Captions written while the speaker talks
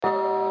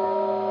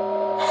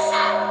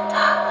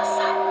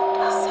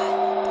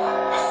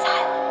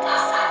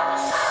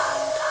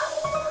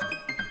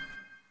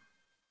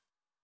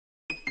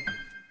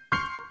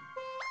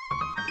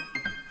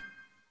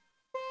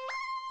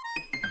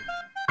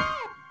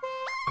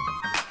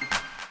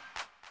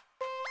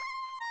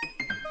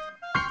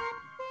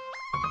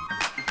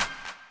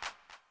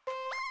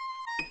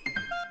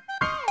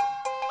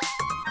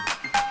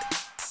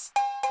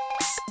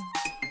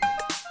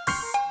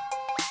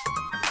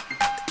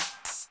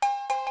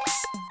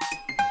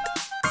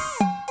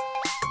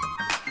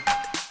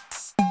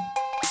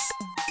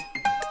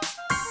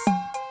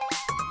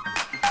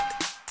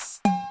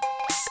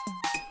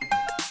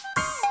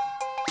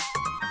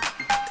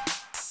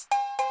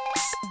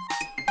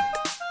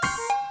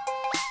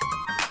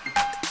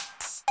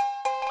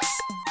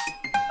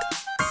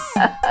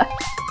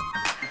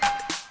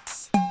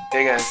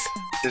Hey guys,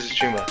 this is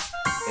Chuma,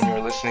 and you're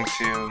listening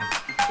to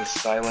The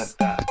Silent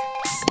Doc.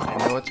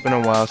 I know it's been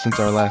a while since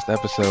our last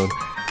episode,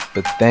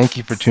 but thank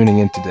you for tuning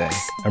in today.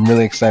 I'm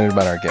really excited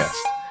about our guest.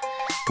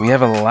 We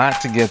have a lot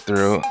to get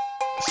through,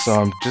 so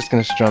I'm just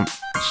going to jump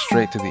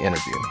straight to the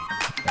interview.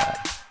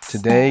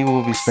 Today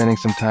we'll be spending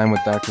some time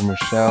with Dr.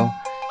 Michelle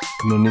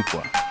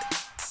Munyikwa.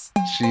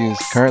 She is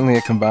currently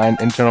a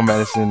combined internal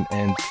medicine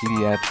and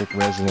pediatric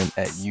resident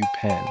at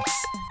UPenn,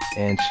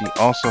 and she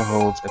also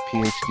holds a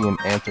PhD in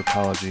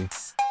anthropology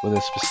with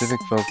a specific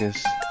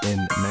focus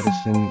in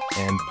medicine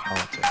and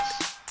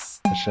politics.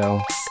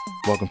 Michelle,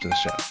 welcome to the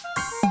show.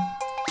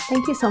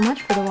 Thank you so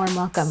much for the warm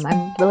welcome.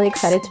 I'm really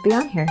excited to be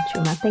on here,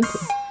 Chuma. Thank you.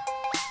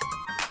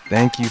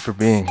 Thank you for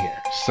being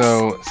here.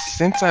 So,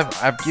 since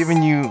I've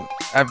given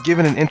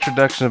an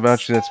introduction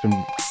about you that's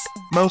been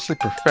mostly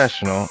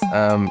professional,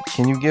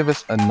 can you give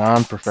us a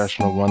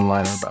non-professional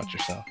one-liner about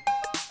yourself?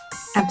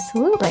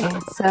 Absolutely.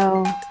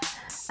 So,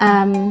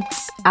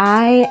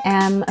 I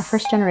am a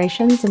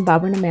first-generation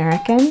Zimbabwean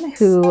American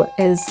who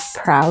is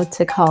proud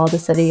to call the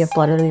city of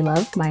brotherly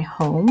love my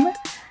home.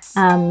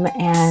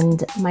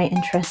 And my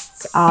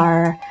interests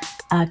are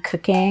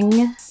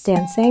cooking,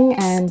 dancing,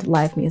 and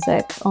live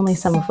music, only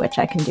some of which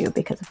I can do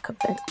because of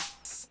COVID.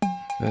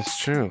 That's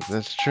true.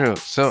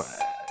 So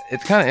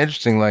it's kind of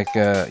interesting, like,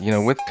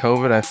 with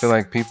COVID, I feel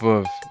like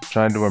people have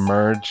tried to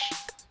emerge,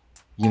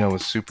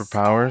 with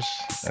superpowers,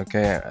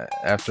 okay,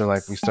 after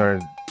like we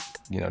started,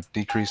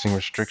 decreasing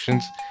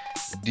restrictions.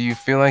 Do you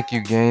feel like you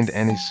gained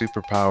any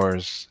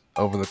superpowers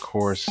over the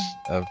course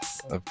of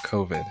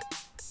COVID?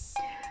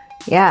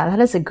 Yeah, that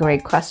is a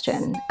great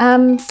question.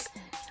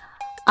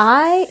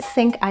 I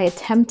think I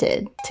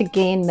attempted to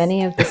gain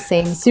many of the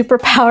same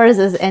superpowers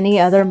as any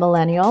other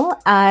millennial.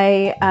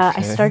 I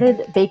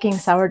started baking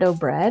sourdough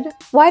bread.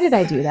 Why did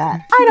I do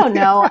that? I don't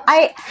know.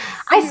 I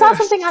saw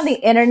something on the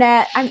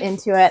internet. I'm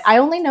into it. I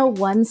only know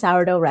one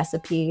sourdough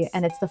recipe,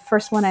 and it's the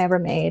first one I ever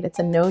made. It's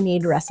a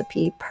no-knead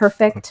recipe,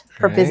 perfect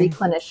for busy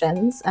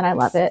clinicians, and I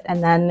love it.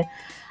 And then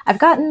I've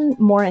gotten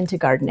more into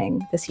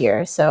gardening this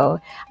year.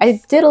 So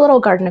I did a little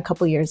garden a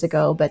couple years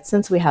ago, but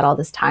since we had all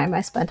this time,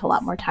 I spent a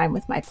lot more time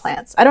with my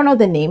plants. I don't know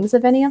the names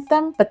of any of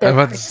them, but I'm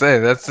about to say,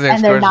 that's the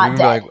next they're question. not You'd be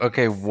dead. like,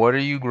 okay, what are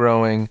you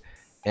growing,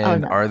 Oh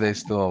and no. are they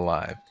still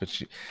alive?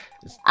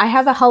 I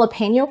have a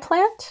jalapeno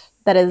plant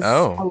that is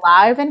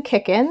alive and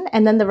kicking,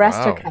 and then the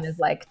rest are kind of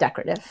like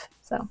decorative.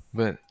 So,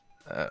 but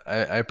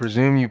I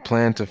presume you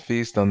plan to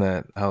feast on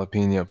that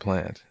jalapeno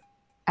plant.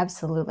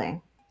 Absolutely.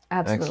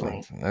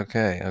 Excellent.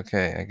 Okay.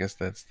 I guess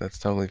that's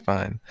totally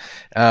fine.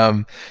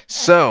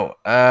 So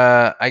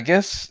I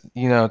guess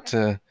one,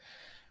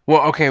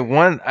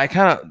 I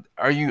kind of,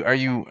 are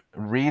you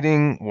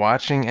reading,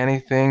 watching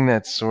anything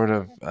that's sort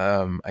of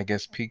I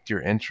guess piqued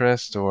your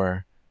interest,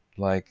 or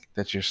like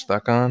that you're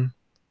stuck on?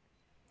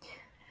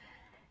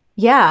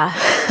 Yeah.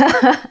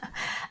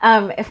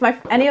 If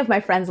any of my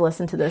friends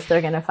listen to this,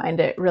 they're going to find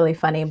it really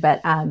funny.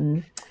 But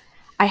I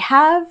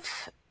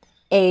have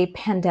a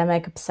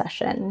pandemic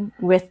obsession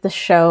with the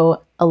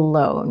show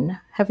Alone.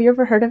 Have you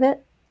ever heard of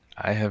it?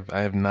 I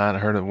have not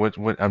heard of what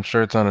I'm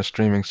sure it's on a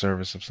streaming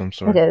service of some It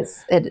sort.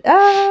 is.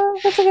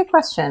 That's a good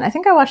question. I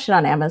think I watched it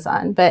on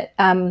Amazon. But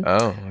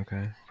Oh,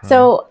 okay.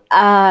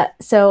 Fine.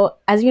 so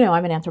as you know,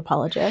 I'm an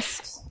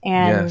anthropologist,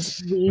 and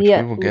Yes, which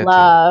we will get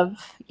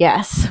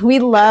to. we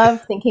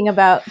love thinking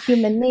about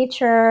human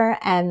nature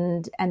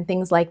and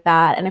things like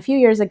that. And a few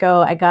years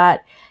ago, I got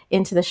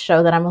into the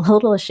show that I'm a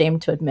little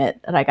ashamed to admit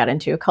that I got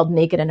into, called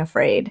Naked and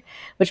Afraid,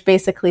 which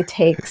basically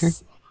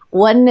takes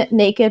one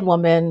naked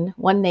woman,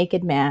 one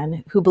naked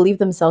man who believe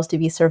themselves to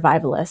be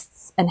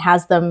survivalists, and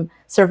has them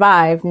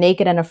survive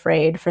naked and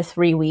afraid for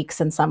 3 weeks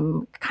in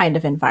some kind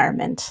of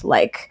environment,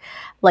 like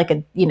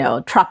a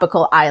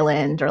tropical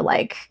island, or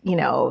like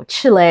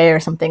Chile or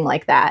something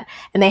like that.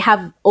 And they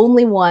have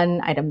only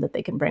one item that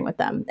they can bring with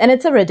them, and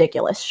it's a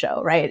ridiculous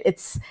show, right?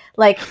 It's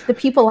like the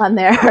people on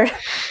there are,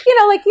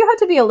 like, you have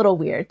to be a little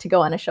weird to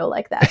go on a show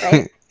like that,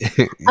 right?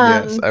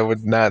 Yes, I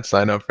would not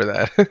sign up for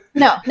that.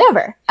 No,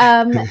 never.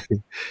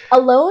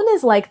 Alone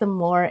is like the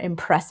more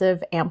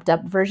impressive, amped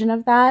up version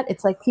of that.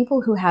 It's like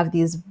people who have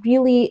these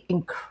really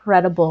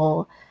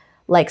incredible,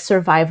 like,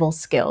 survival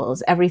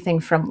skills, everything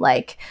from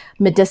like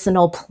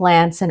medicinal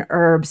plants and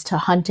herbs to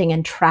hunting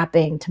and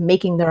trapping to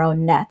making their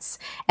own nets.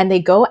 And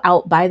they go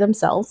out by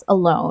themselves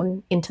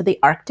alone into the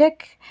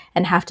Arctic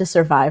and have to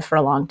survive for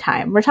a long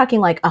time. We're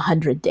talking like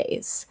 100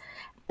 days.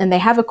 And they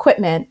have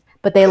equipment,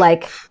 but they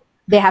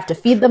have to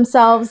feed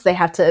themselves, they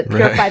have to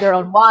purify their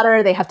own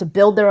water, they have to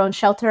build their own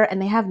shelter,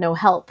 and they have no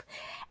help.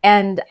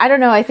 And I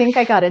don't know, I think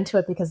I got into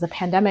it because the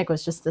pandemic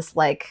was just this,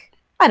 like,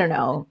 I don't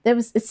know,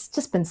 it's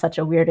just been such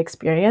a weird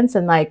experience.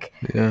 And like,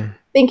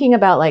 thinking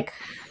about, like,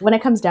 when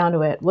it comes down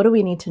to it, what do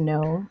we need to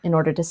know in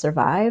order to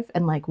survive,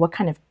 and like what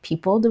kind of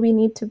people do we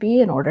need to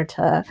be in order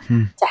to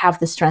have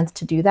the strength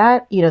to do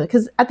that,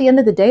 because at the end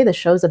of the day, the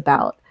show's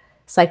about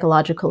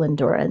psychological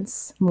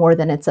endurance more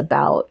than it's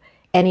about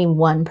any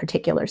one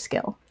particular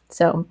skill.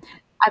 So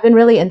I've been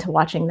really into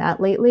watching that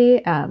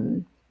lately.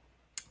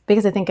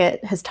 because I think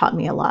it has taught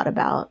me a lot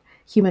about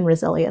human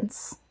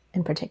resilience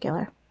in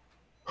particular.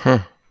 Huh.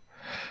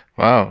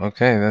 Wow.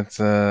 Okay.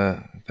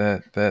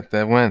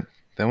 That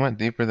went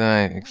deeper than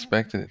I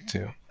expected it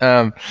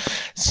to.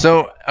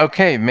 So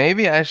okay,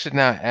 maybe I should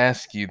now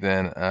ask you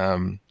then.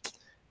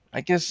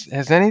 I guess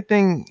has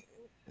anything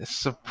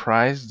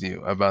surprised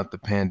you about the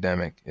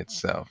pandemic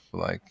itself?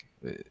 Like,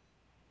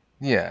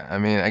 yeah, I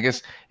mean, I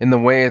guess in the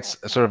way it's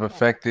sort of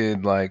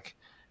affected like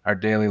our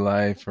daily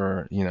life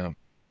or,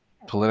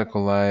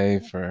 political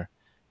life or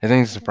has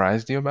anything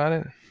surprised you about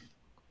it?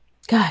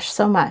 Gosh,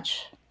 so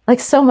much. Like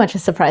so much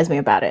has surprised me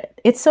about it.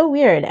 It's so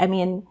weird. I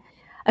mean,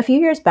 a few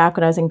years back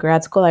when I was in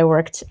grad school, I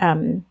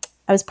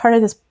was part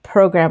of this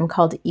program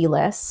called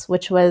ELIS,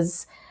 which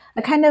was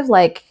a kind of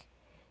like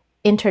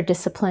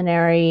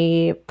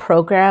interdisciplinary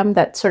program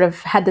that sort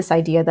of had this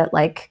idea that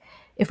like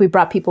if we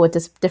brought people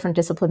with different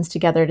disciplines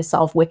together to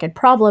solve wicked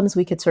problems,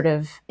 we could sort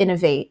of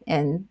innovate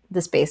in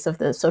the space of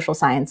the social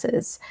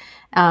sciences.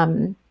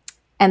 Um,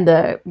 and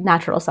the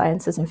natural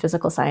sciences and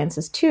physical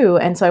sciences too.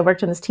 And so I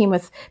worked on this team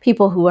with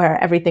people who are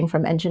everything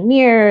from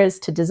engineers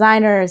to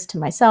designers to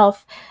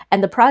myself.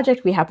 And the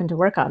project we happened to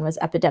work on was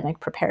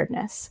epidemic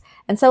preparedness.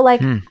 And so,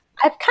 like, Hmm.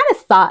 I've kind of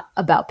thought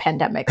about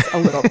pandemics a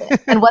little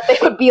bit and what they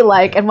would be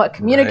like and what Right.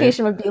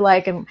 communication would be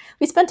like. And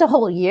we spent a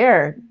whole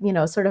year,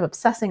 sort of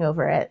obsessing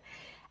over it.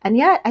 And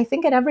yet, I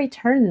think at every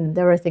turn,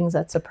 there were things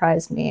that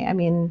surprised me. I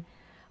mean,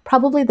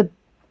 probably the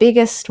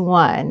biggest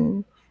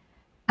one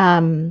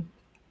um,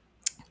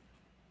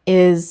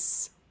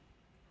 is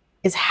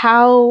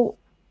how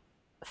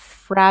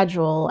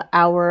fragile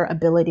our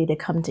ability to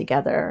come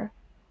together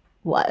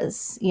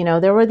was.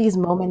 There were these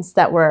moments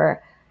that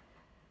where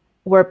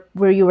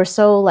you were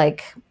so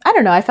like, I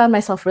don't know, I found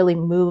myself really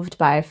moved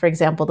by, for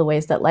example, the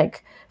ways that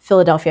like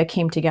Philadelphia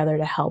came together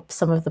to help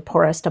some of the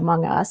poorest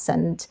among us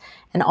and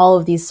all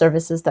of these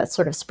services that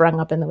sort of sprung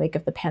up in the wake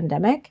of the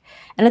pandemic.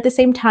 And at the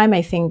same time,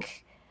 I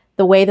think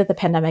the way that the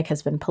pandemic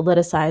has been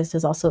politicized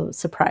has also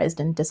surprised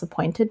and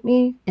disappointed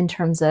me in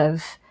terms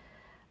of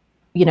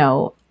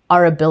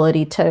our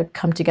ability to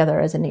come together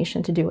as a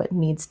nation to do what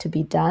needs to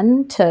be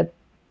done to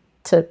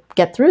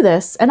get through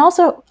this, and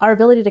also our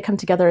ability to come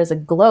together as a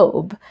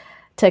globe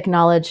to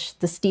acknowledge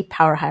the steep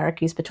power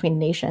hierarchies between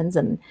nations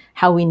and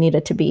how we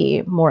needed to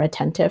be more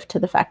attentive to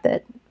the fact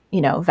that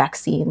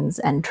vaccines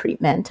and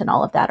treatment and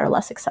all of that are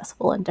less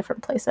accessible in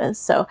different places.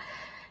 So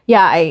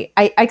yeah, I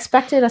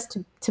expected us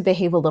to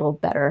behave a little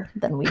better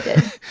than we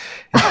did,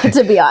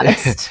 to be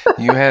honest.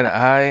 You had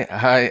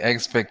high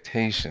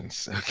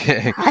expectations.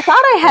 Okay. I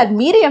thought I had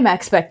medium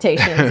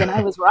expectations and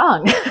I was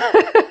wrong.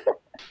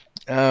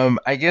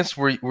 I guess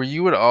were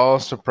you at all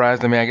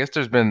surprised? I mean, I guess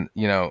there's been,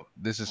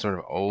 this is sort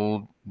of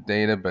old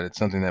data, but it's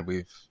something that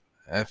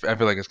I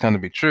feel like it's kind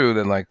of be true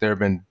that like there have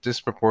been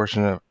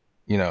disproportionate,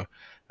 you know,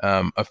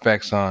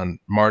 effects on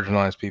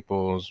marginalized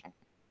peoples,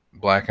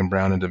 black and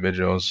brown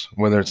individuals,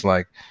 whether it's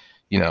like,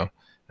 you know,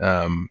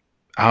 um,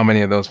 how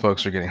many of those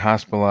folks are getting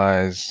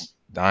hospitalized,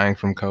 dying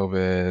from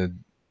COVID,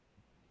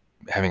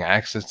 having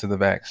access to the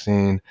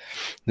vaccine.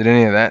 Did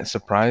any of that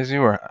surprise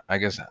you, or I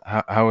guess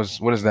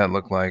what does that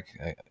look like?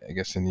 I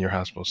guess in your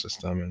hospital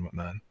system and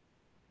whatnot.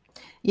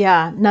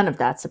 Yeah, none of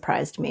that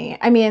surprised me.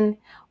 I mean,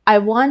 I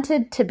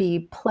wanted to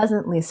be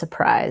pleasantly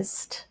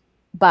surprised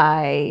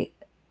by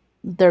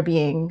there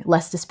being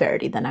less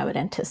disparity than I would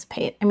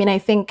anticipate. I mean, I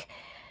think,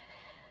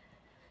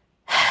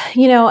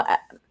 you know,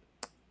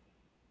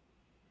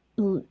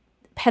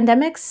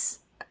 pandemics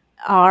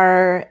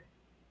are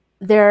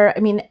there. I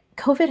mean,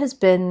 COVID has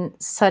been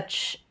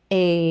such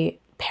a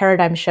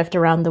paradigm shift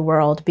around the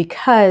world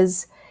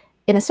because,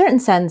 in a certain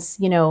sense,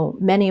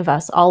 many of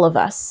us, all of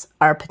us,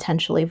 are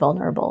potentially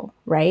vulnerable,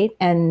 right?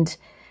 And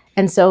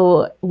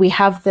so we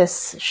have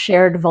this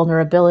shared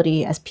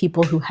vulnerability as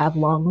people who have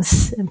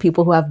lungs and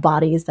people who have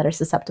bodies that are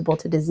susceptible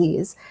to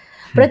disease.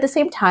 But Hmm. at the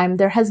same time,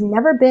 there has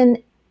never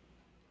been.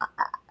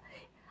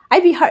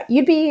 I'd be hard.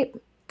 You'd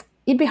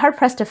be hard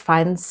pressed to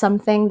find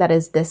something that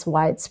is this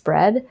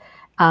widespread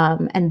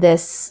and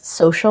this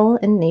social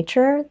in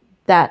nature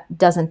that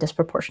doesn't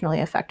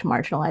disproportionately affect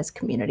marginalized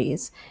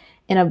communities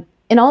in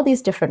all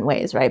these different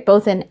ways, right?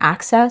 Both in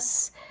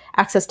access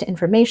to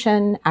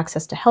information,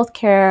 access to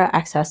healthcare,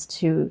 access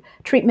to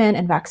treatment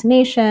and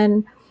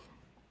vaccination,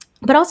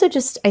 but also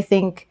just I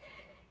think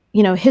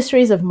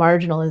histories of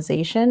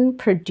marginalization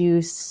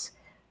produce,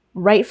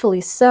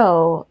 rightfully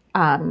so,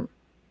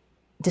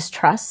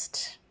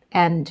 distrust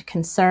and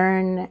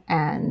concern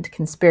and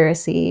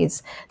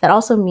conspiracies that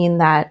also mean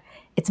that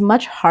it's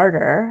much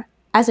harder,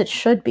 as it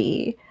should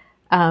be,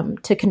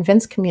 to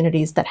convince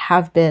communities that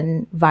have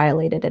been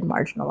violated and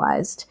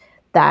marginalized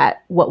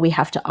that what we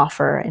have to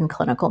offer in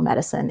clinical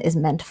medicine is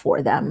meant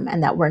for them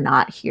and that we're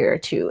not here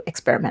to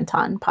experiment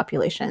on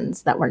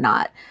populations, that we're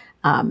not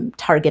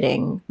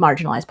targeting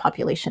marginalized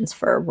populations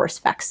for worse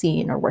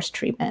vaccine or worse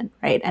treatment,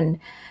 right? And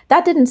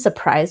that didn't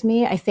surprise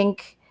me. I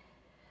think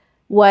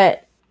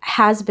what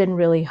has been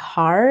really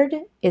hard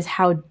is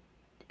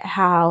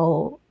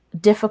how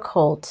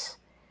difficult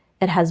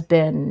it has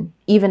been,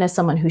 even as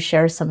someone who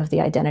shares some of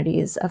the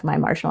identities of my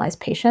marginalized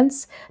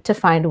patients, to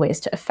find ways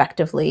to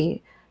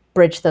effectively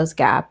bridge those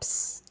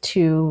gaps,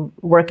 to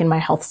work in my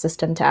health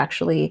system to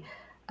actually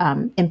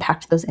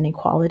impact those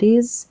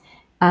inequalities,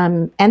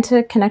 and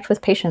to connect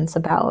with patients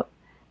about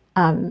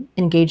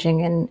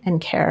engaging in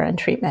care and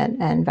treatment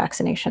and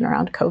vaccination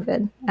around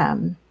COVID.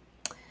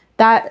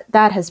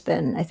 That has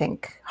been, I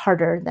think,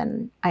 harder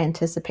than I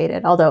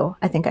anticipated, although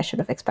I think I should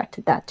have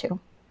expected that too.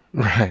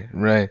 Right,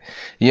 right.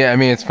 Yeah, I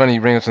mean, it's funny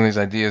you bring up some of these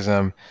ideas.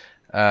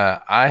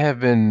 I have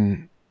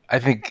been, I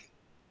think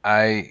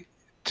I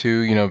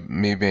too,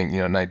 me being,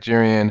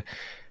 Nigerian,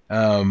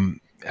 um,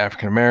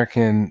 African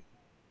American,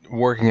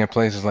 working at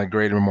places like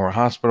Greater Memorial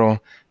Hospital,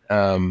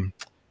 um,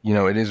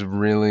 it is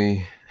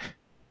really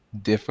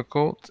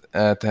difficult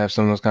to have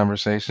some of those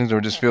conversations, or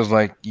it just feels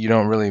like you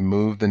don't really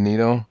move the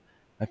needle.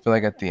 I feel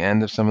like at the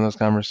end of some of those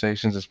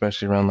conversations,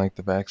 especially around like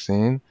the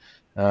vaccine,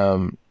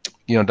 um,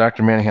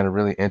 Dr. Manning had a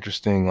really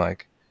interesting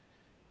like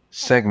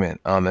segment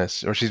on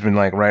this, or she's been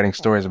like writing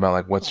stories about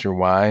like what's your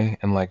why,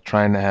 and like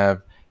trying to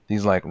have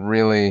these like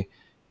really,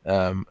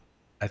 um,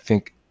 I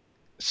think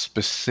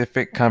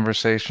specific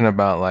conversation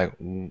about like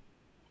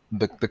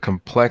the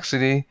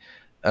complexity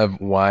of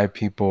why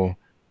people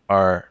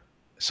are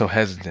so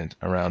hesitant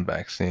around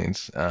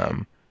vaccines,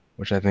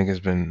 which I think has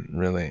been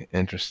really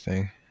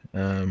interesting.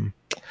 Um,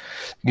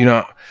 you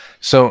know,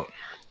 so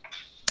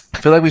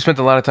I feel like we spent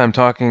a lot of time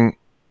talking.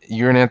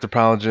 You're an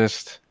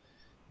anthropologist,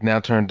 now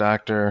turned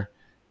doctor.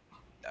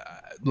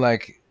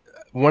 Like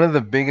one of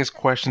the biggest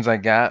questions I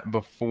got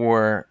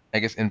before, I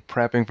guess, in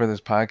prepping for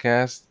this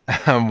podcast,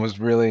 was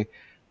really,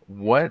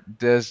 what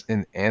does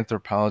an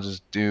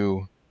anthropologist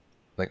do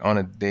like on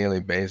a daily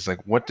basis? Like,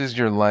 what does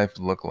your life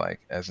look like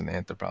as an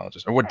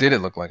anthropologist, or what did it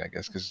look like? I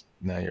guess because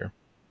now you're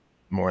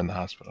more in the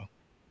hospital.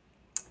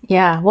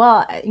 Yeah,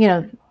 well,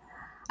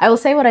 I will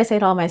say what I say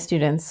to all my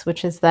students,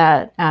 which is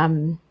that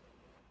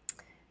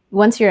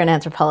once you're an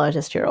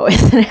anthropologist, you're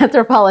always an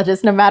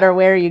anthropologist, no matter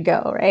where you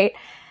go, right?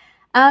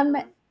 Um,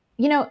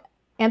 you know,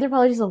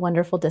 Anthropology is a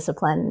wonderful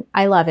discipline.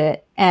 I love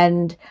it.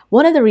 And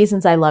one of the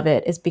reasons I love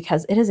it is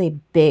because it is a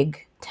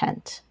big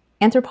tent.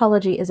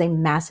 Anthropology is a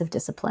massive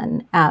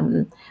discipline,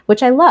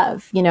 which I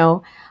love.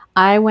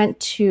 I went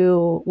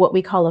to what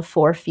we call a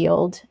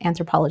four-field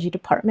anthropology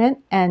department.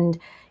 And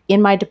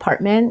in my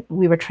department,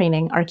 we were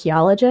training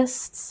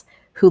archaeologists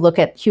who look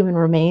at human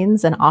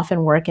remains and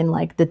often work in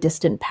like the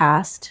distant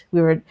past.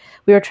 We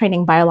were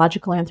training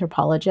biological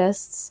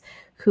anthropologists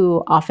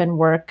who often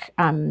work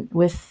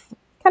with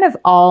kind of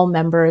all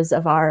members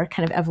of our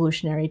kind of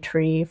evolutionary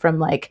tree, from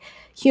like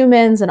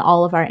humans and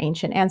all of our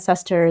ancient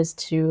ancestors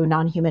to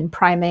non-human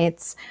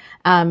primates,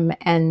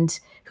 and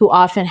who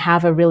often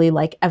have a really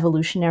like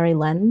evolutionary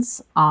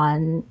lens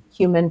on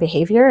human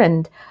behavior.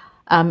 And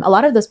a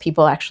lot of those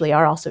people actually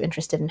are also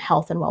interested in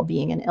health and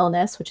well-being and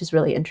illness, which is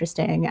really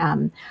interesting.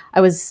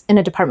 I was in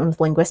a department with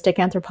linguistic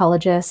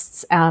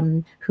anthropologists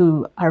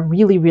who are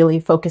really,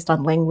 really focused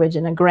on language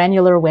in a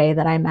granular way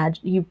that I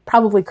imagine you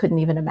probably couldn't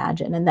even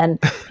imagine. And then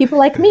people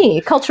like me,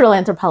 cultural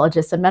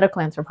anthropologists and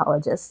medical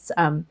anthropologists.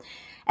 And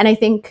I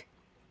think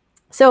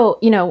so,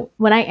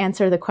 when I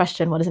answer the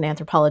question, what does an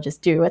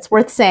anthropologist do? It's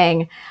worth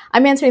saying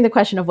I'm answering the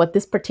question of what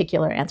this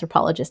particular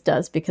anthropologist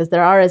does, because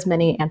there are as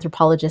many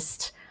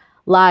anthropologist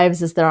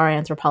lives as there are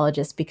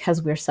anthropologists,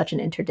 because we're such an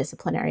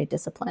interdisciplinary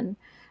discipline.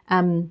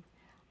 Um,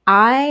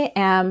 I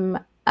am,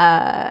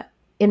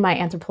 in my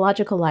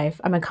anthropological life,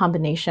 I'm a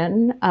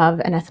combination of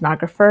an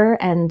ethnographer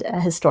and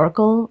a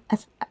historical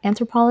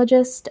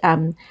anthropologist.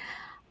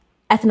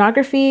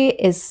 Ethnography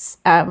is,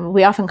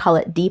 we often call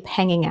it deep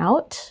hanging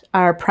out.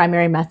 Our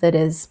primary method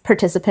is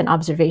participant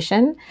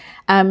observation.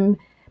 Um,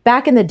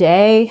 Back in the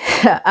day,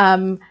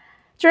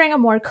 during a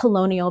more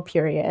colonial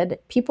period,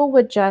 people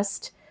would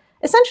just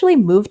essentially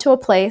move to a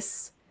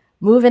place,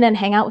 move in and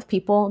hang out with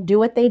people, do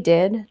what they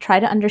did, try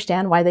to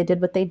understand why they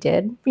did what they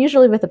did,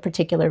 usually with a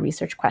particular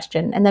research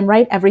question, and then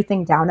write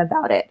everything down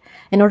about it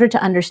in order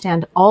to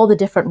understand all the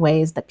different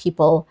ways that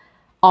people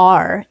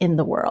are in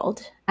the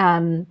world.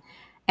 And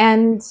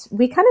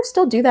we kind of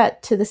still do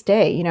that to this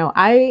day.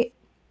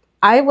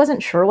 I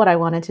wasn't sure what I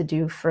wanted to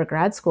do for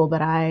grad school,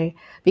 but I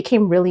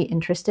became really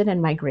interested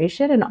in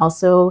migration and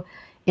also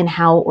in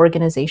how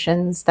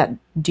organizations that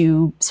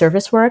do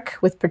service work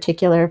with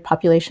particular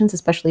populations,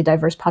 especially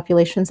diverse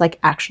populations, like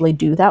actually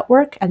do that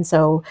work. And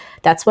so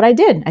that's what I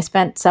did. I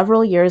spent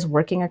several years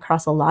working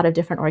across a lot of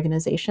different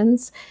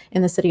organizations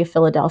in the city of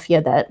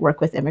Philadelphia that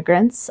work with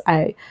immigrants.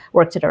 I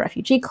worked at a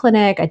refugee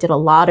clinic. I did a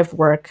lot of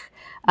work,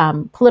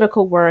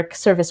 political work,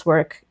 service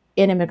work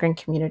in immigrant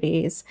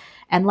communities,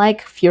 and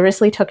like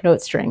furiously took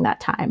notes during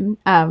that time.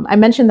 I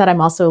mentioned that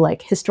I'm also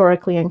like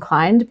historically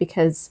inclined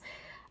because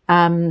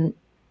um,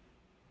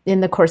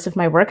 in the course of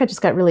my work, I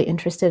just got really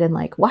interested in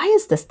like, why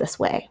is this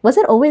way? Was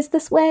it always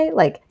this way?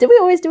 Like, did we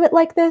always do it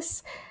like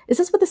this? Is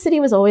this what the city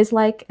was always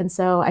like? And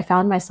so I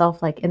found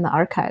myself like in the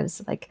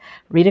archives, like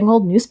reading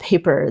old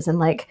newspapers and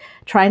like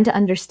trying to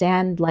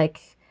understand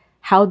like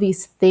how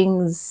these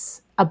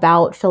things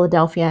about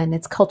Philadelphia and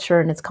its culture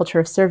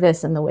of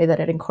service and the way that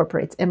it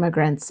incorporates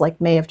immigrants like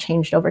may have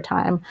changed over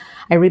time.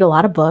 I read a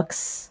lot of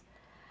books.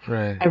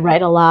 Right. I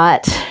write a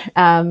lot.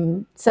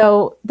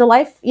 So the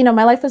life,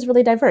 my life was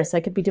really diverse. I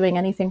could be doing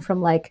anything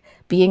from like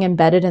being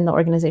embedded in the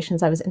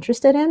organizations I was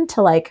interested in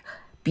to like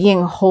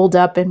being holed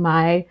up in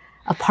my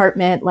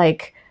apartment,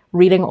 like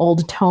reading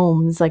old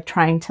tomes, like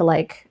trying to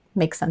like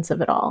make sense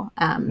of it all.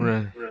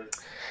 Right.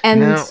 And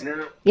Now,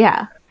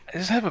 yeah, I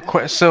just have a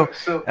question.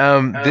 So,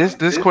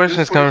 this question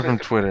is coming from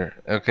Twitter.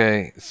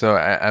 Okay, so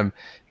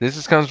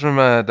this comes from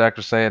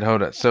Dr. Syed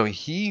Hoda. So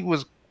he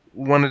was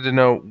wanted to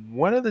know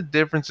what are the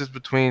differences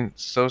between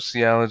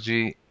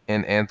sociology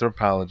and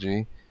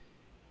anthropology,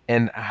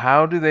 and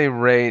how do they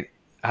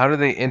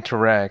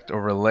interact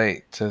or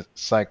relate to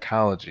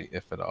psychology,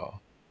 if at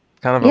all?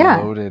 Kind of a yeah,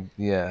 loaded,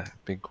 yeah,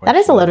 big that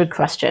is a question there. loaded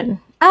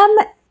question.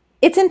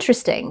 It's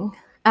interesting.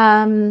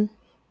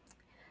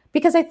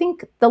 Because I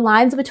think the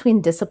lines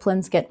between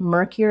disciplines get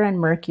murkier and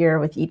murkier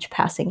with each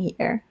passing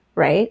year,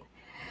 right?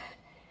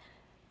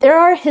 There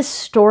are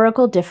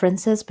historical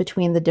differences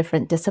between the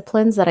different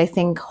disciplines that I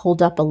think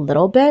hold up a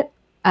little bit.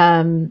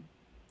 Um,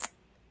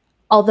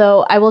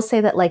 Although I will say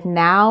that, like,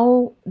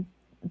 now,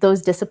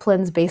 those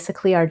disciplines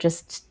basically are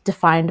just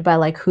defined by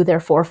like who their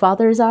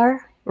forefathers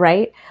are,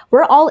 right?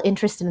 We're all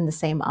interested in the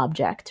same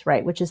object,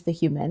 right? Which is the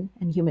human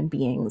and human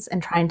beings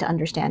and trying to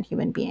understand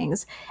human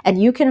beings.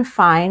 And you can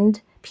find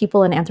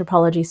people in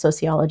anthropology,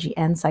 sociology,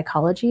 and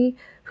psychology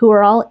who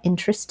are all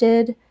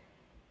interested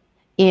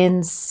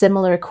in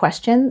similar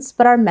questions,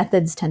 but our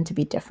methods tend to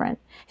be different.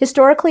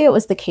 Historically, it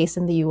was the case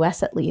in the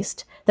US at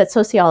least that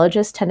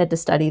sociologists tended to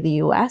study the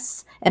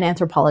US and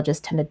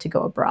anthropologists tended to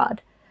go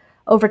abroad.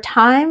 Over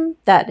time,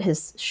 that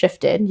has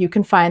shifted. You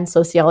can find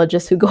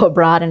sociologists who go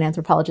abroad and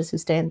anthropologists who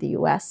stay in the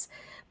US.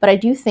 But I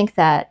do think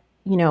that,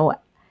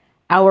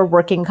 our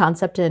working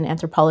concept in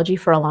anthropology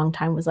for a long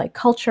time was like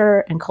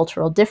culture and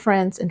cultural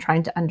difference and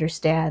trying to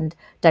understand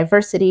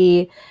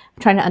diversity,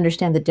 trying to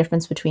understand the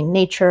difference between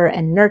nature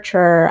and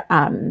nurture,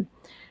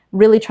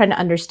 really trying to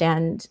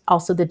understand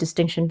also the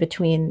distinction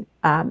between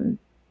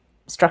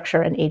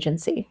structure and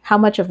agency. How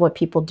much of what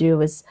people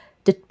do is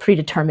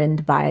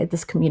predetermined by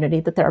this community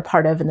that they're a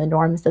part of and the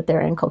norms that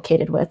they're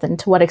inculcated with, and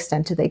to what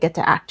extent do they get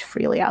to act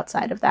freely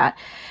outside of that?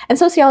 And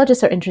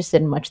sociologists are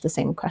interested in much the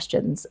same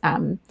questions.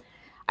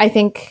 I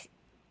think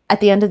at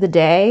the end of the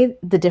day,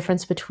 the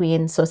difference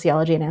between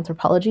sociology and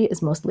anthropology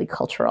is mostly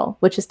cultural,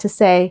 which is to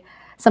say,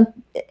 some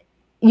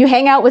you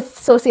hang out with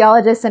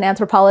sociologists and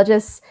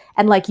anthropologists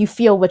and like you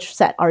feel which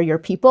set are your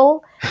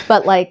people,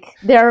 but like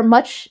they're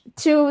much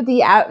to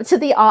the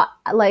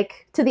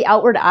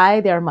outward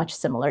eye, they're much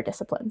similar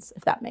disciplines,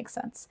 if that makes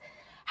sense.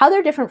 How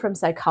they're different from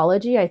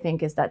psychology, I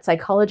think, is that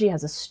psychology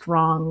has a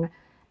strong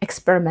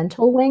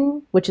experimental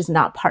wing, which is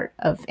not part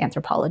of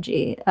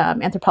anthropology.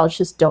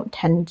 Anthropologists don't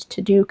tend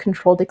to do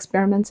controlled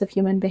experiments of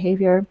human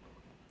behavior.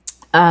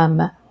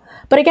 Um,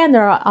 but again,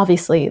 there are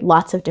obviously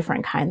lots of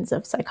different kinds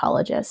of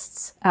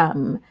psychologists.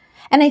 And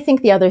I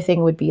think the other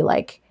thing would be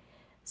like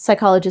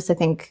psychologists, I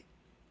think,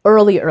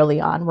 early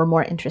on were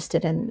more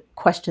interested in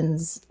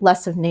questions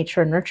less of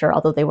nature and nurture,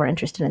 although they were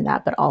interested in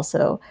that, but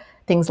also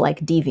things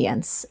like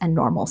deviance and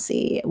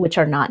normalcy, which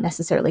are not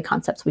necessarily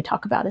concepts we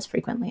talk about as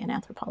frequently in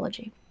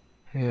anthropology.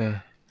 Yeah.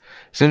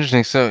 It's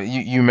interesting. So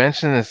you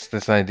mentioned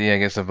this idea, I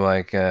guess, of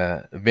like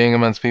being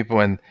amongst people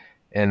and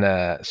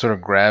sort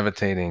of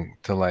gravitating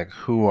to like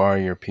who are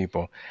your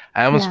people.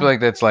 I almost feel Yeah. like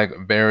that's like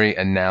very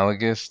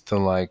analogous to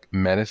like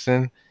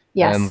medicine. And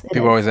Yes, it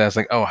people always is. ask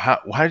like, "Oh, how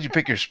did you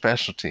pick your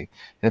specialty?"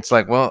 And it's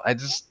like, "Well, I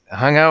just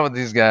hung out with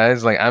these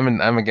guys. Like I'm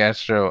a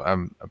gastro,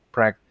 I'm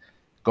a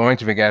going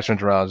to be a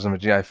gastroenterologist. I'm a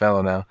GI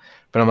fellow now,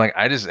 but I'm like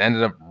I just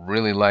ended up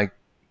really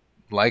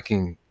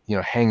liking,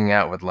 hanging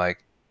out with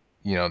like,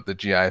 the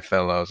GI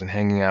fellows and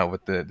hanging out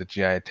with the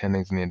GI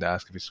attendings in the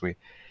endoscopy suite.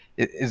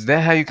 Is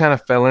that how you kind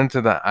of fell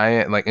into the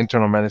like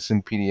internal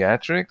medicine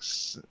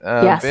pediatrics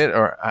Yes. bit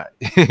or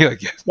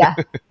like yes. Yeah,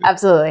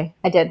 absolutely.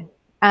 I did.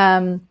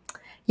 Um,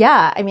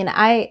 yeah, I mean,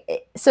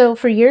 so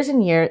for years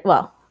and years,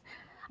 well,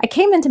 I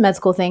came into med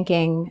school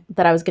thinking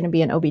that I was going to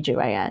be an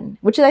OBGYN,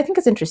 which I think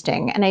is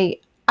interesting. And I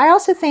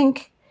also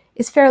think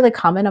is fairly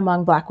common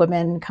among Black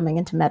women coming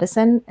into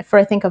medicine for,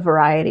 I think, a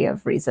variety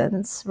of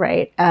reasons,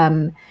 right?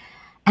 And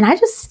I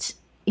just,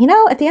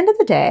 at the end of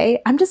the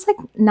day, I'm just like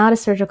not a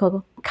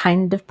surgical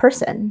kind of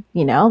person,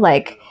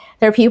 like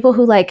there are people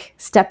who like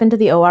step into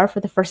the OR for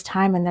the first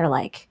time and they're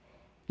like,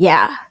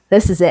 yeah,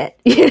 this is it,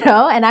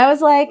 And I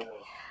was like,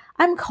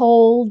 I'm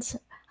cold.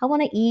 I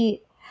want to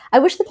eat. I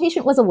wish the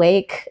patient was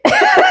awake.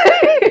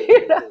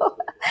 you know?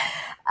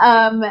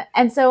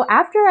 And so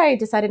after I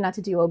decided not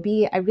to do OB,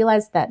 I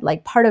realized that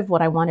like part of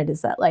what I wanted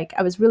is that like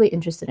I was really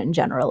interested in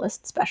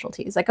generalist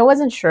specialties. Like I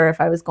wasn't sure if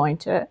I was going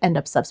to end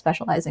up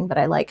subspecializing, but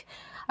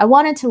I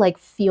wanted to like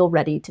feel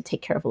ready to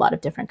take care of a lot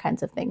of different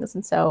kinds of things.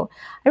 And so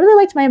I really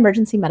liked my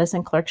emergency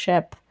medicine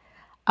clerkship.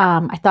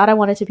 I thought I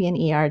wanted to be an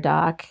ER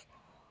doc,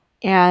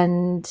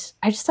 and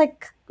I just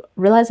like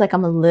realized like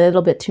I'm a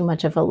little bit too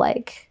much of a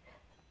like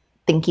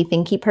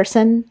thinky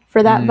person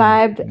for that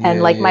vibe. And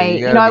Yeah, like yeah, my,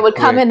 you gotta I be would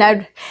come quick. and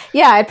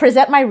I'd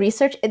present my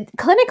research.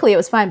 Clinically, it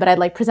was fine, but I'd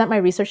like present my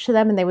research to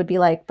them and they would be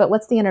like, but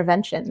what's the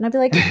intervention? And I'd be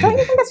like, don't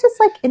you think it's just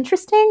like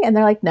interesting? And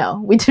they're like,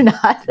 no, we do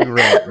not.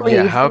 Right.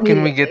 Yeah. Leave How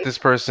can we get immediately. this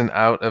person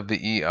out of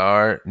the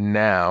ER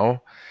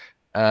now?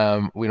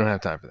 We don't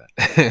have time for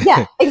Yeah,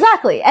 that.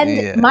 exactly. And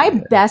Yeah, my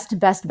yeah.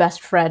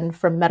 best friend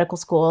from medical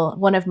school,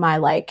 one of my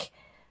like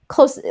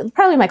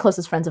probably my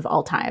closest friends of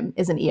all time,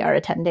 is an ER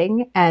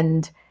attending.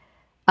 And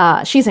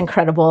she's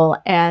incredible.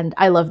 And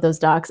I love those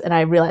docs. And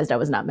I realized I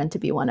was not meant to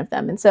be one of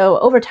them. And so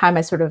over time,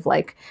 I sort of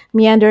like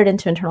meandered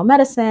into internal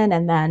medicine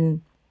and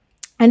then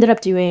ended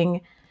up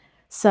doing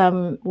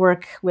some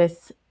work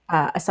with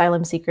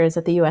asylum seekers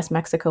at the US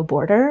Mexico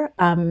border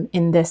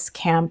in this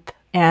camp.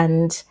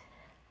 And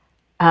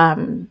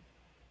um,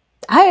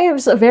 it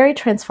was a very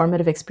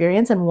transformative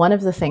experience. And one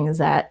of the things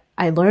that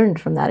I learned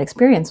from that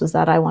experience was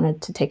that I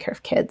wanted to take care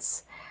of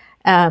kids.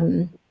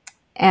 Um,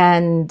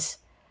 and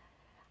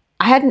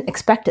I hadn't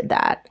expected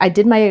that. I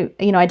did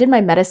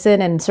my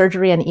medicine and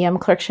surgery and EM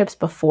clerkships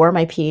before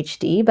my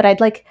PhD, but I'd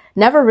like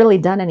never really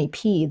done any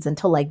peds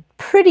until like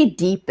pretty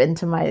deep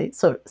into my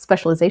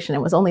specialization.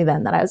 It was only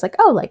then that I was like,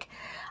 oh, like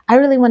I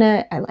really want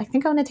to, I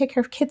think I want to take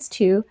care of kids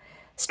too.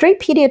 Straight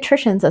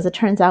pediatricians, as it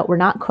turns out, were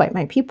not quite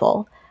my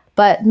people,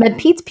 but med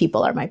peds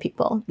people are my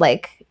people.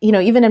 Like,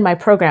 even in my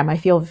program, I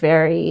feel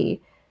very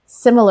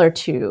similar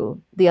to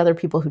the other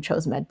people who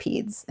chose med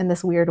peds in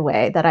this weird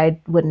way that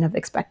I wouldn't have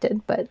expected,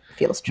 but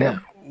feels Now,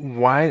 true.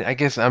 why, I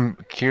guess I'm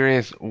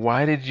curious,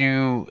 why did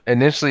you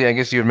initially, I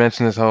guess you had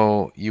mentioned this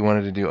whole you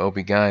wanted to do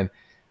OB-GYN.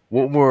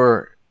 What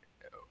were,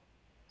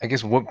 I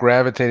guess, what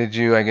gravitated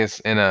you, I guess,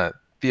 in a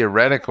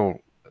theoretical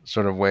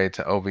sort of way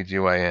to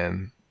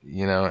OB-GYN,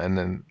 and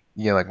then,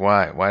 yeah, like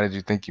why? Why did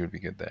you think you would be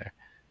good there?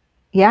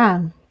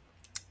 Yeah.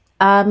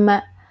 Um,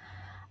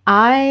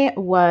 I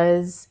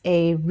was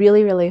a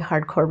really, really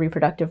hardcore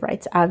reproductive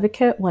rights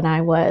advocate when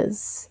I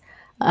was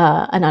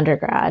an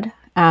undergrad.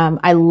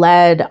 I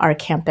led our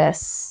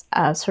campus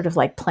sort of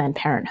like Planned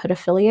Parenthood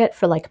affiliate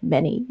for like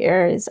many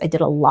years. I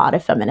did a lot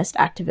of feminist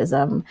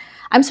activism.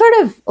 I'm sort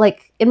of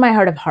like, in my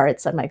heart of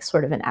hearts, I'm like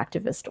sort of an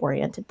activist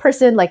oriented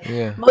person. Like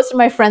Yeah. most of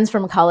my friends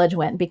from college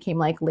went and became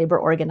like labor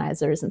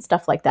organizers and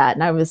stuff like that.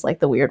 And I was like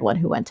the weird one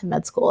who went to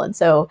med school. And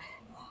so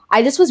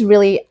I just was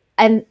really,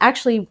 and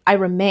actually, I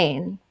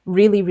remain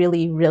really,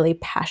 really, really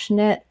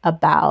passionate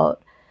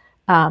about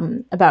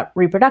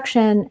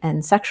reproduction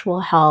and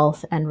sexual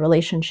health and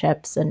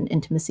relationships and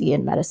intimacy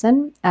in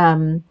medicine.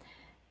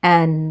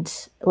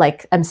 And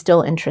like, I'm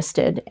still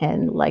interested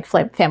in like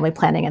family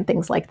planning and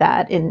things like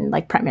that in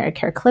like primary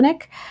care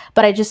clinic.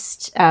 But I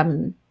just,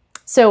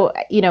 so,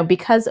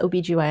 because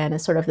OBGYN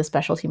is sort of the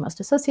specialty most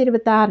associated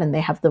with that, and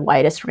they have the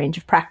widest range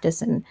of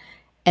practice and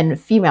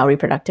female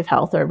reproductive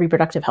health, or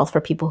reproductive health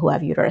for people who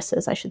have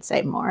uteruses, I should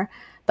say more.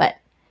 But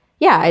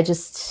yeah, I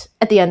just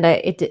at the end,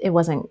 it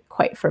wasn't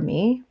quite for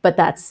me. But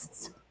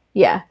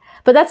yeah,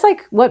 but that's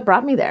like what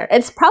brought me there.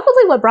 It's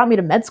probably what brought me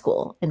to med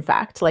school. In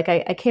fact, like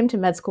I came to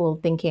med school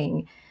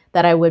thinking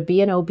that I would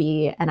be an OB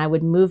and I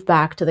would move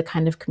back to the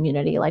kind of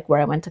community like where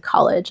I went to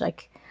college,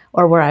 like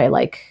or where I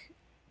like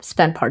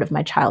spent part of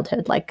my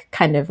childhood, like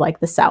kind of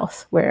like the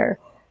South, where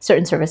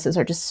certain services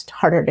are just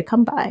harder to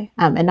come by,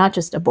 and not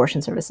just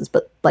abortion services,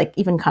 but like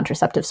even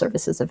contraceptive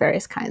services of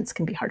various kinds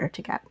can be harder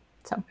to get.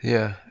 So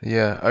Yeah,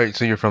 yeah. All right,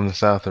 so you're from the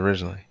South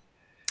originally.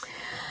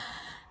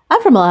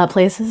 I'm from a lot of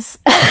places.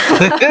 I'm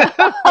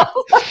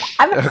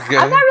not Okay.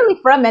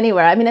 really from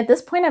anywhere. I mean, at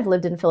this point, I've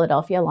lived in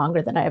Philadelphia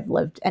longer than I've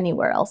lived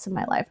anywhere else in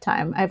my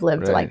lifetime. I've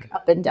lived Right. like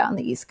up and down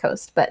the East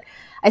Coast, but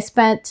I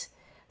spent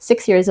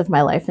 6 years of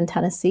my life in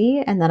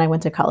Tennessee, and then I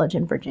went to college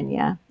in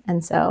Virginia,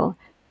 and so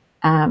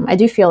I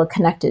do feel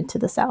connected to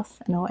the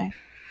South in a way.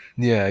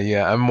 Yeah,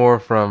 yeah. I'm more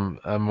from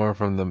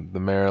the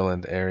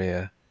Maryland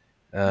area.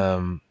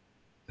 Um,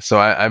 so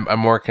I'm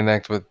more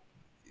connect with.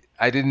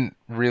 I didn't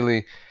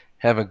really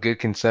have a good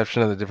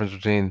conception of the difference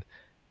between,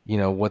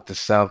 what the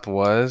South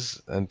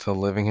was until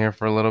living here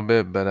for a little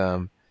bit, but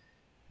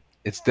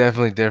it's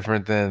definitely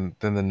different than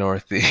the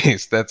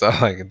Northeast. That's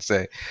all I can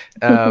say.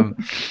 Um,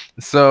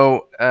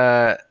 so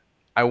I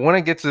want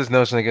to get to this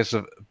notion, I guess,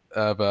 of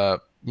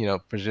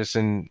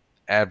physician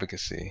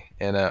advocacy,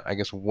 and I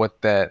guess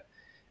what that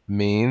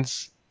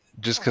means.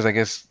 Just because I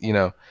guess I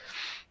don't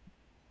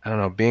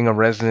know, being a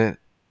resident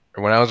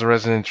or when I was a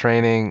resident in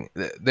training,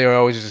 they were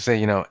always used to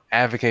say,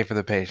 advocate for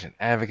the patient,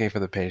 advocate for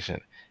the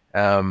patient.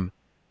 Um,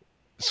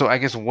 so I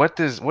guess what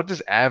does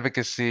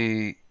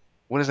advocacy,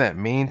 what does that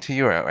mean to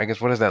you? Or I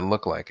guess what does that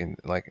look like and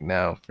like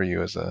now for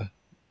you as a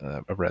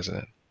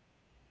resident?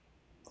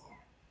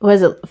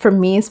 Was it for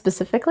me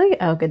specifically?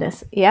 Oh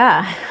goodness,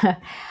 yeah.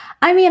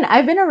 I mean,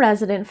 I've been a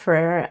resident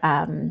for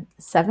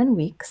 7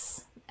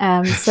 weeks,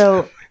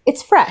 so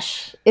it's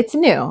fresh, it's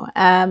new,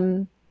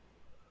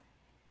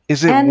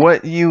 Is it and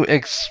what you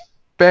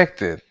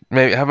expected?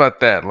 Maybe how about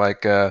that?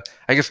 Like I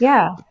guess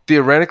yeah,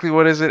 theoretically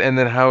what is it and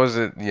then how is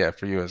it, yeah,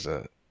 for you as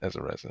a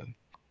resident?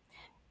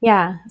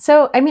 yeah.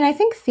 So I mean, I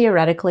think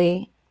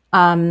theoretically,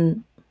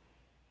 um,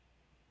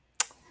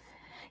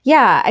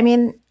 Yeah, I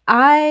mean,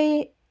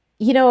 I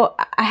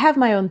have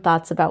my own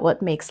thoughts about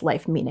what makes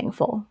life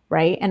meaningful,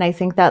 right? And I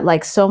think that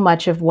like so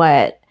much of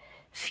what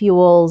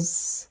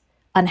fuels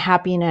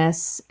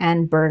unhappiness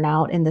and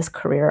burnout in this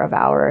career of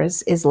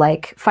ours is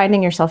like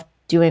finding yourself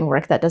doing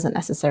work that doesn't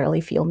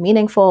necessarily feel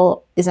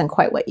meaningful, isn't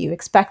quite what you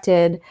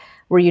expected,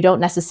 where you don't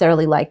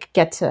necessarily like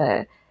get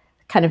to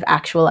kind of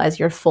actualize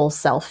your full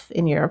self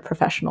in your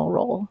professional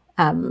role.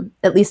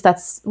 At least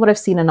that's what I've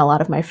seen in a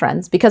lot of my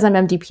friends. Because I'm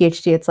MD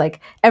PhD, it's like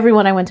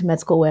everyone I went to med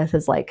school with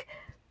is like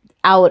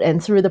out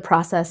and through the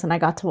process, and I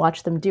got to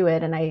watch them do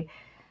it.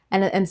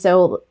 And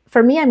so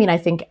for me, I mean, I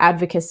think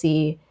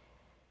advocacy,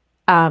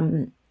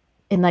 um,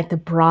 in like the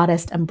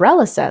broadest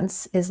umbrella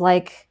sense, is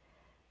like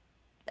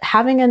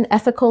having an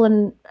ethical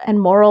and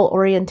moral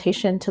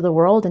orientation to the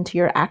world and to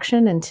your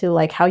action and to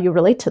like how you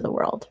relate to the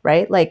world,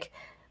 right? Like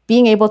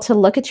being able to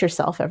look at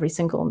yourself every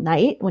single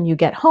night when you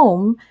get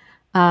home,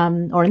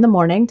 or in the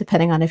morning,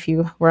 depending on if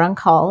you were on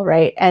call,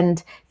 right?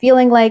 And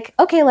feeling like,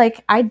 okay,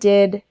 like I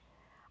did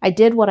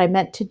what I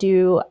meant to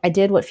do. I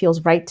did what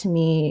feels right to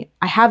me.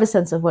 I have a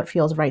sense of what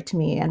feels right to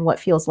me and what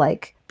feels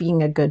like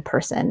being a good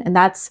person. And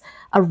that's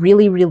a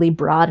really, really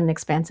broad and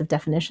expansive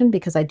definition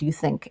because I do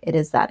think it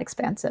is that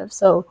expansive.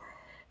 So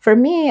for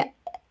me,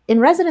 in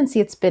residency,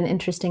 it's been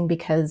interesting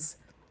because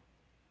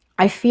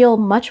I feel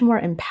much more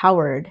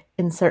empowered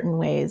in certain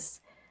ways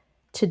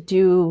to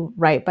do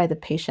right by the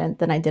patient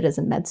than I did as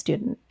a med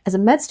student. As a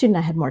med student,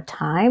 I had more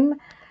time,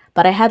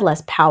 but I had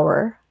less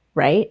power,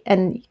 right?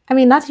 And I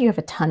mean, not that you have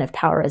a ton of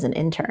power as an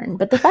intern,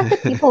 but the fact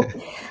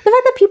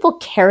that people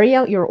carry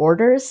out your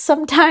orders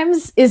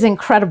sometimes is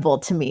incredible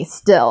to me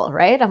still,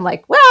 right? I'm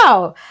like,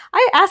 wow,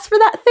 I asked for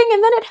that thing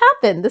and then it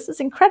happened. This is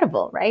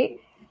incredible, right?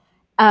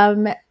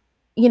 Um,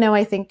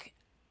 I think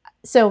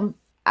so.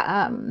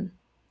 Um,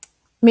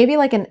 Maybe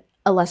like an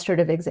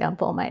illustrative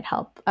example might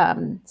help.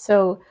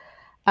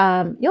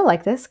 You'll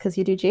like this because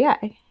you do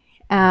GI.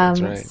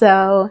 That's right.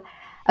 So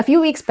a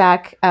few weeks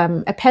back,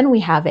 at Penn we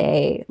have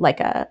a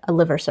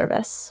liver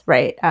service,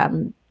 right?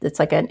 It's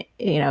like an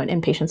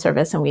inpatient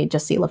service, and we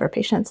just see liver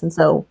patients. And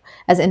so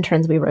as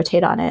interns, we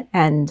rotate on it,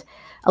 and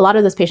a lot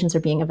of those patients are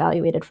being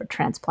evaluated for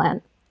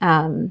transplant.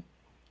 And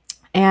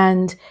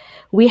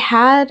we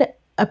had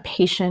a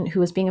patient who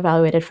was being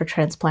evaluated for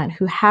transplant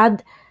who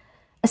had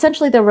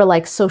essentially there were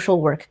like social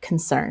work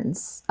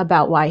concerns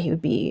about why he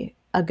would be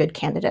a good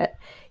candidate.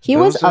 He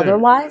was Those are,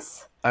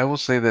 otherwise, I will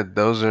say that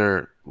those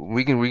are,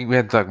 we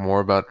had to talk more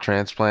about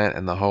transplant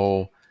and the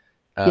whole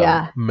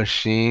yeah,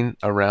 machine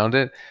around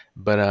it,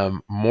 but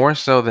more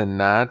so than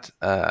not,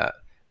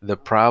 the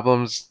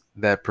problems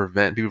that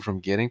prevent people from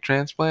getting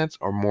transplants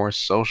are more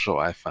social,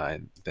 I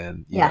find,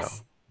 than,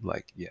 yes,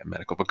 like, yeah,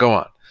 medical. But go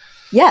on.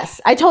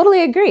 yes, I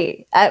totally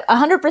agree,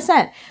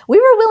 100%. We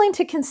were willing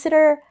to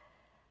consider.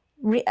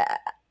 Re- uh,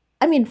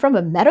 I mean, from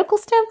a medical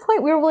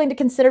standpoint, we were willing to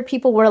consider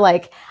people were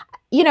like,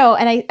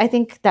 and I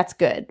think that's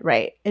good,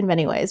 right, in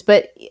many ways.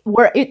 But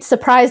it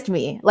surprised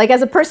me. Like,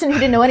 as a person who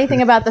didn't know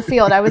anything about the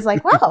field, I was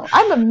like, wow,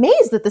 I'm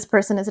amazed that this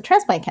person is a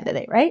transplant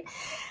candidate, right?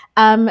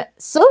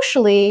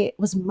 Socially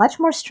was much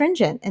more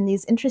stringent in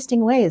these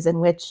interesting ways in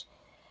which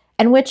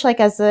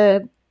like as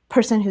a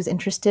person who's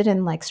interested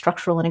in like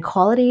structural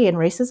inequality and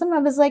racism, I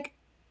was like,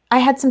 I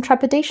had some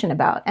trepidation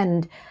about.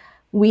 And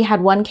we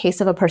had one case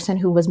of a person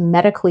who was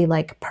medically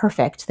like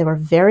perfect. They were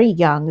very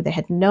young. They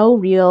had no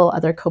real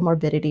other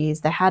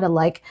comorbidities. They had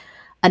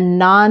a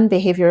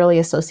non-behaviorally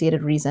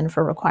associated reason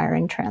for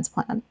requiring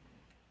transplant.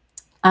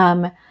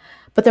 Um,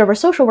 but there were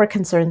social work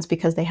concerns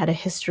because they had a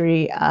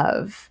history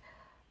of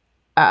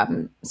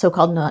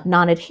so-called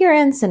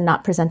non-adherence and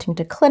not presenting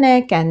to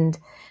clinic. And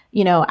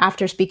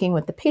after speaking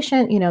with the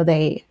patient,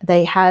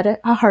 they had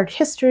a hard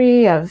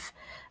history of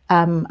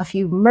a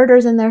few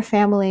murders in their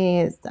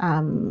family,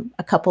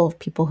 a couple of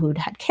people who'd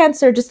had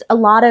cancer, just a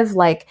lot of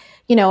like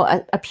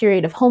a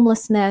period of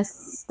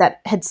homelessness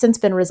that had since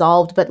been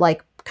resolved, but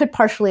like could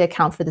partially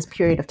account for this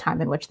period of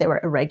time in which they were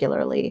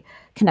irregularly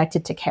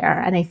connected to care.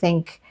 And I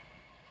think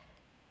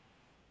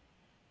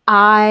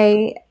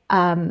I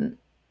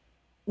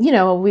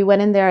we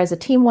went in there as a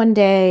team one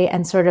day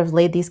and sort of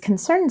laid these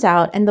concerns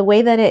out. And the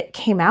way that it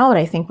came out,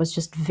 I think, was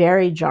just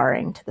very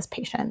jarring to this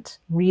patient,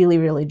 really,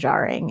 really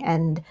jarring,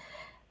 and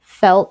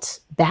felt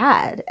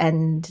bad.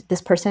 And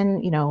this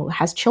person,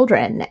 has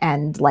children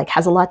and like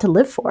has a lot to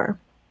live for.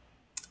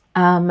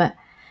 Um,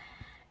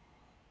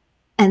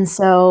 and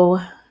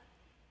so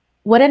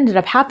what ended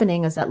up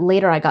happening is that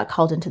later I got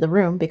called into the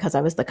room because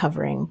I was the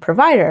covering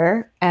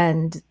provider.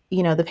 And,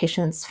 the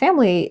patient's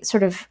family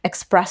sort of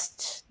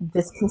expressed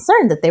this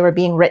concern that they were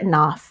being written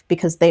off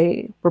because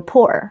they were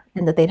poor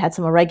and that they'd had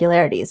some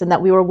irregularities, and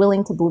that we were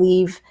willing to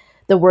believe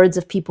the words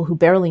of people who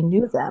barely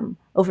knew them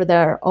over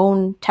their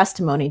own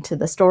testimony to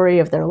the story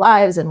of their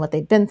lives and what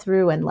they'd been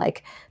through and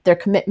like their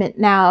commitment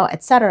now,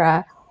 et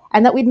cetera.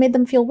 And that we'd made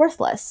them feel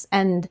worthless.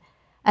 And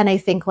I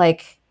think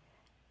like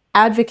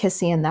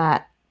advocacy in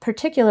that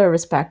particular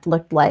respect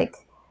looked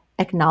like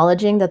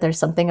acknowledging that there's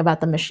something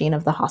about the machine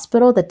of the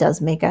hospital that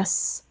does make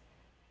us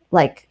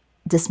like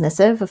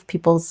dismissive of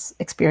people's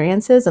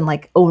experiences and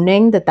like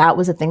owning that that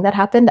was a thing that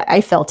happened.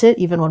 I felt it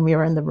even when we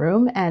were in the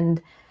room,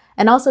 and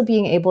also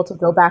being able to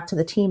go back to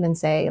the team and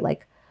say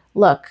like,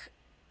 look,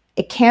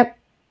 it can't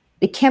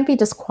it can't be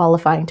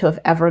disqualifying to have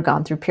ever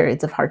gone through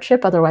periods of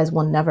hardship. Otherwise,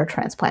 we'll never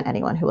transplant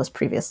anyone who was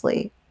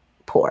previously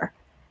poor,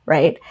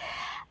 right?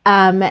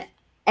 Um,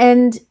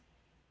 and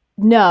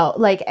no,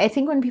 like I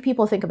think when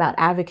people think about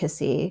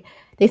advocacy,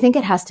 they think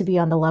it has to be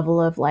on the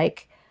level of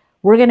like,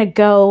 we're going to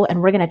go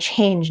and we're going to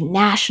change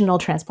national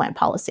transplant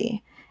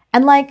policy.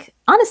 And like,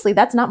 honestly,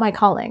 that's not my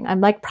calling.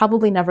 I'm like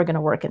probably never going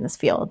to work in this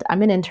field.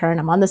 I'm an intern,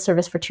 I'm on the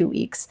service for 2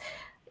 weeks.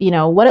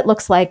 What it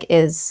looks like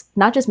is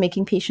not just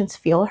making patients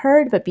feel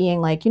heard, but being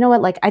like, you know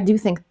what, like I do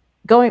think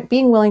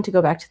being willing to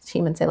go back to the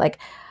team and say, like,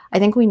 I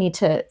think we need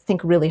to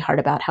think really hard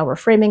about how we're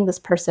framing this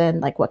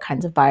person, like what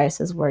kinds of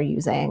biases we're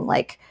using,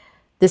 like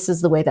this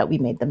is the way that we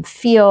made them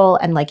feel.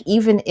 And like,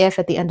 even if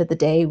at the end of the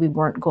day we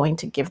weren't going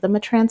to give them a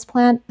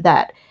transplant,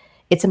 that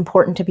it's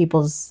important to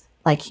people's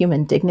like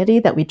human dignity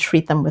that we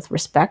treat them with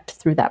respect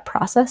through that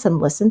process and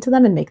listen to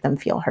them and make them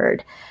feel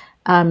heard.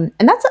 And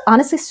that's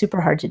honestly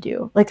super hard to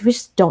do. Like, we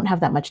just don't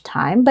have that much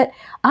time. But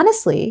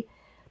honestly,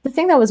 the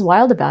thing that was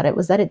wild about it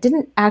was that it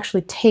didn't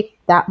actually take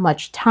that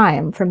much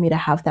time for me to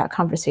have that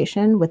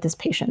conversation with this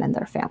patient and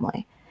their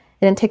family.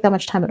 It didn't take that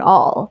much time at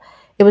all.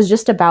 It was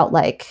just about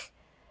like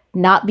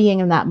not being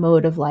in that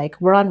mode of like,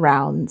 we're on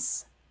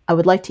rounds. I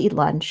would like to eat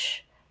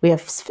lunch. We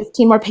have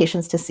 15 more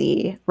patients to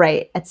see,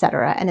 right, et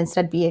cetera. And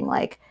instead being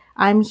like,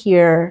 I'm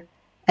here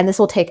and this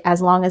will take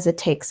as long as it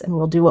takes and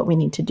we'll do what we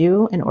need to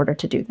do in order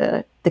to do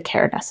the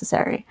care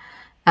necessary.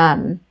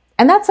 Um,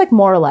 and that's like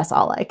more or less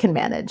all I can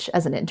manage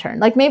as an intern.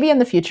 Like maybe in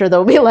the future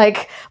there'll be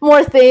like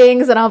more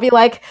things and I'll be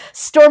like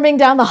storming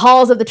down the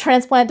halls of the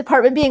transplant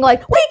department being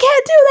like, we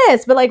can't do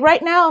this. But like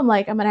right now I'm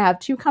like, I'm going to have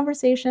 2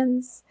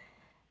 conversations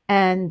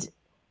and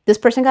this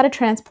person got a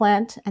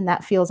transplant and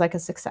that feels like a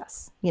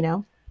success.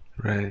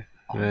 Right,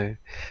 right.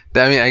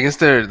 I mean, I guess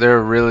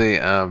they're really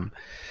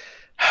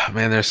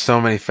man, there's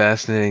so many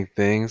fascinating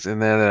things in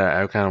there that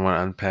I kind of want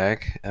to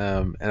unpack.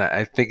 And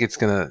I think it's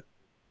gonna.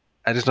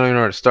 I just don't even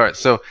know where to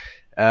start.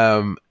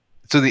 Um,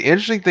 so the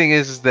interesting thing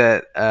is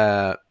that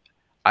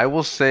I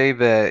will say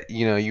that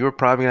you were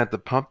probably gonna have to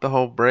pump the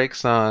whole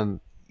brakes on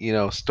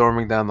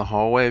storming down the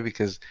hallway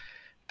because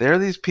there are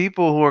these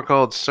people who are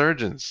called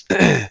surgeons.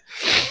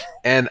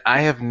 And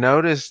I have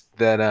noticed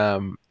that a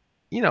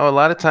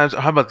lot of times,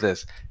 how about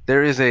this?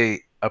 There is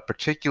a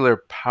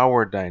particular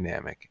power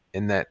dynamic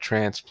in that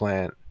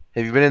transplant.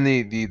 Have you been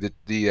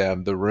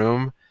in the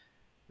room?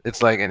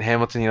 It's like in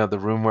Hamilton, the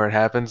room where it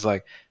happens,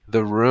 like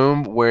the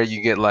room where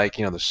you get like,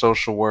 the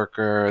social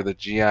worker, the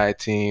GI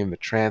team, the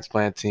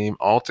transplant team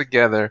all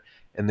together,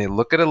 and they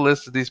look at a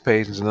list of these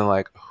patients and they're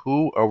like,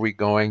 who are we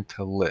going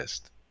to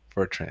list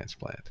for a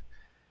transplant?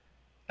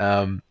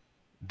 Um,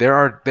 there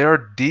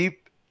are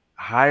deep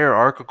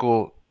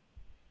hierarchical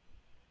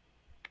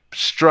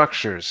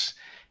structures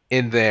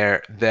in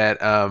there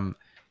that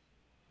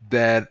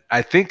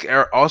I think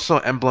are also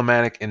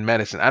emblematic in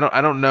medicine.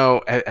 I don't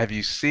know. Have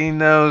you seen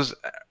those?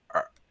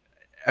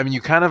 I mean,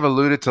 you kind of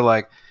alluded to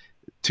like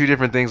two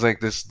different things like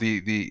this: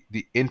 the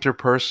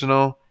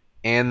interpersonal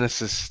and the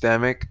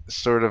systemic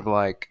sort of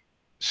like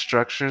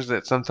structures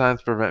that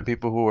sometimes prevent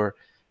people who are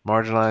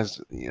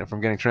marginalized,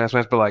 from getting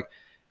transplants. But like,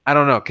 I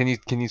don't know. Can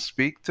you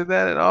speak to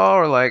that at all,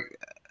 or like,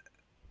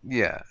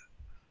 yeah.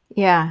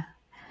 Yeah.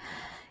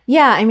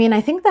 Yeah. I mean,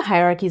 I think the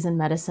hierarchies in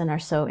medicine are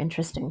so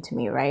interesting to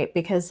me, right?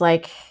 Because,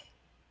 like,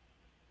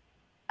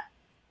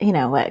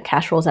 what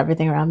cash rules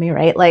everything around me,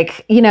 right?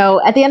 Like,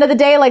 at the end of the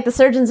day, like the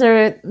surgeons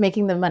are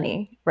making the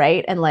money,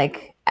 right? And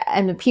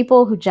the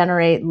people who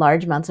generate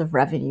large amounts of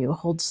revenue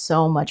hold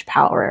so much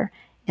power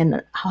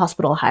in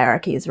hospital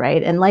hierarchies,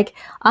 right? And like,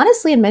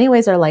 honestly, in many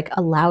ways are like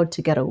allowed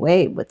to get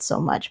away with so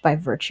much by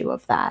virtue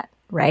of that,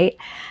 right?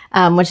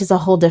 Which is a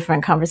whole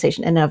different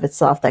conversation in and of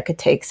itself that could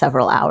take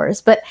several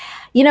hours. But,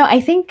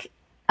 I think,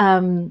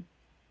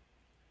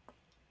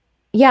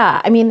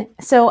 yeah, I mean,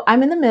 so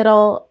I'm in the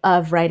middle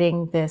of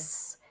writing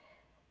this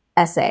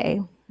essay.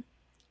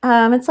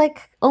 It's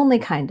like only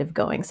kind of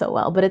going so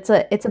well, but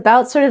it's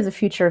about sort of the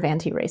future of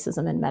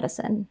anti-racism in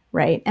medicine,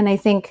 right? And I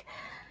think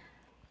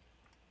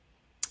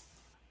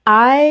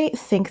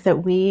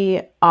that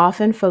we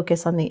often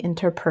focus on the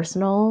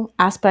interpersonal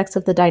aspects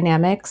of the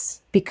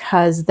dynamics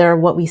because they're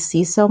what we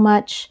see so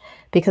much,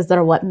 because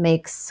they're what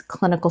makes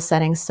clinical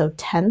settings so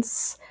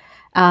tense,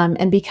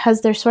 and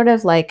because they're sort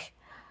of like,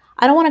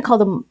 I don't want to call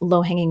them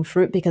low hanging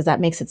fruit because that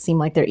makes it seem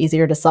like they're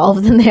easier to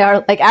solve than they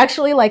are. Like,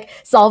 actually, like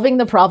solving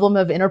the problem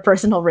of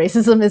interpersonal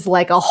racism is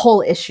like a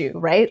whole issue,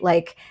 right?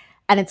 Like,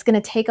 and it's going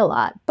to take a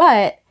lot.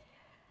 But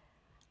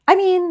I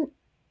mean,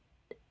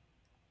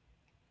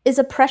 is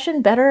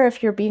oppression better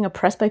if you're being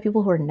oppressed by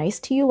people who are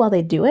nice to you while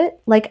they do it?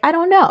 Like, I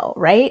don't know,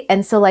 right?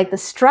 And so, like, the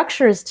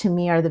structures to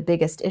me are the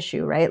biggest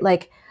issue, right?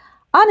 Like,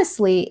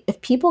 honestly, if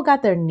people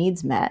got their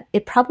needs met,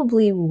 it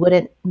probably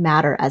wouldn't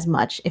matter as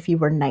much if you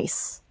were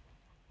nice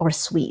or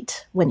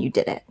sweet when you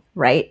did it,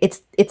 right?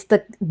 It's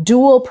the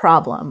dual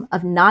problem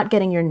of not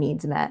getting your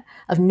needs met,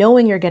 of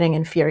knowing you're getting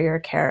inferior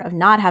care, of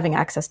not having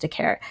access to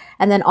care,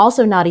 and then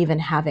also not even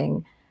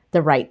having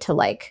the right to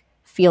like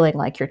feeling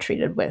like you're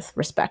treated with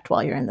respect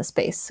while you're in the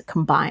space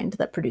combined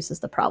that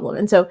produces the problem.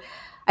 And so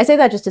I say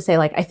that just to say,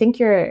 like, I think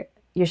your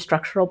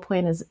structural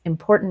point is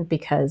important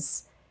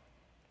because,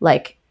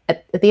 like,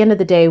 at the end of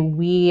the day,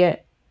 we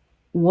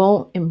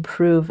won't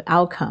improve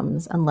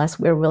outcomes unless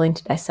we're willing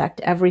to dissect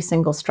every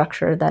single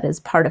structure that is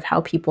part of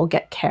how people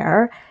get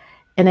care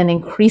in an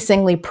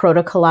increasingly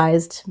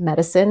protocolized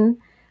medicine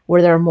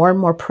where there are more and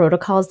more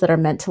protocols that are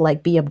meant to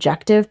like be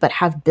objective but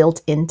have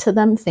built into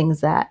them things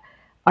that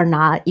are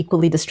not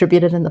equally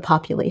distributed in the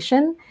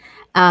population,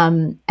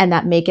 and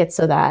that make it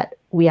so that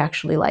we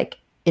actually like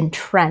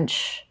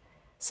entrench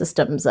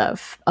systems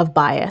of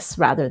bias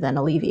rather than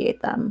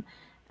alleviate them.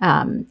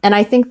 And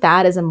I think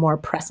that is a more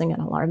pressing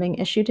and alarming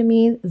issue to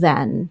me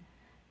than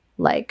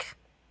like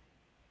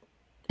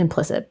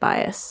implicit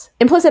bias.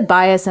 Implicit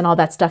bias and all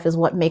that stuff is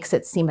what makes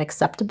it seem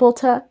acceptable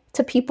to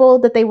people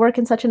that they work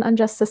in such an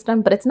unjust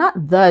system, but it's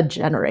not the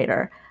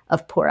generator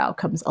of poor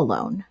outcomes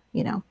alone,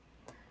 you know.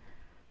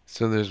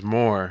 So there's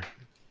more.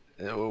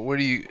 What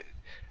do you?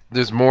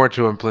 There's more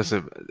to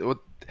implicit.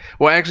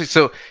 Well, actually,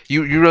 so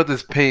you wrote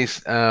this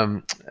piece.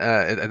 I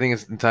think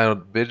it's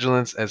entitled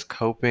 "Vigilance as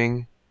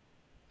Coping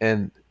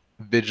and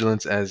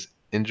Vigilance as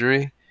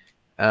Injury."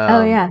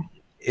 Oh Um, yeah.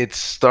 it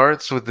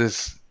starts with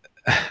this.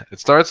 It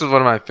starts with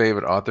one of my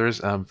favorite authors,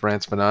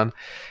 Frantz Fanon,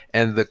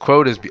 and the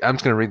quote is. I'm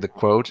just going to read the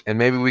quote, and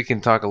maybe we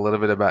can talk a little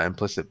bit about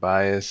implicit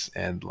bias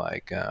and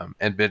like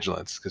and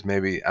vigilance, because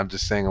maybe I'm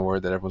just saying a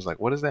word that everyone's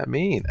like, "What does that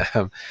mean?"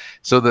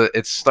 So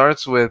it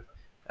starts with.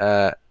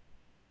 Uh,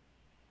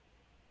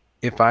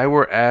 If I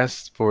were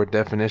asked for a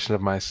definition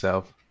of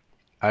myself,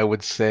 I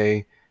would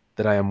say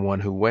that I am one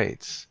who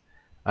waits.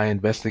 I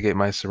investigate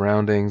my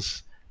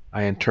surroundings.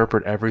 I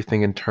interpret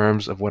everything in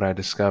terms of what I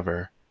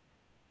discover.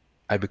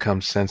 I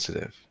become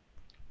sensitive.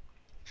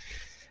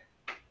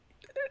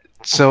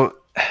 So,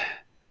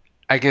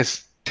 I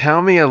guess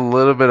tell me a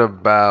little bit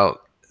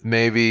about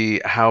maybe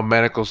how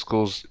medical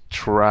schools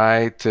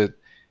try to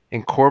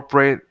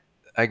incorporate,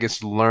 I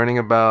guess, learning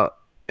about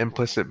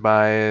implicit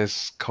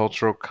bias,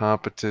 cultural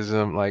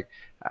competentism,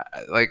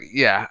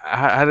 yeah,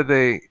 how did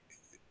they?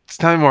 Just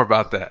tell me more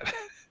about that.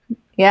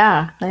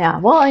 Yeah, yeah.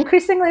 Well,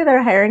 increasingly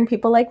they're hiring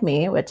people like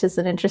me, which is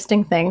an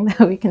interesting thing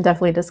that we can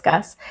definitely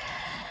discuss.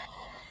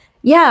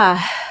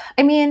 Yeah.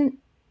 I mean,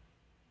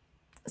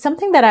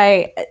 something that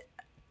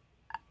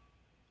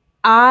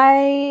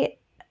I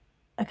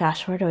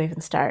gosh, where do I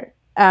even start?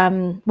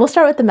 We'll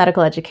start with the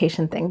medical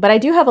education thing, but I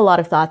do have a lot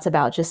of thoughts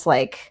about just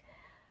like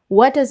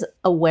what does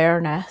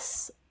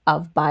awareness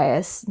of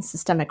bias and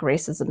systemic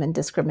racism and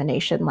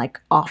discrimination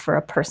like offer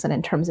a person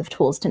in terms of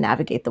tools to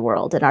navigate the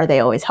world, and are they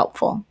always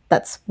helpful?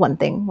 That's one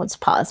thing. Let's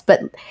pause.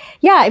 But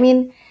yeah, I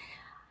mean,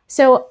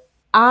 so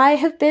I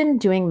have been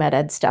doing med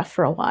ed stuff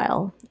for a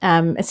while.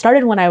 It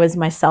started when I was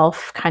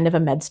myself kind of a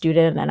med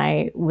student, and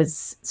I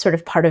was sort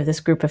of part of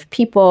this group of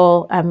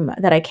people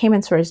that I came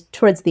in sort of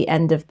towards the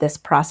end of this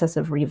process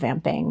of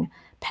revamping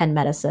Penn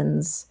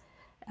Medicine's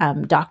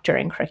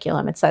doctoring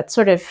curriculum. It's that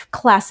sort of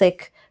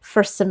classic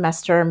first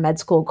semester med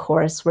school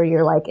course where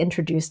you're like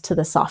introduced to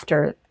the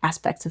softer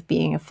aspects of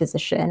being a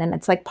physician. And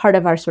it's like part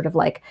of our sort of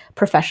like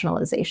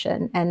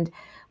professionalization. And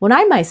when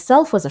I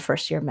myself was a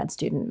first year med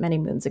student many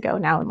moons ago,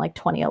 now in like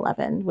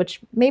 2011,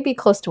 which may be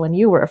close to when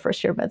you were a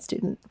first year med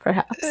student,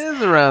 perhaps.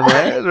 It's around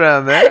there. It's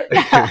around there.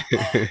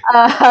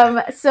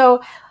 Yeah.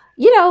 So,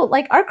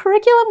 like our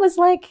curriculum was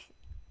like,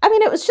 I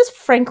mean, it was just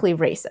frankly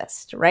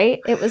racist,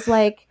 right? It was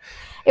like,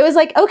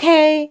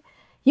 okay,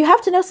 you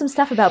have to know some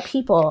stuff about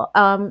people.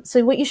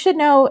 So what you should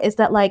know is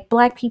that like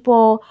Black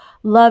people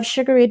love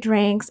sugary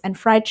drinks and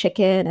fried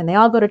chicken, and they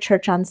all go to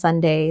church on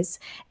Sundays,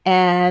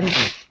 and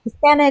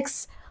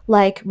Hispanics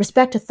like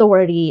respect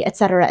authority, et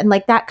cetera, and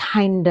like that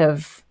kind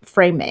of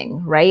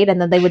framing, right? And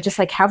then they would just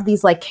like have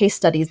these like case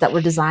studies that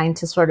were designed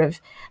to sort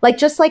of like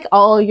just like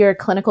all your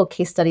clinical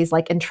case studies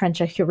like entrench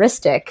a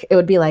heuristic. It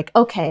would be like,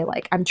 okay,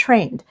 like I'm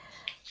trained,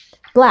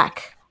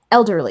 Black,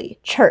 elderly,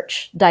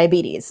 church,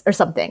 diabetes, or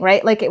something,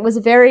 right? Like it was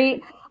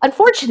very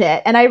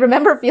unfortunate. And I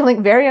remember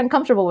feeling very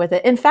uncomfortable with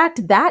it. In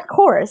fact, that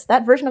course,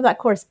 that version of that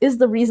course is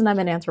the reason I'm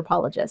an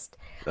anthropologist,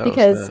 Oh,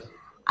 because snap.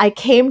 I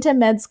came to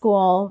med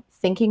school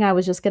thinking I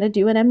was just going to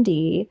do an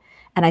MD.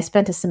 And I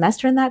spent a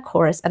semester in that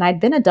course, and I'd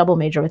been a double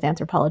major with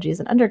anthropology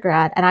as an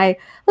undergrad. And I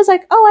was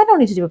like, oh, I don't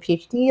need to do a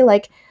PhD.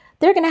 Like,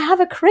 they're going to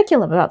have a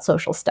curriculum about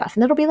social stuff,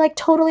 and it'll be like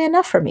totally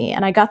enough for me.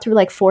 And I got through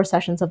like 4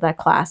 sessions of that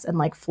class and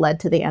like fled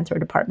to the anthro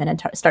department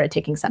and started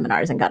taking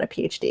seminars and got a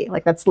PhD.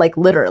 Like, that's like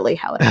literally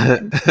how it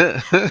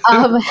happened.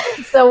 Um,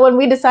 so when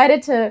we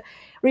decided to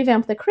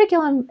revamp the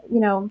curriculum,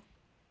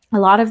 a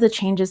lot of the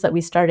changes that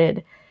we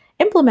started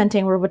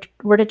implementing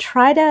were to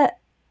try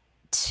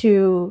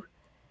to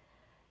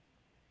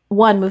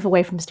one, move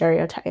away from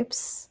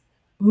stereotypes,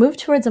 move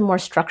towards a more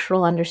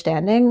structural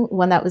understanding,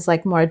 one that was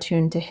like more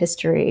attuned to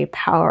history,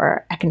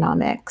 power,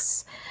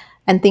 economics,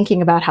 and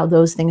thinking about how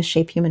those things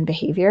shape human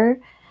behavior.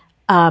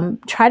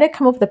 try to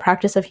come up with a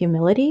practice of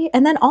humility.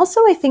 And then also,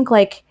 I think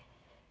like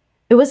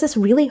it was this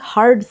really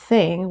hard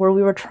thing where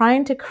we were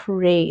trying to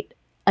create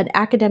an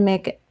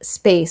academic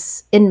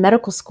space in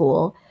medical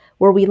school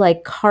where we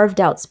like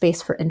carved out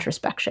space for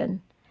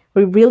introspection.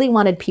 We really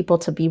wanted people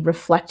to be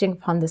reflecting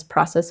upon this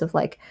process of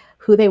like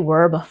who they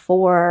were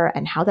before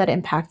and how that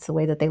impacts the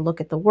way that they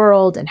look at the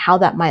world and how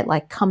that might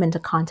like come into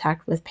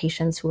contact with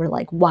patients who are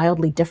like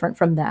wildly different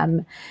from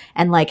them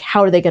and like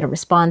how are they going to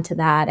respond to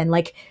that, and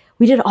like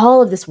we did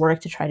all of this work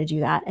to try to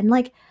do that, and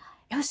like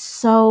it was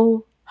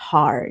so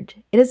hard.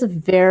 It is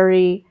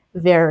very,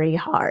 very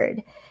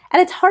hard.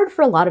 And it's hard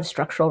for a lot of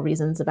structural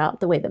reasons about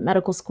the way that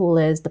medical school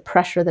is, the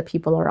pressure that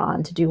people are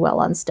on to do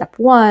well on step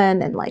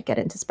one and like get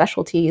into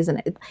specialties.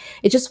 And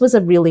it just was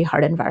a really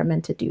hard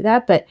environment to do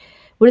that. But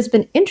what has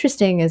been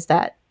interesting is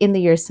that in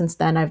the years since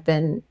then, I've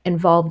been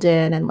involved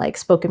in and like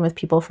spoken with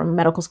people from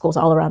medical schools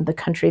all around the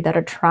country that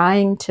are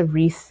trying to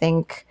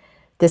rethink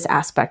this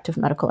aspect of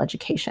medical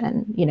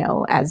education, you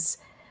know, as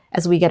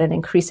we get an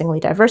increasingly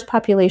diverse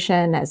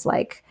population, as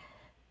like,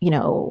 you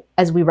know,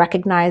 as we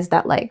recognize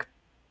that like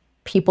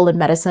people in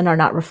medicine are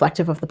not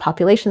reflective of the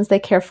populations they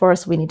care for,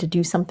 so we need to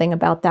do something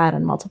about that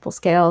on multiple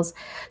scales.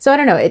 So I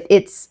don't know.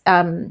 It's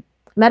med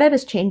ed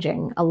is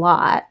changing a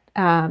lot,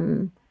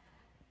 often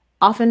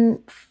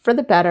for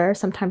the better,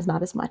 sometimes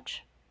not as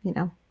much. You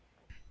know.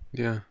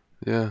 Yeah,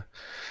 yeah.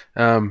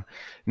 Um,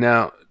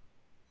 Now,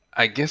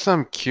 I guess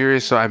I'm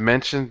curious. So I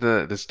mentioned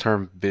this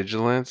term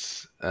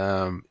vigilance.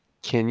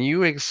 Can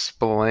you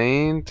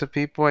explain to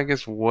people, I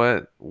guess,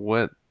 what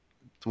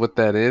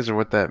that is or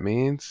what that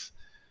means?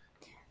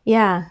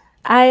 Yeah.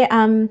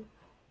 I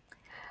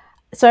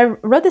So I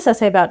wrote this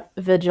essay about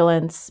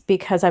vigilance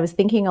because I was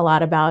thinking a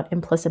lot about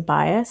implicit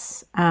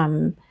bias.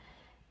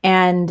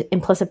 And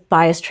implicit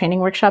bias training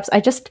workshops.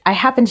 I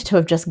happened to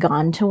have just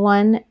gone to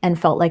one and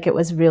felt like it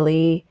was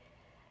really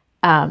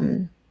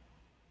um,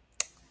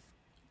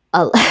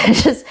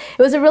 just it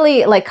was a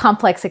really like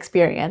complex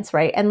experience,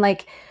 right? And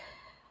like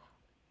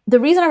the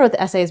reason I wrote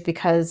the essay is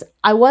because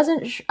I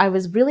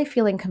was really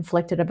feeling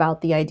conflicted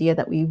about the idea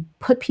that we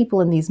put people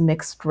in these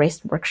mixed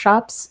race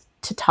workshops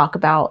to talk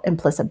about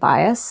implicit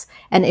bias.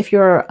 And if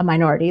you're a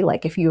minority,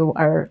 like if you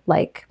are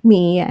like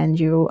me and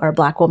you are a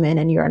Black woman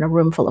and you're in a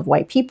room full of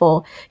white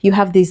people, you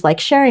have these like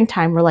sharing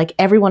time where like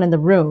everyone in the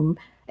room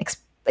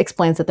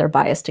explains that they're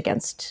biased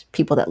against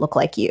people that look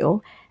like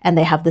you. And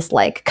they have this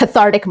like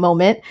cathartic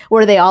moment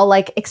where they all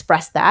like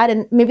express that.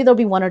 And maybe there'll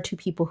be one or two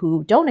people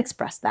who don't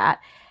express that,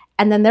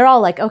 and then they're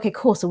all like, okay,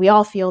 cool. So we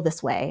all feel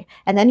this way.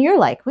 And then you're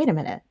like, wait a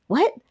minute,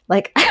 what?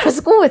 Like, I was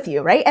school with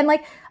you, right? And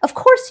like, of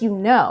course, you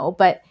know,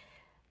 but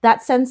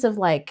that sense of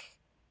like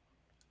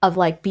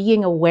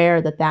being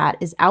aware that that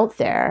is out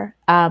there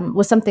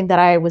was something that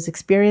I was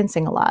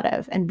experiencing a lot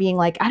of, and being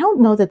like, I don't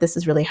know that this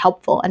is really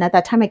helpful. And at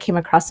that time, I came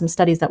across some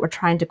studies that were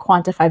trying to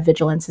quantify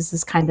vigilance as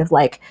this kind of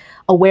like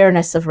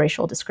awareness of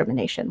racial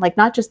discrimination, like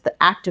not just the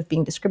act of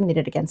being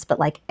discriminated against, but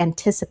like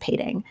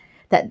anticipating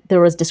that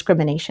there was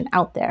discrimination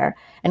out there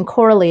and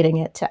correlating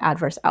it to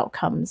adverse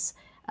outcomes,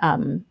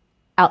 um,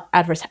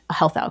 adverse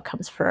health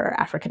outcomes for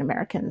African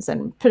Americans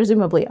and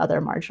presumably other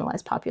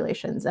marginalized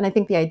populations. And I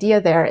think the idea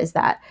there is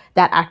that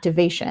that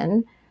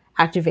activation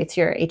activates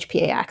your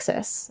HPA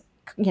axis,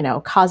 you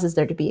know, causes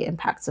there to be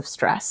impacts of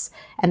stress,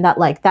 and that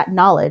like that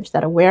knowledge,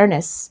 that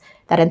awareness,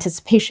 that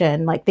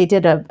anticipation, like they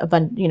did a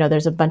bunch, you know,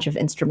 there's a bunch of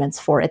instruments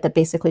for it that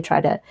basically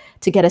try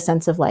to get a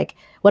sense of like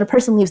when a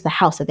person leaves the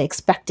house, are they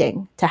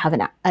expecting to have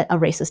a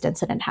racist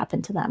incident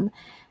happen to them,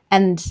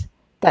 and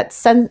that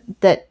sense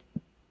that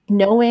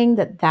knowing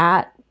that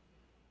that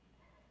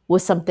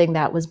was something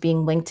that was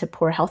being linked to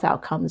poor health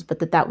outcomes, but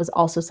that that was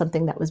also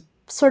something that was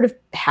sort of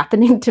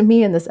happening to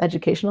me in this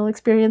educational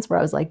experience where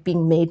I was like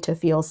being made to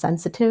feel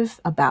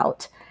sensitive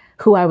about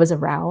who I was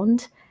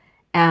around,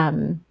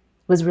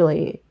 was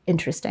really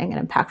interesting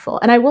and impactful.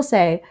 And I will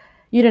say,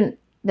 you didn't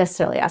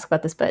necessarily ask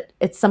about this, but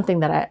it's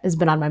something that has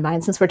been on my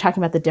mind since we're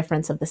talking about the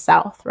difference of the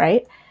South,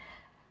 right?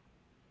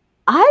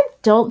 I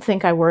don't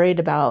think I worried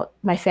about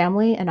my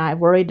family, and I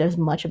worried as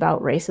much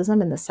about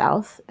racism in the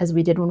South as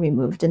we did when we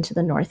moved into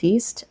the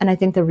Northeast. And I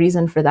think the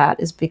reason for that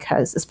is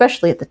because,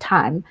 especially at the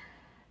time,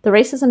 the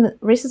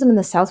racism in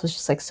the South was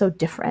just like so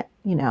different.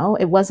 You know,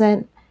 it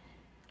wasn't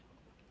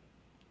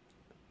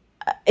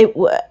it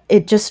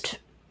it just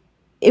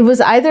it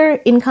was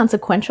either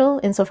inconsequential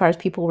insofar as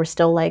people were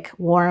still like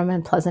warm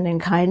and pleasant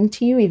and kind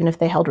to you, even if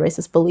they held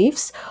racist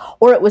beliefs,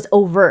 or it was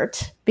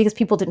overt because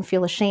people didn't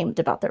feel ashamed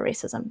about their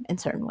racism in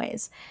certain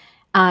ways.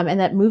 And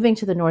that moving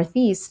to the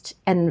Northeast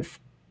and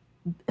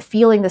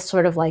feeling this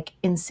sort of like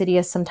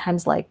insidious,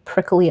 sometimes like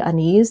prickly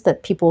unease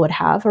that people would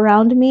have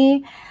around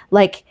me,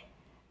 like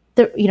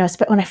you know,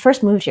 when I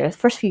first moved here, the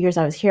first few years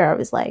I was here, I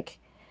was like,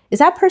 is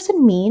that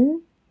person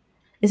mean?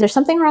 Is there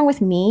something wrong with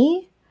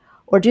me?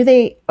 Or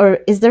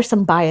is there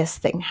some bias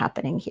thing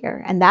happening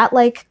here? And that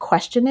like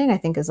questioning, I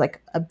think, is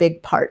like a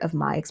big part of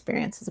my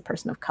experience as a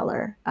person of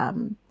color,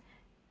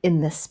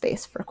 in this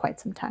space for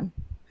quite some time.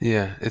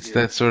 Yeah, it's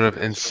that sort of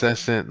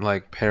incessant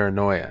like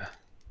paranoia.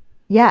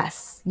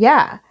 Yes.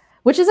 Yeah.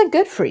 which isn't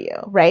good for you,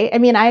 right? I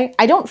mean, I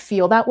don't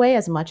feel that way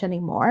as much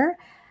anymore,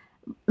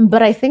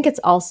 but I think it's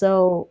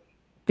also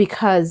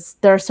because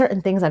there are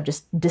certain things I've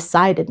just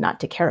decided not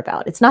to care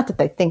about. It's not that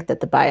I think that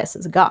the bias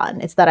is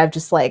gone. It's that I've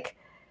just like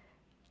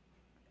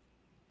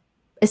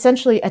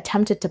essentially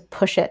attempted to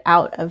push it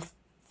out of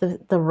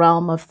the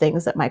realm of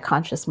things that my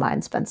conscious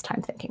mind spends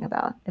time thinking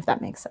about, if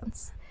that makes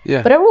sense.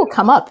 Yeah. But it will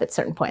come up at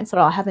certain points that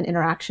I'll have an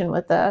interaction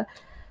with a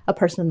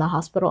person in the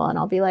hospital and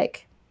I'll be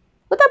like,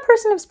 would that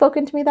person have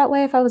spoken to me that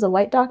way if I was a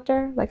white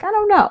doctor? Like, I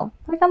don't know.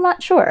 Like, I'm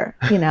not sure,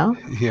 you know?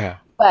 Yeah.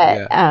 But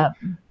Yeah.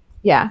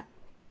 yeah.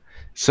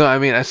 So I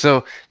mean,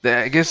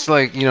 I guess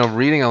like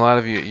reading a lot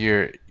of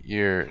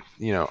your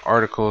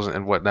articles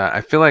and whatnot.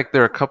 I feel like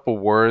there are a couple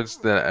words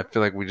that I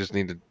feel like we just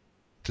need to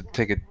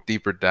take a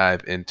deeper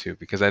dive into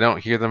because I don't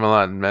hear them a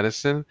lot in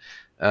medicine,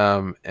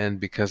 and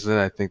because of that,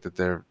 I think that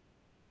they're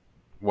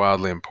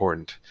wildly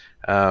important.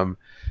 Um,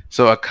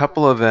 so a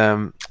couple of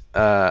them,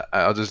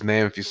 I'll just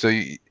name a few. So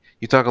you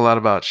talk a lot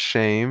about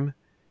shame,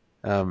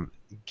 um,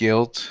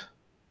 guilt,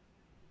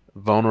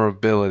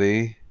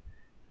 vulnerability,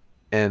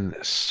 and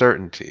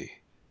certainty.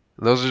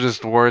 Those are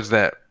just words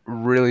that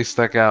really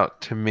stuck out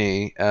to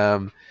me.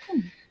 I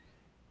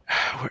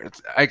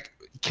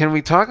can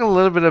we talk a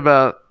little bit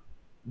about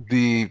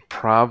the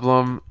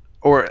problem,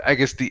 or I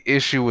guess the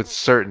issue with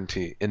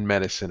certainty in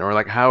medicine, or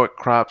like how it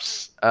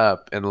crops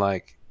up, and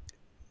like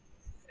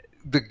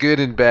the good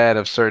and bad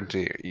of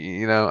certainty.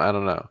 I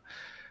don't know.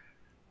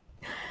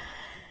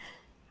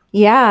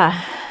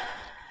 Yeah.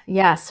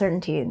 Yeah,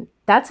 certainty.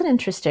 That's an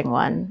interesting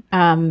one.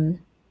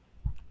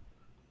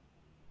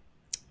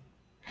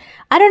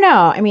 I don't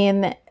know. I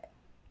mean,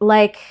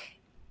 like,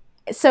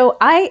 so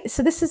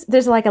this is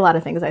there's like a lot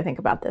of things I think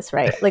about this,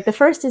 right? Like the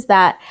first is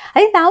that I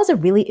think that was a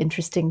really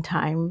interesting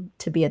time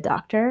to be a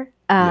doctor,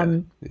 Yeah,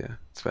 yeah,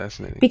 it's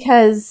fascinating.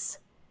 because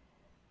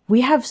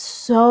we have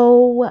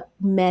so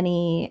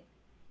many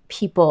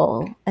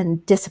people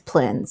and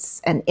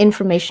disciplines and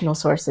informational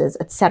sources,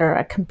 et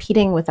cetera,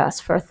 competing with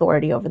us for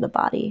authority over the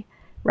body,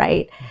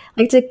 right?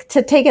 Like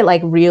to take it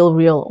like real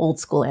old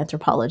school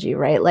anthropology,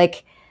 right?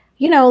 Like,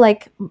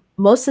 like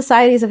most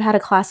societies have had a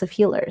class of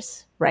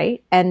healers,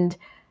 right? And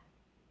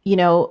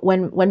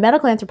when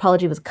medical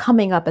anthropology was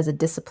coming up as a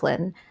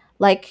discipline,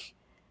 like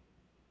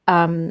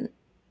um,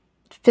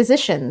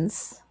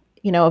 physicians,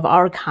 of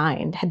our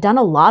kind had done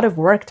a lot of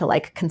work to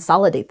like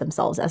consolidate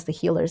themselves as the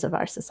healers of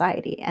our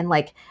society. And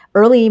like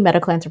early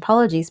medical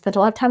anthropology spent a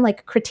lot of time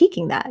like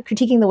critiquing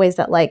the ways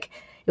that like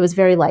it was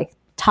very like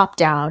top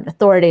down,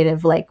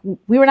 authoritative. Like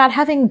we were not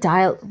having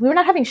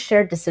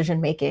shared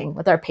decision making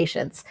with our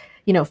patients,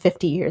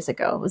 50 years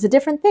ago. It was a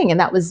different thing. And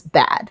that was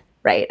bad,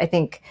 right? I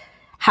think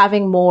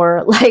having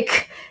more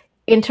like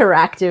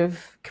interactive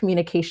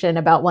communication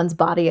about one's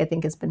body, I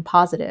think has been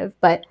positive.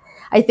 But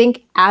I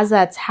think as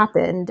that's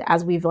happened,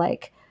 as we've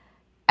like,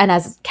 and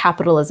as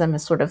capitalism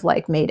has sort of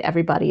like made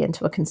everybody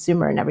into a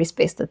consumer in every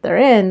space that they're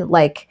in,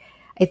 like,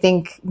 I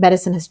think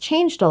medicine has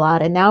changed a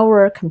lot. And now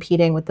we're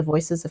competing with the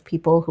voices of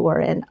people who are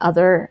in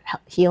other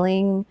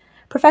healing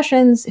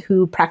professions,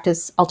 who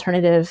practice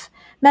alternative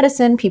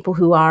medicine, people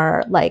who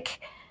are like,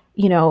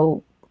 you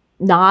know,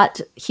 not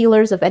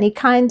healers of any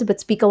kind, but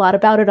speak a lot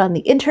about it on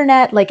the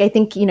internet. Like, I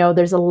think,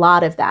 there's a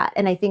lot of that.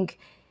 And I think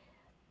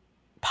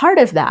part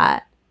of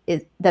that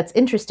that's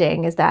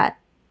interesting is that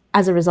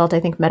as a result, I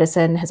think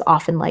medicine has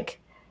often like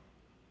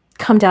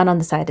come down on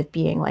the side of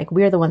being like,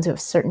 we're the ones who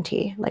have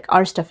certainty. Like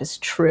our stuff is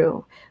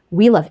true.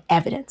 We love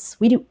evidence.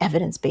 We do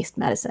evidence-based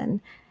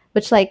medicine,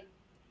 which like,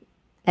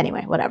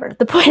 anyway, whatever.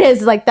 The point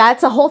is like,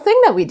 that's a whole thing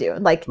that we do.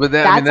 Like But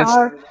that I mean that's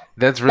our,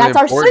 that's really that's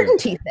our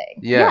important. certainty thing.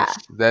 Yeah. Yes,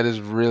 that is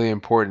really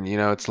important.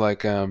 It's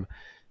like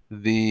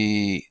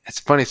it's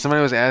funny.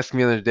 Somebody was asking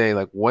me the other day,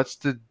 like, what's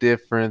the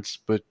difference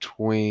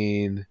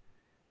between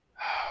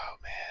oh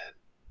man,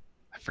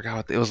 I forgot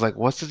what it was like.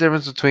 What's the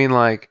difference between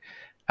like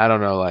I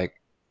don't know, like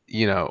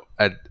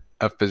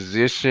a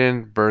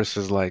physician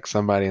versus like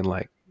somebody in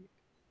like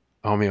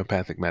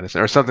homeopathic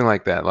medicine or something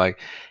like that. Like,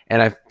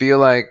 and I feel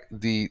like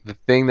the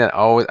thing that I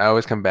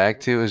always come back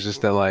to is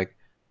just that like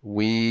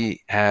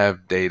we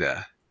have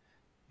data,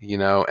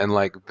 and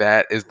like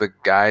that is the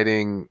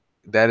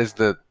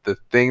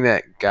thing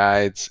that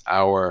guides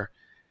our,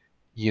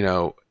 you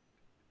know,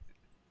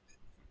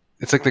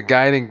 it's like the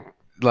guiding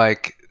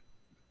like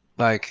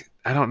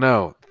I don't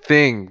know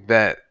thing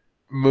that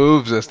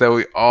moves us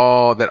that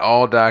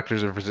all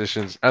doctors or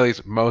physicians, at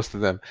least most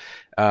of them,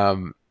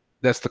 um,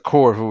 that's the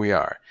core of who we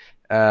are.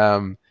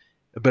 Um,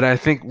 but I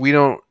think we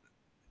don't.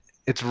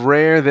 It's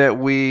rare that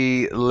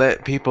we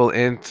let people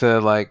into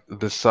like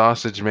the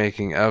sausage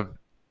making of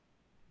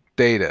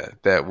data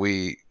that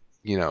we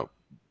you know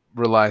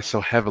rely so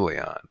heavily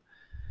on.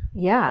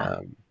 Yeah.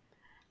 Um,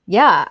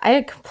 Yeah.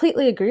 I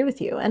completely agree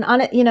with you. And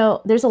on it,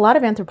 there's a lot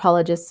of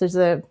anthropologists. There's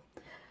a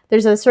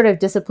sort of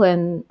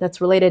discipline that's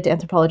related to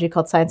anthropology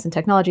called science and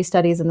technology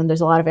studies, and then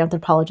there's a lot of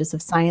anthropologists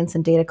of science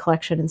and data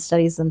collection and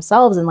studies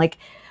themselves. And like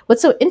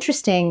what's so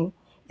interesting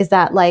is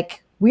that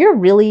like we're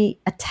really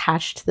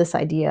attached to this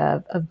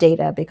idea of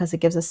data because it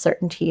gives us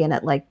certainty and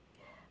it like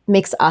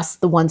makes us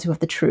the ones who have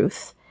the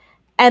truth.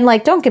 And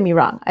like, don't get me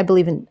wrong, I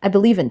believe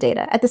in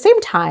data. At the same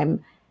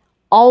time,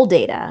 all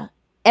data,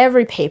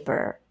 every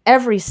paper,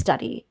 every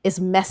study is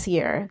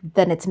messier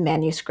than its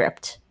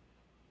manuscript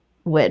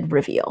would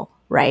reveal,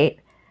 right?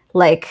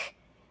 Like,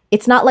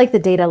 it's not like the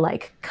data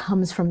like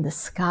comes from the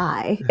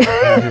sky.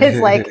 It's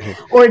like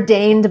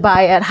ordained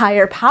by a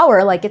higher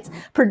power. Like, it's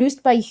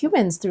produced by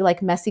humans through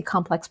like messy,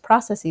 complex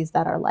processes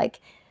that are like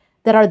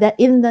that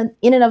in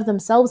and of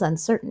themselves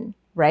uncertain,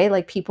 right?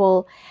 Like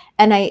people,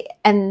 and I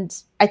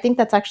think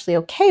that's actually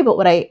okay. But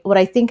what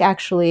I think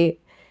actually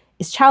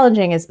is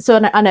challenging is, so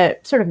on a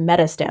sort of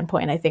meta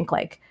standpoint, I think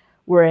like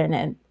we're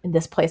in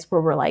this place where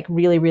we're like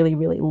really, really,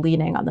 really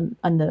leaning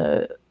on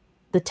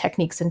the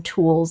techniques and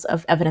tools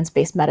of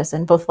evidence-based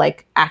medicine, both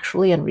like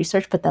actually in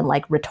research, but then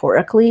like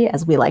rhetorically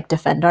as we like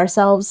defend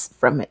ourselves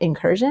from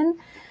incursion.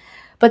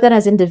 But then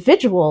as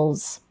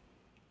individuals,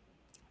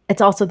 it's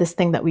also this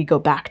thing that we go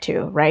back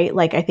to, right?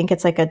 Like, I think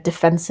it's like a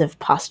defensive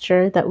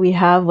posture that we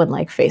have when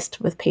like faced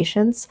with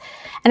patients.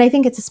 And I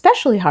think it's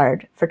especially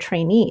hard for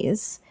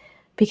trainees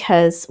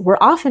because we're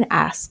often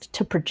asked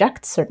to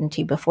project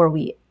certainty before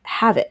we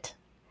have it,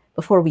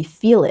 before we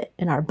feel it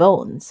in our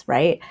bones,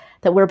 right?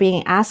 That we're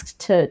being asked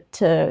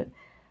to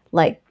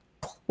like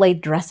play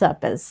dress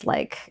up as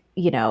like,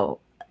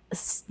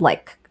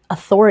 like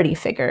authority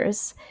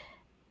figures,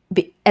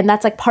 and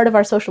that's like part of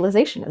our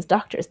socialization as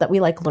doctors, that we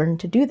like learn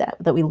to do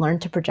that we learn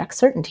to project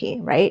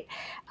certainty, right?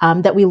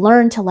 That we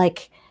learn to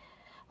like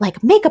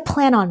make a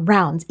plan on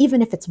rounds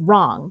even if it's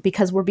wrong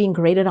because we're being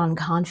graded on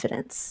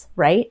confidence,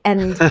 right?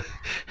 And like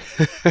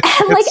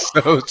It's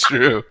so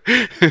true.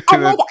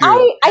 and like That's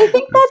good. I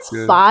think That's that's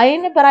good.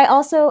 fine, but I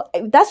also,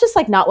 that's just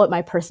like not what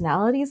my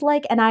personality is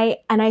like, and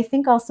I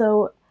think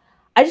also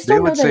I just They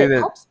don't know would that say it that,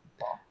 helps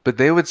people. but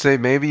they would say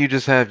maybe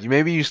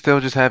you still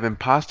just have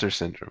imposter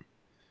syndrome.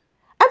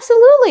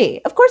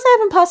 Absolutely. Of course I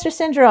have imposter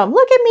syndrome.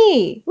 Look at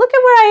me. Look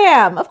at where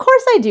I am. Of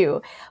course I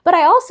do. But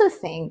I also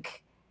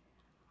think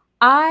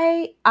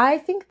I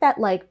think that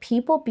like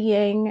people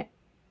being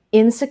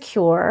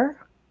insecure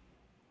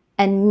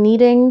and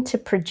needing to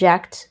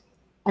project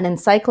an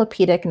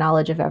encyclopedic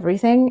knowledge of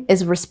everything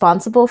is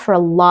responsible for a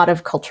lot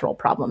of cultural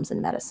problems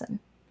in medicine.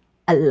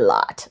 A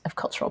lot of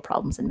cultural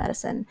problems in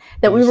medicine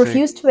that When you we say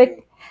refuse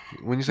to,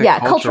 when you say yeah,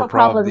 cultural cultural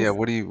problem, yeah,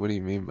 problems. what do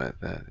you mean by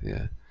that?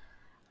 Yeah.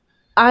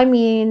 I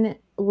mean,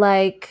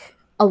 like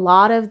a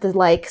lot of the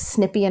like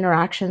snippy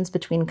interactions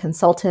between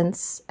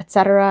consultants, et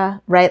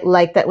cetera, right?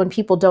 Like that when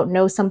people don't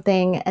know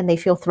something and they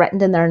feel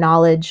threatened in their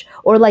knowledge,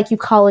 or like you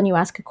call and you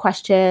ask a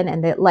question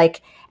and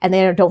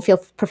they don't feel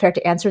prepared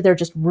to answer, they're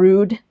just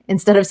rude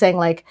instead of saying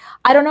like,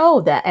 I don't know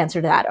the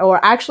answer to that,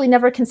 or I actually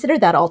never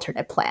considered that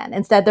alternate plan.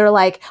 Instead, they're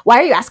like, why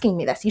are you asking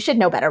me this? You should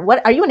know better.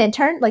 What, are you an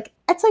intern? Like,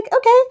 it's like,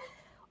 okay.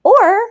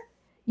 Or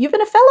you've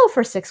been a fellow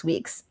for 6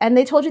 weeks and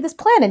they told you this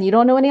plan and you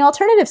don't know any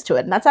alternatives to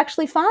it. And that's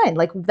actually fine.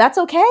 Like, that's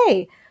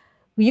okay.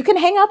 You can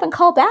hang up and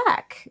call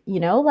back,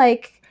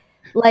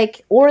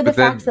 or the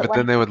fact that But then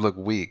like, they would look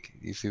weak.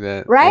 You see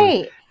that?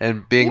 right.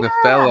 And being the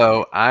Yeah,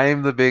 fellow,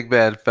 I'm the big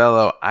bad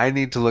fellow. I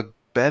need to look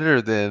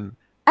better than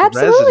the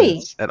absolutely.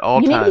 residents at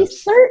all You need to be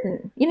times.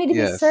 certain. You need to be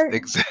Yes, certain.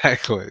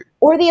 exactly.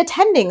 Or the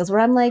attendings where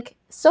I'm like,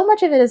 so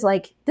much of it is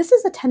like, this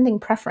is attending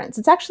preference.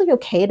 It's actually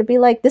okay to be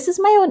like, this is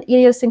my own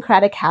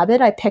idiosyncratic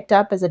habit I picked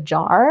up as a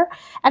jar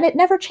and it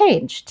never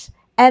changed.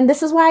 And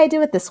this is why I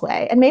do it this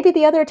way. And maybe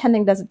the other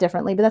attending does it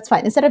differently, but that's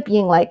fine. Instead of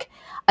being like,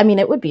 I mean,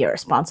 it would be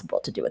irresponsible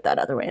to do it that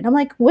other way. And I'm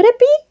like, would it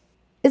be?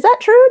 Is that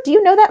true? Do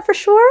you know that for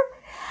sure?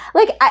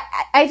 Like,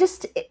 I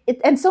just,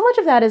 and so much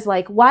of that is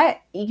like,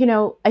 why,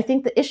 I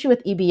think the issue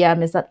with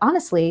EBM is that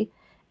honestly,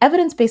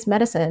 evidence-based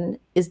medicine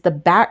is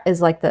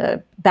like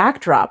the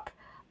backdrop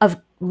of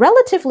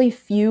relatively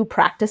few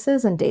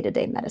practices in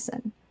day-to-day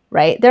medicine,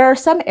 right? There are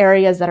some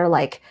areas that are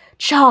like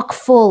chock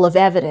full of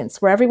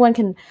evidence where everyone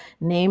can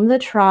name the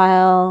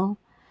trial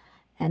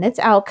and its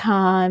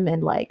outcome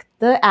and like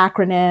the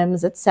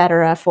acronyms, et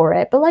cetera, for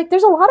it. But like,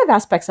 there's a lot of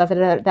aspects of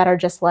it that are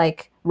just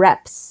like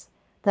reps,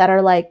 that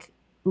are like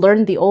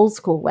learned the old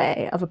school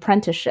way of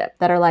apprenticeship,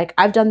 that are like,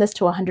 I've done this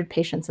to 100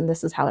 patients and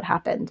this is how it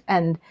happened.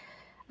 And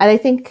I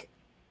think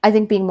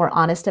being more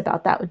honest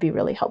about that would be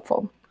really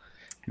helpful.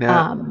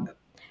 Now, Um,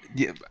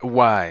 yeah,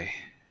 why?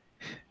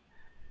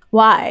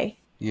 why?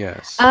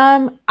 Yes.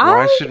 Why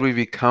I should we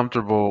be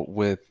comfortable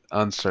with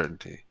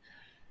uncertainty?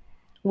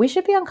 We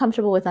should be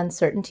uncomfortable with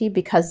uncertainty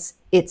because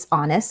it's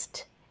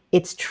honest,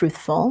 it's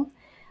truthful.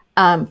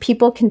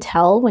 People can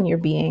tell when you're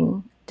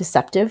being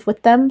deceptive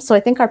with them. So I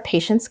think our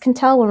patients can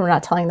tell when we're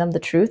not telling them the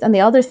truth. And the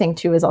other thing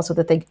too is also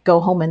that they go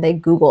home and they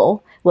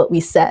Google what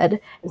we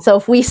said. And so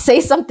if we say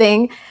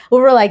something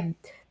where we're like,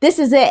 this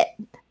is it,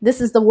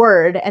 this is the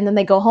word, and then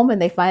they go home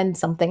and they find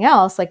something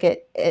else, like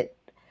it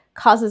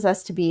causes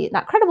us to be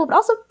not credible, but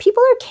also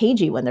people are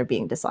cagey when they're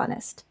being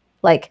dishonest.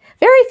 Like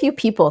very few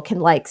people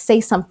can like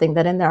say something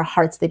that in their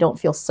hearts they don't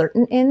feel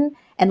certain in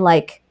and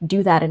like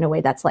do that in a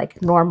way that's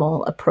like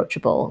normal,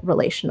 approachable,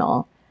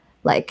 relational.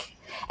 Like,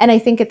 and I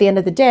think at the end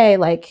of the day,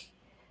 like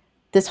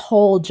this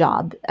whole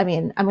job, I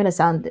mean, I'm going to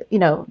sound,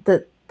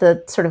 the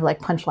the sort of like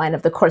punchline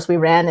of the course we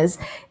ran is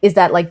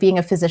that like being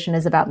a physician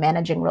is about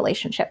managing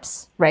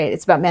relationships, right?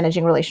 It's about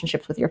managing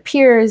relationships with your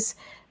peers.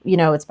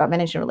 It's about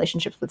managing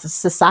relationships with the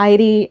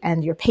society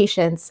and your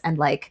patients, and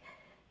like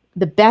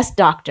the best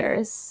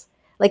doctors,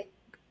 like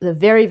the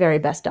very, very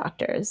best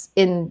doctors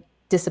in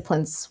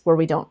disciplines where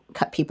we don't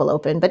cut people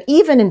open, but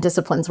even in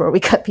disciplines where we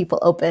cut people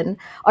open,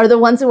 are the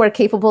ones who are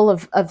capable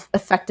of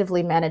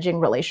effectively managing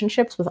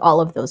relationships with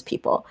all of those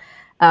people.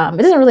 It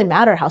doesn't really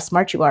matter how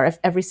smart you are if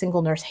every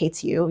single nurse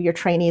hates you, your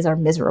trainees are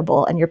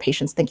miserable, and your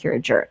patients think you're a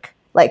jerk.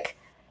 Like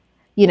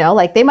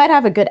they might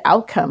have a good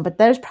outcome, but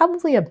there's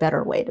probably a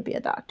better way to be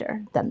a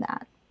doctor than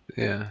that.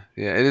 Yeah,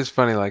 yeah. It is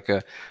funny. Like,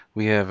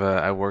 we have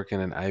I work in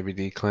an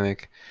IBD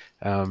clinic,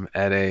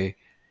 at a,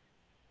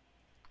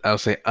 I'll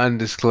say,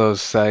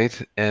 undisclosed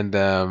site, and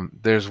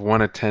there's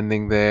one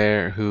attending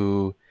there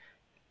who,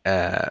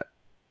 uh,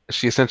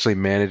 she essentially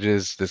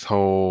manages this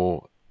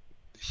whole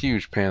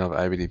huge panel of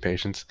IBD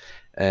patients,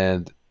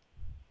 and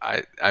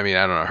I mean,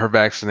 I don't know. Her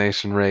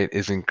vaccination rate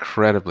is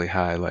incredibly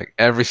high. Like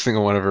every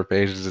single one of her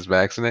patients is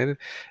vaccinated,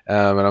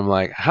 and I'm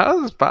like, how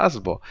is this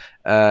possible?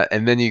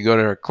 And then you go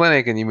to her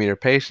clinic and you meet her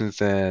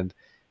patients, and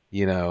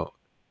you know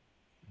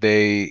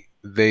they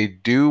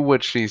do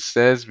what she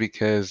says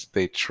because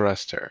they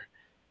trust her.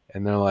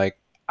 And they're like,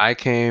 I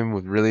came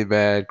with really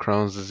bad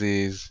Crohn's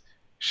disease.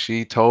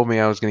 She told me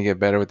I was going to get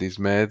better with these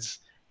meds.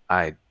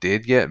 I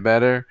did get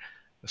better.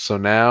 So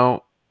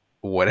now,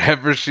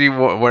 whatever she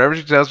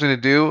tells me to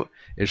do,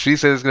 if she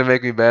says it's going to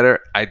make me better,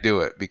 I do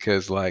it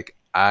because like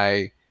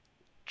I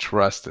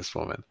trust this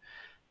woman.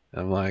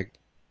 And I'm like,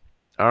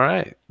 all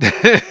right,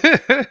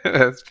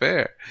 that's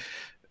fair.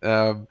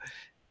 Um,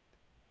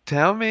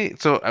 Tell me.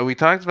 So, we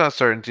talked about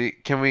certainty.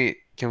 Can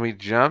we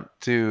jump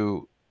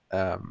to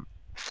um,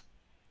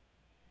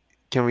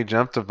 can we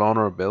jump to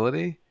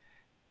vulnerability?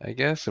 I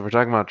guess if we're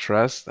talking about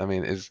trust, I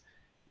mean, is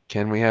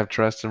can we have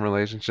trust in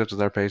relationships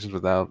with our patients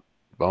without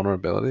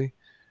vulnerability?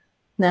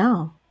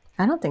 No,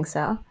 I don't think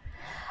so.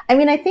 I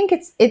mean, I think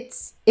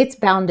it's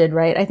bounded,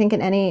 right? I think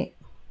in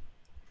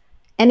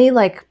any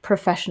like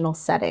professional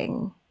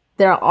setting,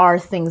 there are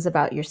things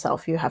about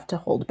yourself you have to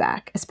hold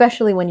back,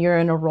 especially when you're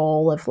in a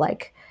role of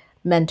like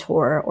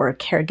mentor or a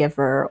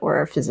caregiver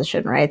or a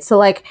physician, right? So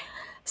like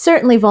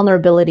certainly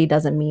vulnerability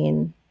doesn't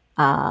mean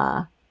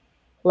uh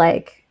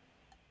like,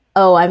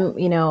 oh, I'm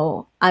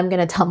going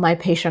to tell my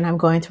patient I'm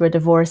going through a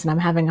divorce and I'm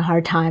having a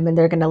hard time, and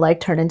they're going to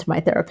like turn into my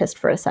therapist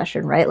for a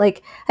session, right?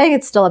 Like I think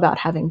it's still about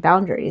having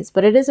boundaries,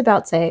 but it is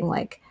about saying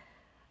like,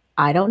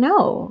 I don't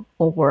know,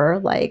 or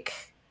like,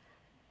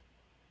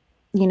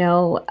 you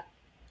know,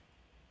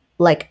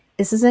 like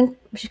this isn't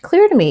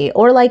clear to me,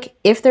 or like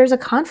if there's a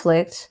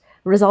conflict,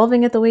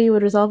 resolving it the way you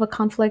would resolve a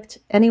conflict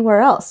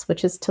anywhere else,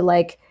 which is to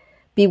like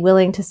be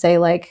willing to say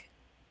like,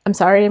 I'm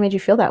sorry I made you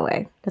feel that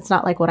way. That's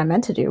not like what I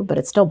meant to do, but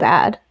it's still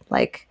bad.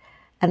 Like,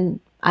 and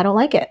I don't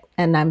like it,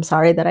 and I'm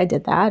sorry that I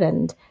did that,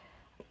 and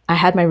I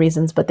had my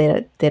reasons, but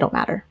they don't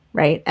matter,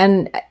 right?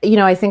 And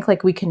I think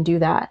like we can do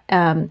that,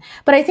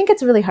 but I think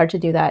it's really hard to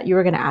do that. You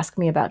were going to ask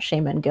me about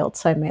shame and guilt,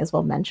 so I may as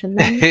well mention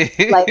them.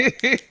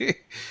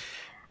 Like,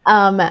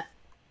 um,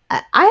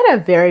 I had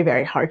a very,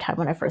 very hard time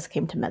when I first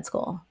came to med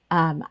school.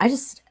 I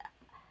just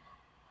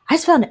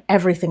found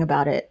everything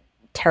about it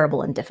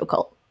terrible and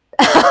difficult.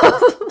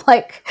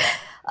 like,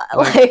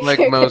 like like,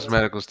 most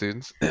medical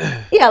students.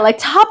 yeah, like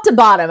top to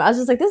bottom. I was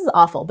just like, this is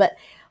awful. But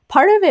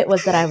part of it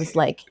was that I was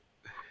like,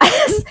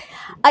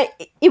 I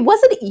it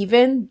wasn't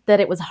even that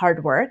it was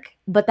hard work,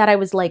 but that I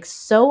was like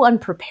so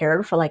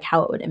unprepared for like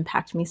how it would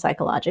impact me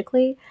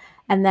psychologically.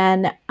 And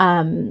then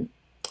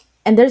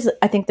and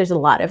I think there's a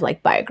lot of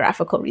like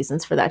biographical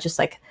reasons for that, just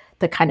like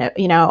the kind of,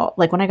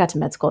 like when I got to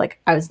med school,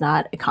 like I was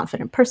not a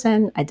confident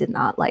person. I did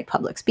not like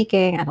public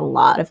speaking. I had a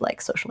lot of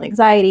like social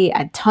anxiety. I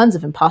had tons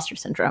of imposter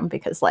syndrome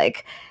because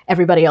like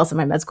everybody else in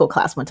my med school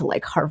class went to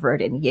like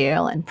Harvard and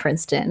Yale and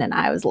Princeton, and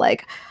I was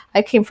like,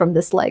 I came from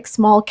this like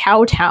small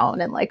cow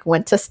town and like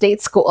went to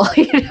state school,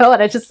 and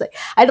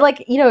I'd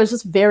like, it was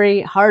just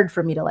very hard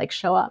for me to like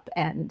show up.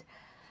 And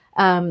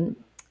um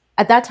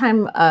at that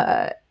time,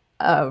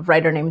 a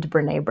writer named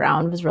Brene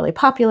Brown was really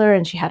popular,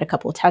 and she had a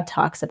couple of TED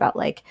Talks about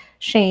like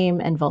shame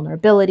and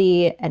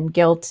vulnerability and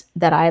guilt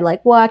that I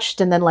like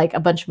watched, and then like a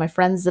bunch of my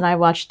friends and I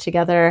watched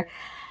together.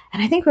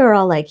 And I think we were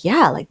all like,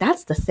 yeah, like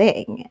that's the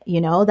thing,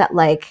 that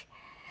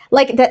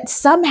like that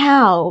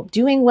somehow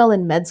doing well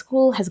in med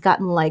school has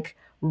gotten like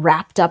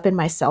wrapped up in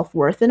my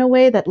self-worth in a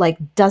way that like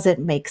doesn't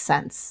make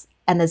sense,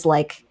 and is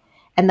like,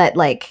 and that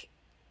like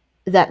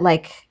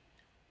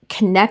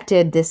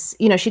connected this,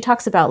 she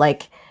talks about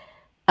like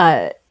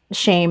uh,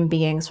 shame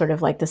being sort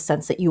of like the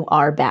sense that you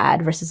are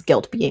bad versus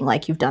guilt being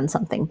like you've done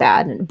something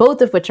bad, and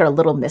both of which are a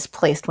little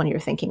misplaced when you're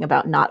thinking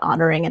about not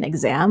honoring an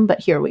exam, but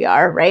here we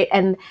are, right?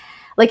 And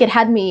like it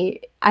had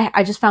me,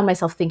 I just found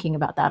myself thinking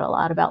about that a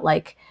lot, about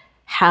like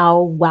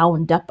how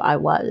wound up I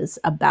was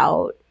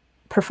about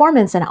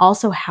performance, and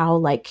also how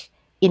like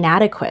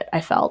inadequate I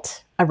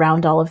felt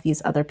around all of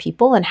these other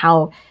people, and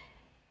how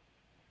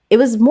it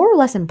was more or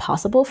less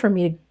impossible for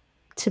me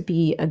to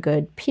be a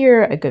good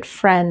peer, a good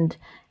friend,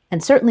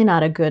 and certainly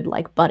not a good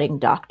like budding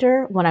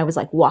doctor when I was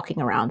like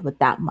walking around with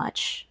that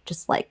much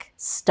just like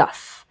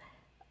stuff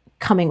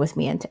coming with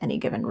me into any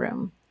given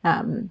room.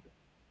 And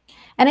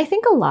I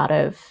think a lot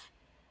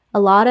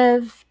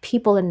of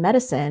people in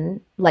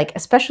medicine, like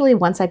especially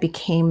once I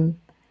became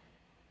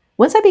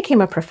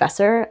a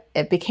professor,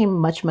 it became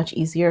much, much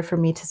easier for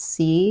me to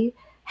see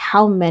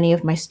how many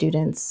of my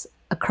students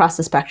across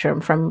the spectrum,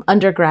 from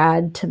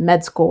undergrad to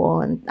med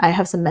school, and I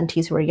have some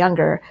mentees who are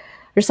younger, are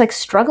just like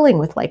struggling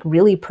with like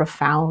really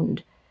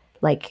profound,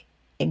 like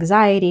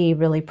anxiety,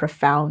 really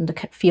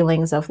profound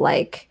feelings of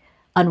like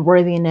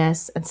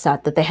unworthiness and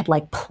stuff that they had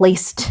like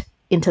placed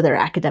into their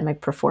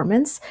academic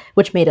performance,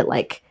 which made it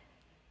like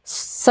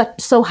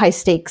so high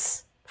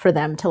stakes for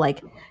them to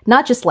like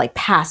not just like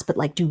pass but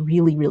like do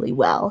really really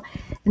well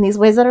in these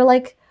ways that are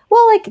like,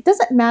 well, like does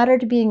it matter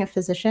to being a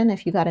physician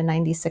if you got a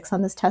 96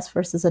 on this test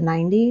versus a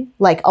 90,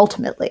 like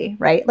ultimately,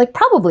 right? Like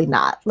probably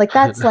not. Like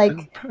that's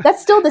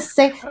still the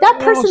same, that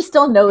person Almost,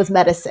 still knows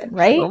medicine,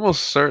 right?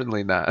 almost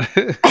certainly not.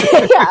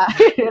 Yeah,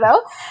 you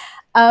know.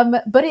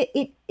 But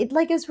it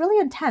like is really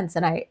intense,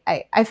 and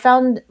I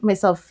found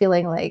myself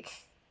feeling like,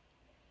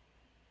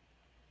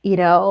 you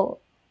know,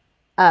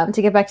 to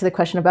get back to the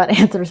question about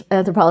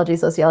anthropology,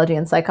 sociology,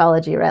 and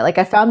psychology, right? Like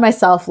I found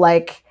myself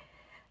like,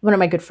 one of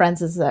my good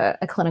friends is a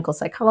clinical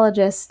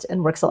psychologist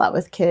and works a lot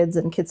with kids,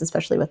 and kids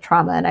especially with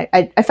trauma. And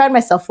I find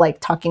myself like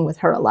talking with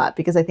her a lot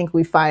because I think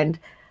we find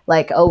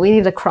like, oh, we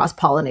need to cross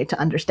pollinate to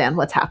understand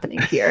what's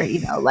happening here. You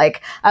know,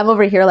 like I'm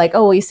over here like,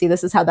 oh, well, you see,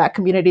 this is how that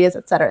community is,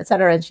 et cetera, et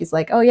cetera. And she's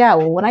like, oh yeah,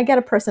 well, when I get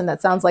a person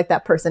that sounds like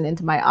that person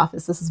into my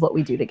office, this is what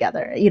we do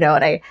together. You know,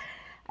 and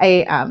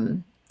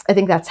I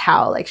think that's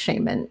how like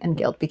shame and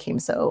guilt became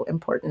so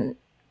important,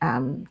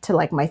 to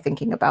like my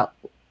thinking about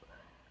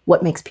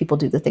what makes people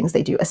do the things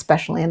they do,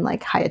 especially in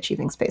like high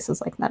achieving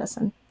spaces like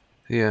medicine.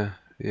 Yeah,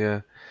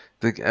 yeah.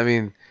 I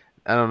mean,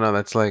 I don't know.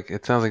 That's like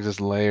it sounds like just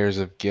layers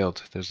of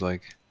guilt. There's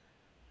like,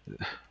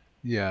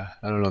 yeah,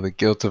 I don't know, the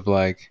guilt of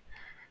like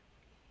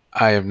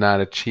I am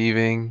not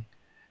achieving,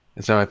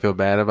 and so I feel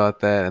bad about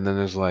that. And then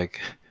there's like,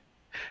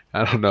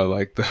 I don't know,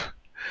 like the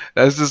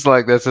that's just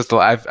I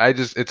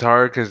just it's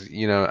hard because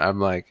I'm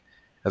like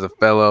as a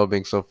fellow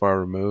being so far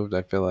removed,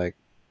 I feel like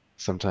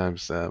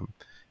sometimes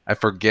I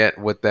forget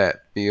what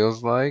that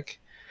feels like.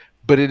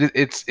 But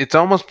it's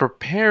almost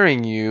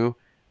preparing you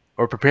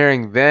or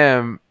preparing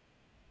them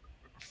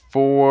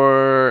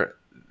for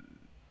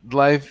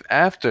life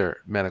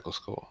after medical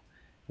school,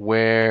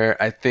 where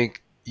I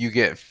think you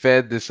get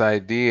fed this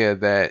idea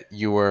that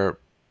your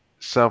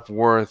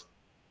self-worth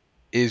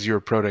is your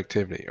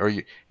productivity, or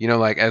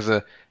like as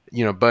a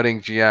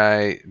budding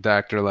GI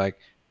doctor, like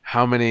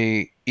how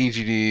many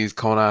EGDs,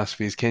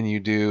 colonoscopies can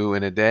you do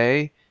in a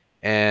day?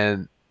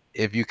 And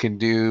if you can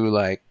do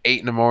like 8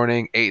 in the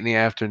morning, 8 in the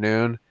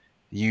afternoon,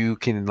 you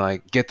can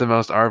like get the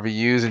most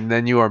RVUs, and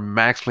then you are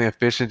maximally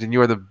efficient, and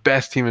you are the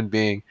best human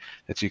being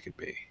that you could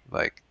be.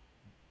 Like,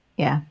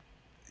 Yeah.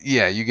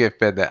 yeah, you get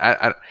fed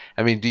that.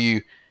 I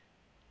mean,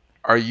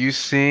 are you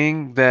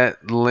seeing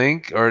that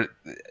link, or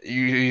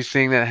you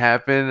seeing that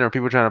happen, or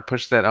people trying to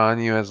push that on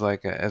you as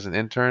like as an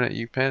intern at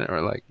UPenn,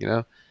 or like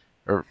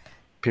or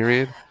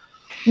period?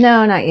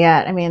 No, not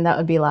yet. I mean, that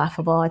would be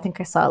laughable. I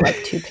think I saw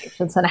like two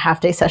patients in a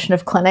half day session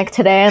of clinic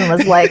today and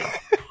was like,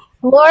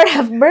 Lord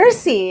have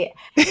mercy.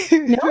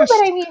 No, but I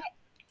Just mean,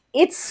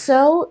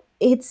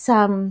 it's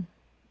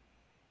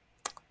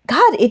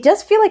God, it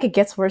does feel like it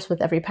gets worse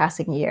with every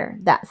passing year,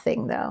 that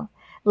thing though.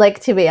 Like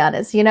to be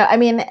honest, I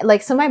mean,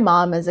 like so my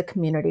mom is a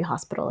community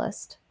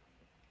hospitalist,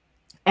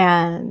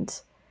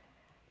 and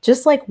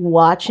just like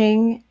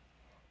watching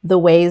the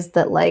ways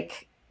that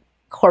like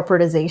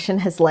corporatization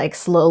has like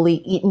slowly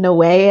eaten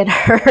away at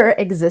her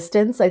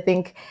existence, I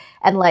think,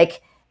 and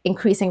like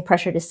increasing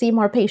pressure to see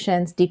more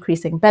patients,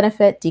 decreasing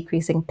benefit,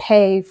 decreasing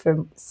pay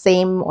for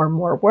same or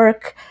more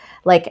work.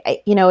 Like,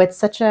 it's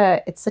such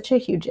a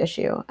huge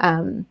issue.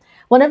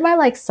 One of my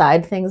like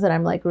side things that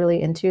I'm like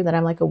really into, that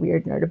I'm like a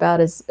weird nerd about,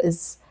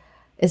 is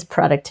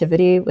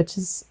productivity, which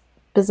is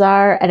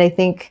bizarre. And I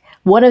think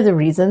one of the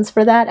reasons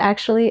for that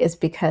actually is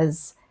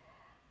because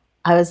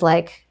I was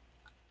like,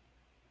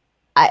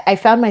 I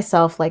found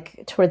myself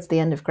like towards the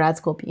end of grad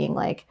school being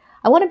like,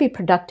 I want to be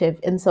productive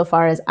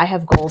insofar as I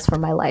have goals for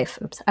my life.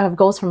 Oops, I have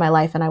goals for my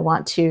life, and I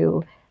want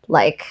to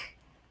like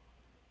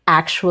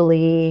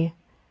actually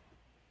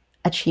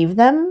achieve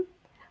them.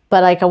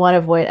 But like, I want to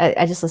avoid.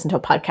 I just listened to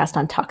a podcast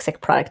on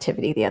toxic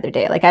productivity the other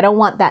day. Like, I don't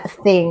want that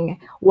thing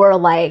where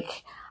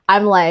like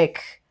I'm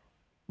like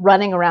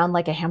running around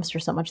like a hamster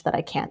so much that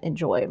I can't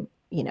enjoy,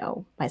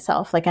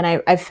 myself. Like, and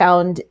I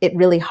found it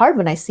really hard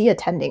when I see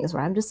attendings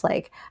where I'm just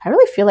like, I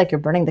really feel like you're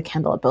burning the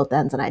candle at both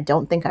ends. And I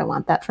don't think I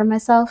want that for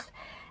myself.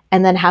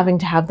 And then having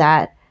to have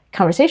that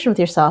conversation with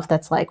yourself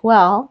that's like,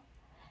 well,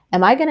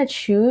 am I going to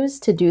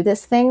choose to do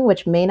this thing,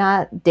 which may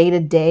not day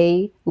to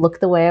day look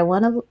the way I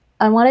want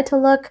it to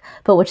look,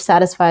 but which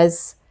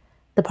satisfies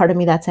the part of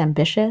me that's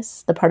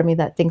ambitious, the part of me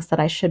that thinks that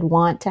I should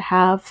want to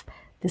have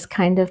this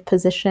kind of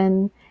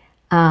position.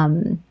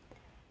 Um,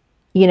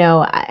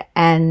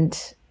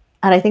 and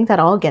And I think that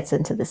all gets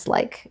into this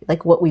like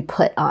what we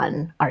put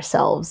on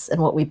ourselves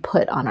and what we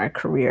put on our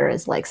career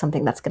is like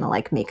something that's going to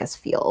like make us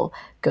feel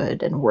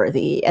good and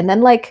worthy. And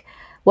then like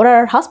what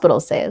our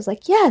hospitals say is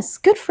like, yes,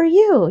 good for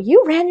you.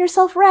 You ran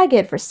yourself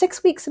ragged for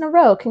 6 weeks in a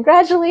row.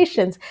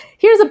 Congratulations.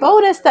 Here's a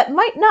bonus that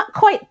might not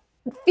quite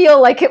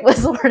feel like it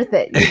was worth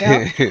it,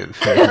 you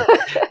know?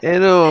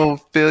 It'll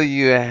fill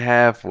you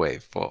halfway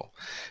full.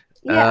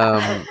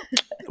 Yeah. Um,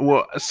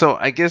 well, so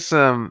I guess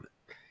I'm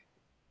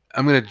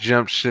gonna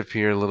jump ship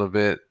here a little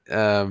bit.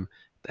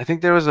 I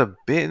think there was a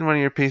bit in one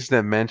of your pieces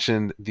that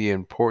mentioned the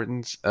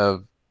importance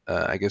of,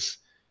 I guess,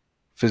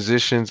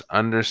 physicians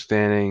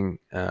understanding,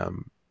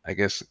 I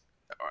guess,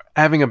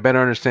 having a better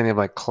understanding of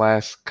like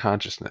class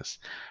consciousness,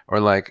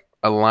 or like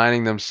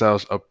aligning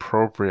themselves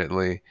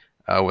appropriately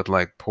with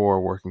like poor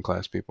working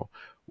class people.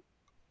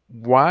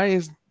 Why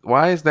is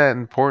that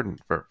important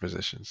for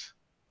physicians?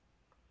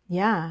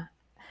 Yeah.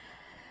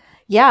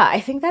 Yeah, I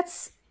think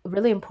that's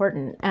really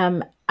important.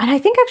 And I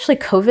think actually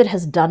COVID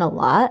has done a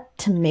lot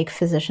to make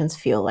physicians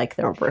feel like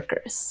they're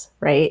workers,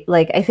 right?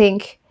 Like, I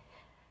think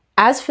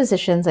as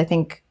physicians, I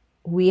think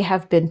we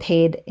have been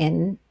paid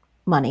in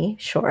money,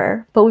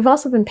 sure, but we've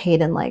also been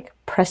paid in like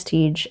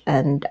prestige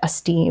and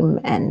esteem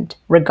and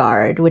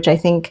regard, which I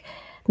think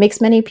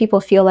makes many people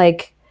feel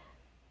like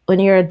when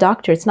you're a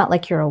doctor, it's not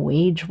like you're a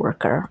wage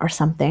worker or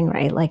something,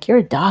 right? Like you're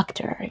a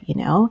doctor, you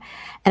know?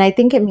 And I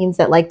think it means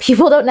that like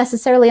people don't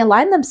necessarily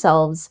align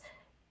themselves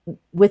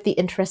with the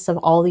interests of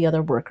all the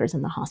other workers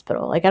in the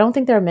hospital. Like, I don't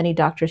think there are many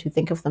doctors who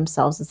think of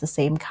themselves as the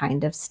same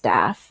kind of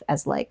staff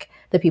as like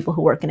the people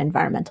who work in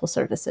environmental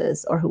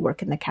services or who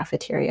work in the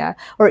cafeteria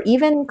or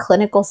even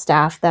clinical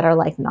staff that are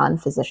like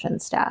non-physician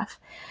staff.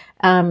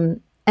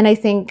 And I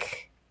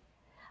think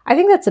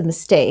that's a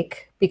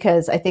mistake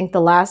because I think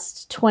the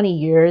last 20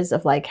 years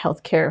of like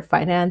healthcare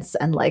finance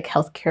and like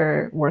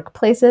healthcare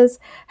workplaces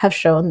have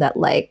shown that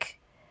like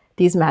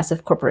these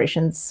massive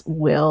corporations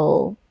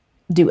will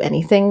do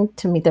anything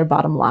to meet their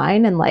bottom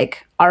line, and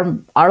like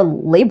our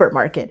labor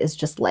market is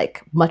just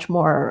like much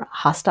more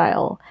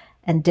hostile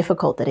and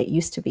difficult than it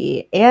used to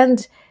be.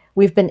 And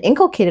we've been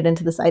inculcated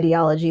into this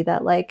ideology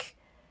that like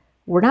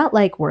we're not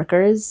like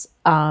workers.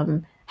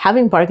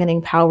 Having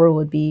bargaining power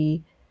would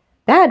be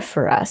bad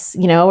for us,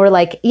 you know, or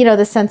like, you know,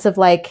 the sense of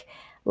like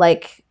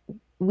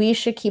we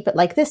should keep it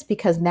like this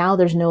because now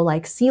there's no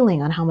like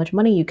ceiling on how much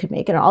money you could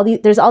make. And all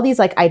these there's all these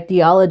like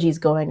ideologies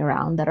going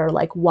around that are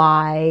like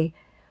why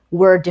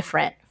we're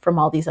different from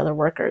all these other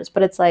workers.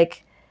 But it's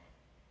like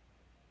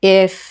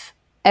if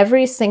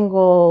every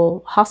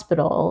single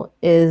hospital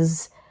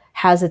is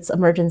has its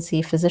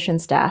emergency physician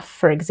staff,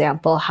 for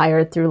example,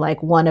 hired through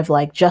like one of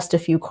like just a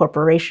few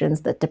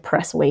corporations that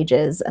depress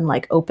wages and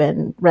like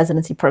open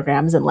residency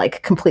programs and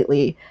like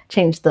completely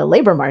change the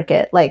labor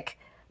market, like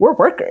we're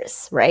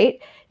workers,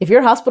 right? If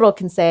your hospital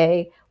can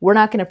say, we're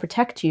not going to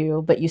protect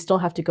you, but you still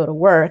have to go to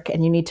work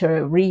and you need to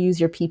reuse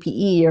your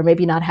PPE or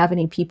maybe not have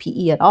any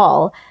PPE at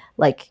all,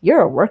 like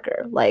you're a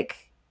worker.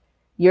 Like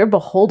you're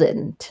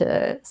beholden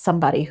to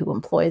somebody who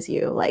employs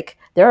you. Like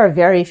there are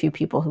very few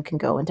people who can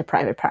go into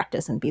private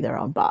practice and be their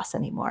own boss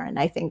anymore. And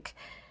I think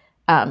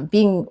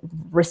being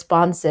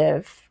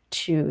responsive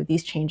to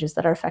these changes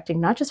that are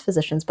affecting not just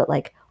physicians, but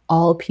like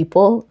all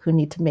people who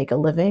need to make a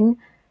living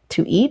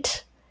to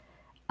eat.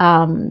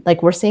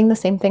 Like we're seeing the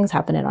same things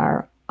happen in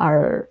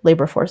our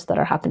labor force that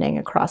are happening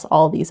across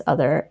all these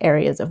other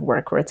areas of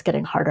work where it's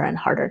getting harder and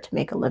harder to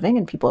make a living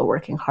and people are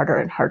working harder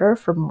and harder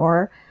for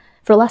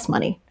less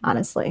money,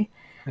 honestly.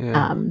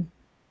 Yeah. Um,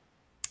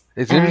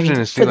 It's interesting and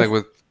to see for like the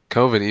with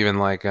COVID even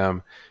like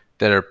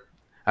that are,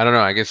 I don't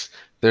know, I guess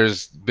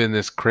there's been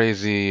this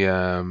crazy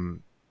uh,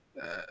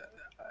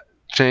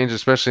 change,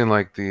 especially in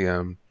like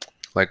the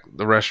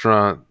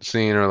restaurant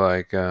scene, or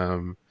like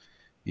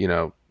you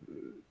know,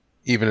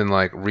 even in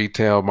like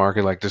retail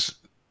market, like just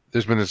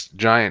there's been this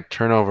giant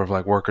turnover of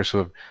like workers who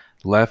have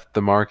left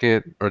the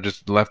market or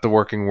just left the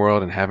working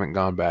world and haven't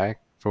gone back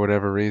for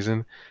whatever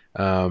reason.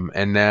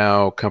 And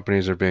now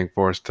companies are being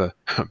forced to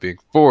being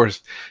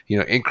forced,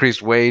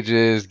 increase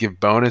wages, give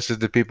bonuses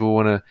to people who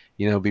want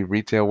to, be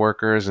retail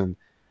workers. And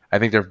I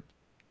think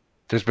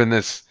there's been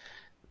this,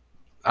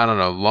 I don't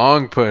know,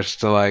 long push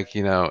to like,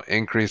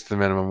 increase the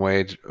minimum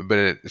wage, but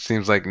it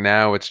seems like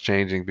now it's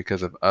changing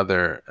because of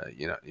other,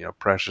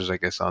 pressures, I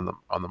guess, on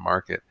the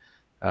market.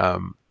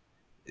 Um,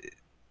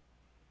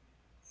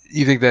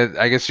 you think that,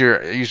 I guess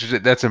you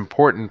should, that's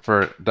important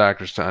for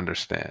doctors to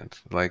understand,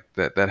 like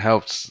that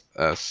helps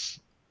us,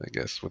 I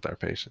guess, with our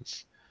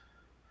patients.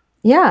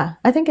 Yeah,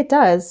 I think it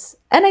does.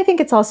 And I think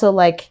it's also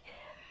like,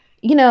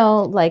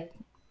 like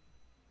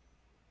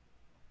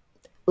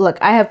look,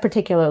 I have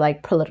particular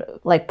like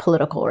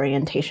political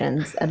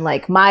orientations and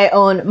like my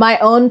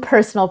own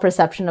personal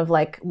perception of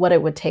like what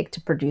it would take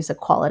to produce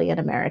equality in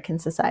American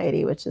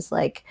society, which is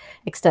like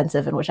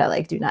extensive and which I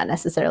like do not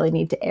necessarily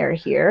need to air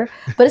here.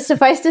 But it's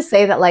suffice to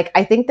say that like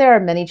I think there are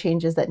many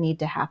changes that need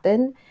to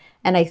happen,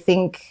 and I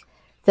think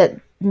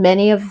that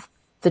many of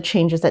the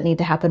changes that need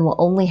to happen will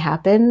only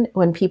happen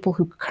when people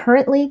who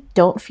currently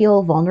don't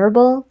feel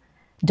vulnerable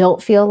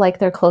don't feel like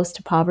they're close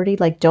to poverty,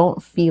 like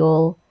don't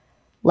feel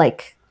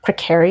like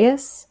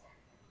precarious,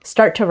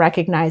 start to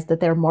recognize that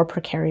they're more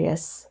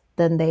precarious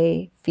than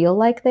they feel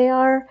like they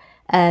are,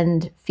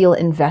 and feel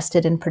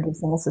invested in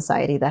producing a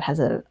society that has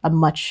a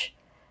much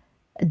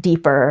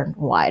deeper,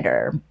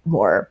 wider,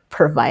 more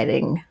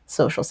providing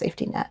social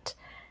safety net.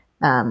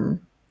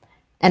 Um,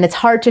 and it's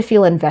hard to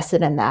feel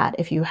invested in that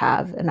if you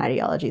have an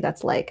ideology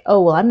that's like,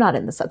 oh, well, I'm not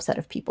in the subset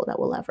of people that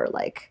will ever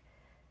like,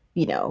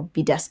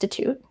 be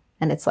destitute.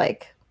 And it's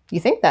like, you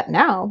think that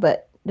now,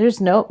 but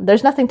there's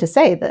nothing to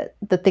say that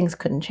things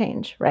couldn't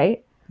change,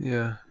 right?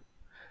 Yeah.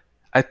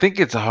 I think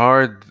it's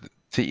hard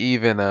to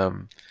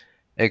even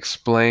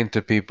explain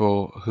to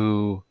people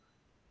who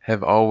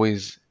have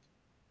always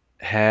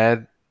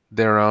had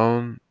their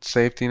own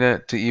safety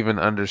net to even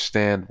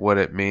understand what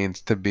it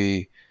means to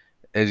be,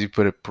 as you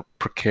put it,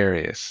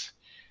 precarious.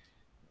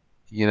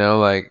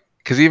 Like,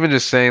 because even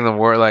just saying the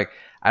word, like,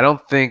 I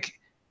don't think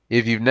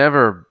if you've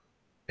never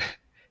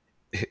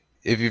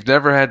if you've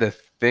never had to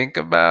think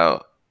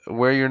about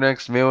where your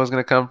next meal is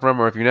going to come from,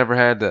 or if you never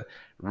had to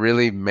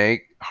really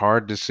make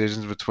hard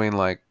decisions between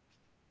like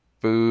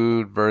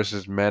food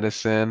versus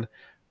medicine,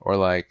 or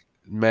like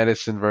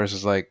medicine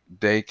versus like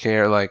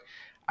daycare, like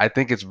I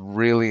think it's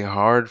really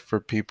hard for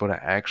people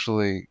to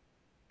actually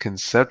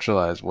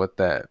conceptualize what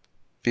that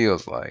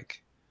feels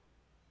like.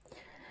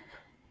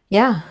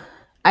 Yeah,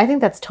 I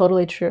think that's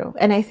totally true.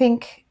 And I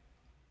think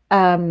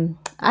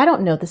I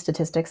don't know the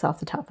statistics off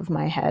the top of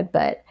my head,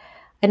 but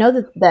I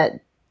know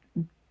that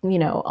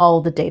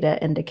all the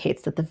data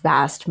indicates that the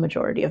vast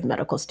majority of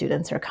medical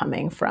students are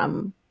coming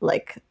from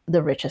like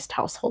the richest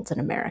households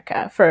in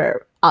America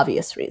for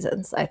obvious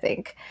reasons, I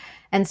think.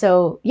 And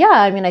so, yeah,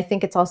 I mean, I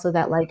think it's also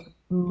that like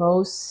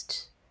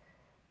most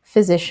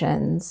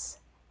physicians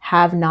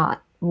have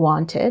not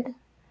wanted,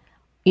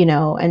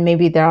 and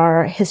maybe there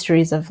are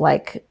histories of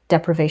like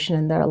deprivation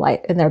in their life,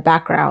 in their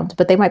background,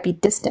 but they might be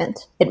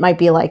distant. It might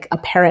be like a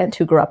parent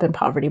who grew up in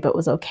poverty but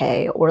was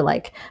okay, or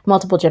like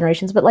multiple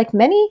generations. But like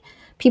many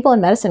people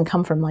in medicine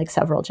come from like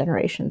several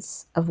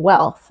generations of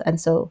wealth,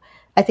 and so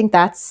I think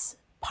that's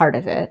part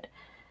of it.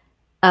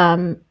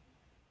 Um,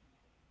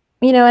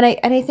 and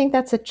I think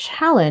that's a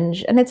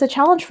challenge, and it's a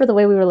challenge for the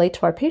way we relate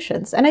to our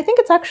patients. And I think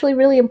it's actually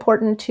really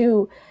important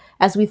too,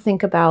 as we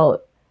think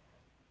about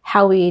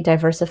how we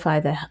diversify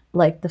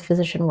the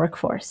physician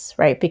workforce,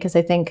 right? Because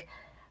I think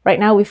right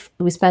now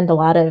we spend a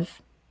lot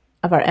of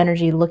our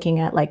energy looking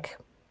at like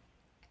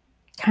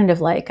kind of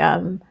like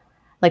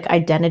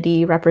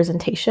identity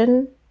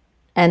representation,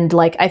 and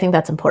like I think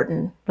that's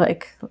important.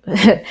 Like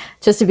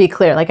just to be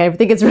clear, like I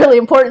think it's really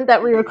important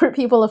that we recruit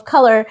people of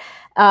color.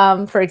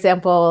 For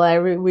example,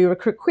 we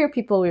recruit queer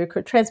people, we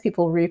recruit trans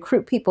people, we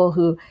recruit people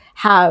who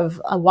have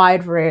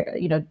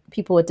a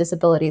people with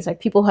disabilities, like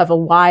people who have a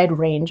wide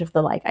range of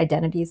the like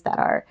identities that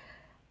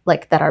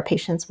our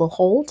patients will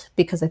hold,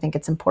 because I think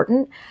it's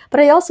important. But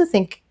I also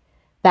think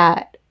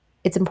that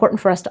it's important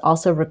for us to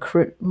also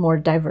recruit more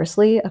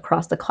diversely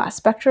across the class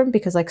spectrum,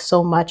 because like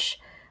so much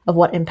of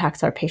what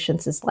impacts our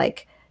patients is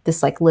like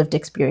this like lived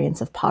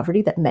experience of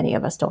poverty that many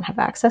of us don't have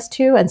access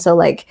to. And so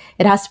like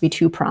it has to be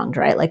two pronged,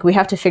 right? Like we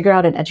have to figure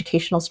out an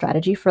educational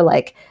strategy for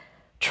like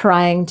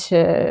trying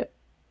to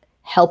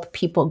help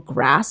people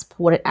grasp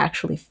what it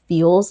actually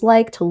feels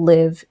like to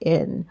live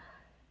in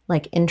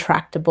like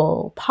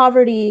intractable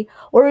poverty,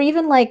 or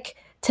even like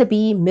to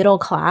be middle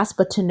class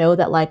but to know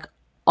that like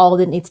all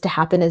that needs to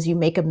happen is you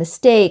make a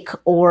mistake,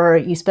 or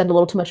you spend a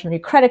little too much on your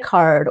credit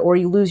card, or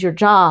you lose your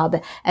job,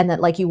 and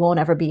that like you won't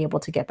ever be able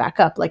to get back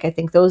up. Like I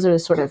think those are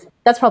sort of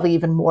that's probably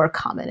even more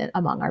common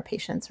among our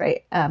patients,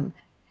 right? And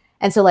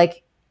so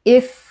like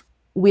if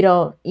we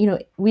don't,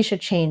 we should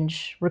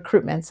change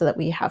recruitment so that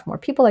we have more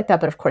people like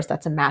that. But of course,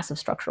 that's a massive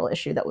structural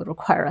issue that would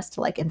require us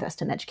to like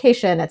invest in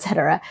education, et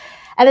cetera.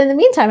 And in the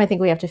meantime, I think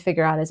we have to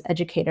figure out as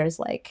educators,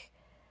 like,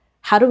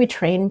 how do we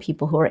train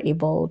people who are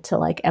able to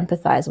like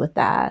empathize with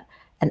that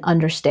and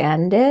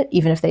understand it,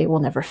 even if they will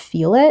never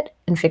feel it,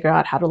 and figure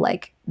out how to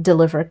like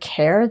deliver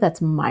care that's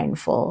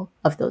mindful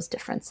of those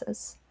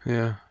differences.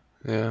 Yeah,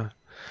 yeah.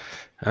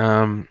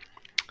 Um,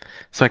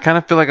 so I kind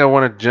of feel like I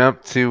want to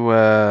jump to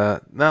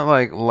not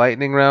like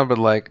lightning round, but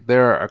like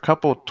there are a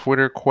couple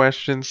Twitter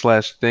questions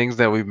slash things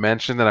that we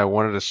mentioned that I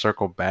wanted to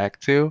circle back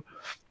to.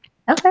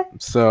 Okay.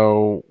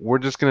 So we're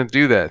just gonna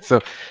do that. So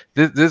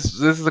this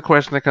is a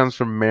question that comes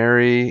from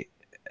Mary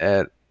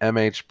at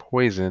MH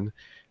Poison.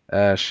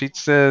 She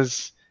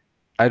says,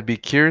 "I'd be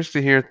curious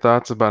to hear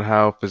thoughts about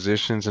how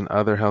physicians and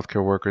other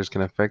healthcare workers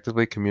can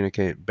effectively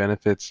communicate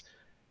benefits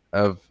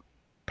of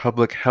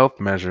public health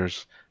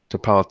measures to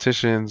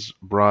politicians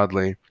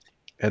broadly,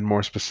 and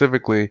more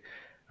specifically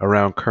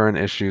around current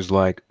issues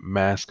like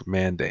mask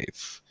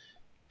mandates."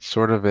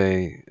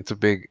 It's a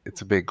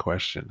big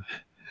question.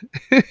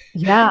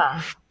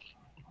 Yeah,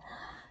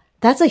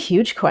 that's a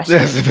huge That's a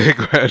question. big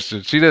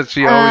question. She always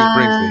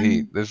brings the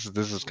heat. Um,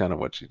 This is kind of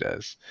what she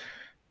does.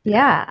 Yeah.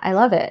 yeah, I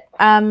love it.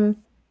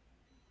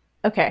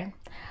 Okay.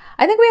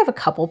 I think we have a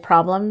couple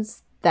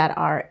problems that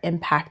are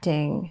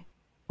impacting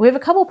we have a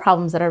couple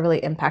problems that are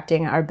really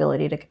impacting our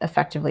ability to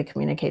effectively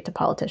communicate to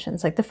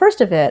politicians. Like the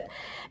first of it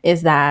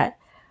is that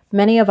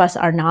many of us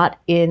are not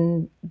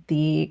in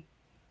the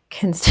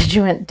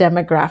constituent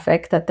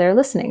demographic that they're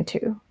listening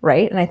to,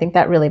 right? And I think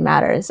that really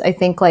matters. I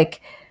think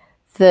like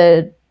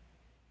the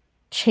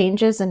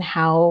changes in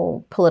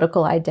how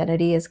political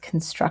identity is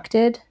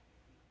constructed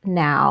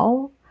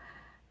now,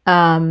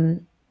 the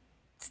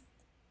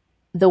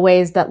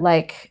ways that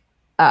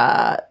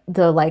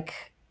the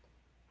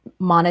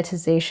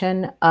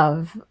monetization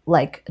of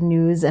like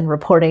news and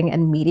reporting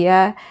and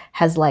media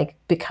has like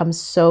become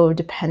so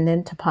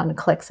dependent upon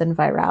clicks and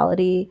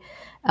virality.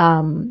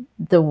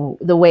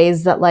 The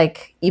ways that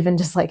like even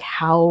just like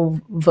how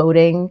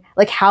voting,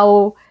 like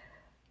how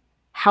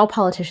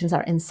politicians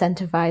are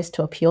incentivized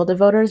to appeal to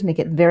voters make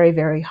it very,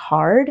 very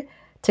hard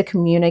to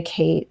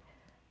communicate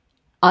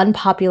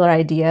unpopular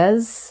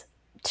ideas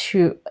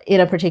to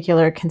in a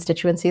particular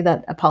constituency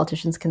that a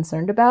politician's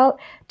concerned about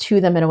to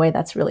them in a way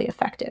that's really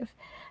effective.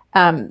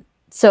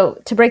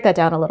 So to break that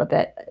down a little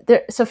bit,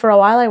 so for a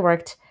while I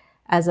worked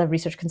as a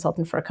research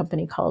consultant for a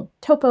company called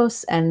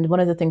Topos, and one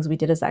of the things we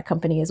did as that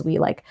company is we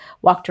like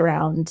walked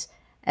around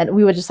and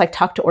we would just like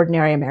talk to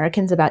ordinary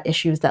Americans about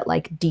issues that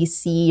like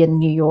DC and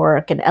New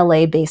York and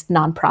LA based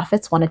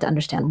nonprofits wanted to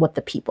understand what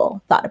the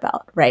people thought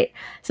about, right?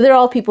 So they're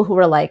all people who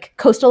were like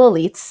coastal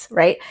elites,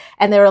 right?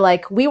 And they were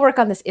like, we work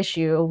on this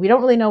issue. We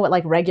don't really know what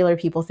like regular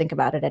people think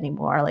about it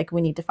anymore. Like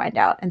we need to find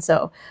out. And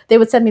so they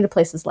would send me to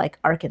places like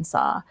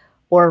Arkansas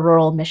or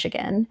rural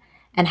Michigan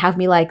and have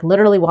me like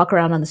literally walk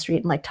around on the street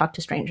and like talk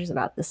to strangers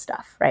about this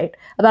stuff, right?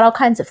 About all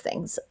kinds of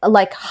things,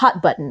 like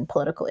hot button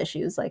political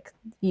issues, like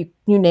you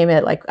name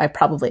it. Like I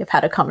probably have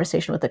had a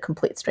conversation with a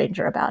complete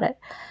stranger about it.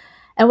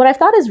 And what I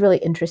thought is really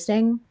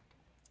interesting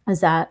is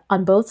that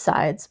on both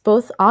sides,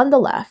 both on the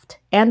left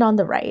and on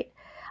the right,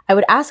 I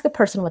would ask a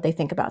person what they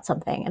think about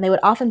something, and they would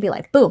often be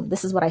like, boom,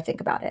 this is what I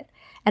think about it.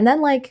 And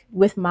then like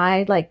with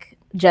my like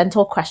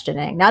gentle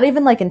questioning, not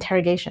even like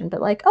interrogation,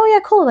 but like, oh yeah,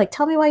 cool. Like,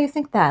 tell me why you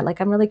think that. Like,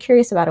 I'm really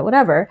curious about it,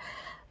 whatever.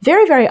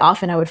 Very, very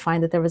often I would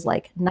find that there was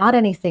like not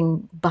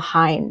anything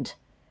behind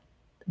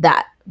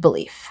that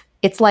belief.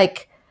 It's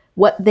like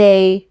what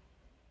they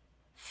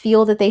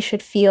feel that they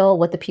should feel,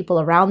 what the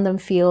people around them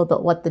feel,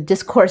 what the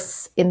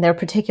discourse in their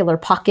particular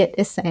pocket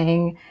is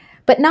saying,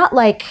 but not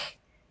like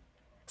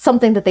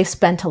something that they've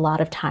spent a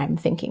lot of time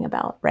thinking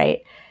about,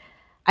 right?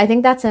 I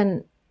think that's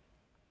an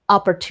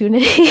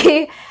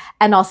opportunity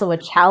and also a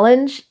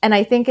challenge. And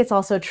I think it's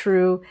also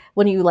true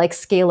when you like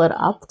scale it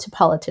up to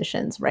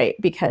politicians, right?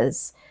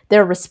 Because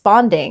they're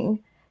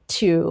responding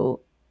to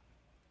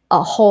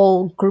a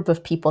whole group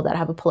of people that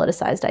have a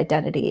politicized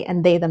identity,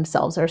 and they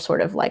themselves are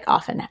sort of like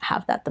often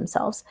have that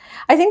themselves.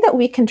 I think that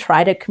we can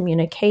try to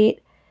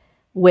communicate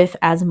with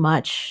as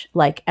much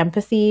like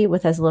empathy,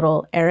 with as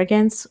little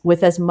arrogance,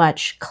 with as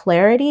much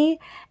clarity,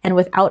 and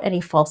without any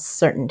false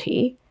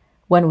certainty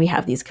when we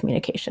have these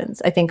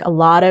communications. I think a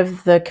lot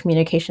of the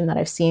communication that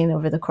I've seen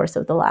over the course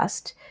of the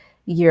last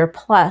year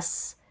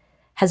plus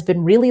has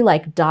been really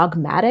like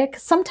dogmatic,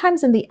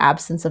 sometimes in the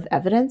absence of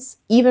evidence,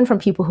 even from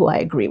people who I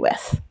agree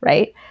with,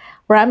 right?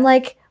 Where I'm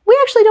like, we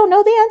actually don't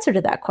know the answer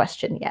to that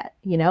question yet,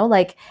 you know?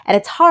 Like, and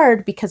it's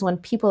hard because when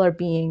people are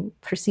being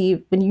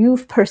perceived, when you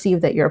perceive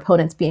that your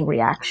opponent's being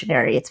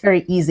reactionary, it's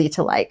very easy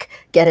to like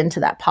get into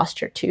that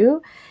posture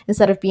too,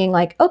 instead of being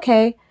like,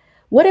 okay,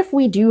 what if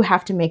we do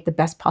have to make the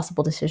best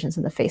possible decisions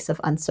in the face of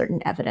uncertain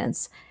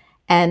evidence?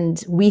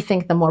 And we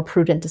think the more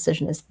prudent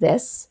decision is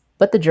this,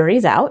 but the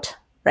jury's out,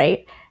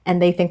 right? And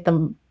they think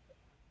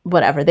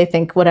whatever they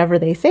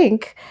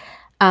think.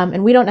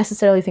 And we don't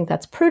necessarily think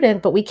that's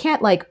prudent, but we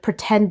can't like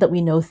pretend that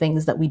we know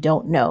things that we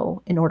don't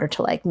know in order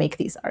to like make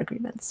these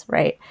arguments,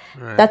 right?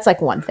 Right. That's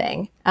like one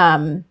thing.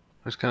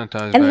 Which kind of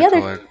ties And the back to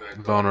other, like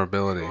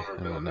vulnerability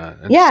and whatnot,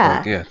 and just like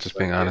yeah, yeah, just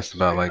being honest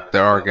about like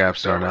there are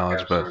gaps to our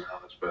knowledge, but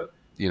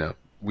you know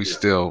we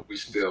still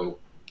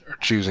are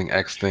choosing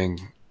X thing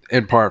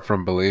in part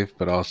from belief,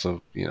 but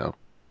also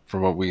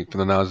from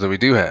the knowledge that we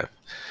do have,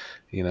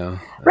 you know.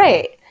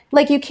 right.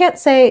 Like you can't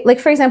say, like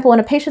for example, when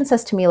a patient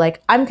says to me,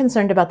 like, I'm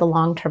concerned about the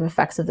long-term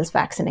effects of this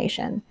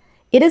vaccination,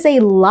 it is a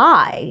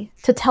lie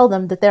to tell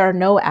them that there are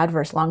no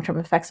adverse long-term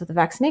effects of the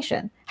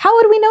vaccination. How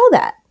would we know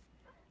that?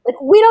 Like,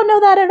 we don't know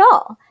that at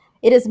all.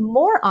 It is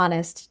more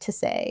honest to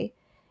say,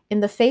 in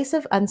the face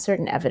of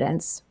uncertain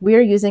evidence, we are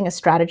using a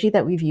strategy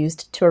that we've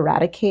used to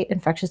eradicate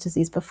infectious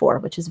disease before,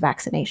 which is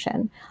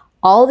vaccination.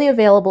 All the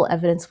available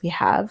evidence we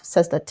have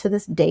says that to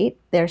this date,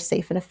 they're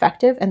safe and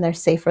effective, and they're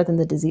safer than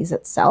the disease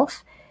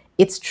itself.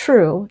 It's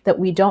true that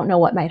we don't know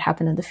what might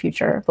happen in the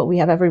future, but we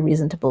have every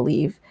reason to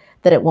believe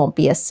that it won't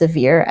be as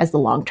severe as the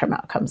long-term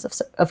outcomes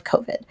of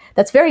COVID.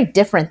 That's very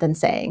different than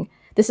saying,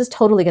 this is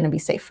totally going to be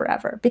safe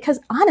forever. Because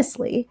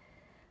honestly,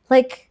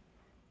 like,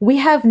 we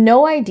have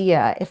no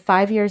idea if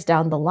 5 years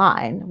down the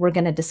line, we're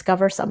going to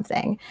discover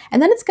something,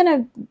 and then it's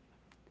going to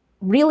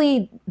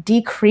really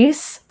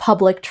decrease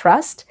public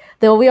trust,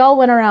 though we all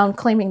went around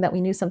claiming that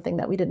we knew something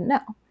that we didn't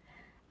know.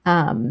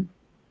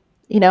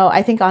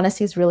 I think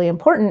honesty is really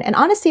important, and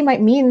honesty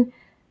might mean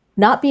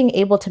not being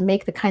able to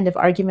make the kind of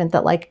argument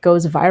that like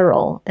goes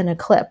viral in a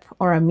clip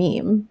or a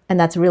meme, and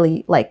that's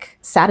really like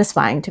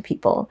satisfying to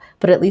people,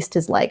 but at least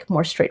is like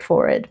more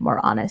straightforward,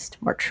 more honest,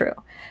 more true.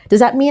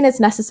 Does that mean it's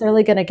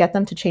necessarily going to get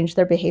them to change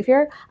their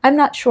behavior? I'm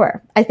not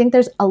sure. I think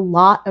there's a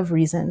lot of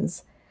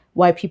reasons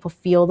why people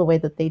feel the way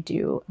that they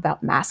do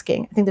about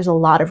masking. I think there's a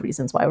lot of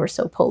reasons why we're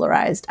so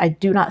polarized. I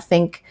do not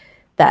think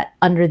that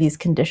under these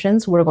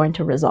conditions we're going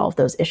to resolve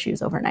those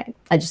issues overnight.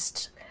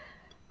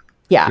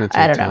 Yeah,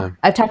 I don't know. Time.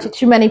 I've talked to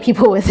too many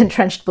people with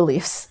entrenched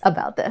beliefs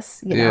about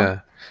this, you know? Yeah.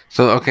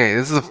 So, okay,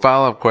 this is a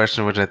follow-up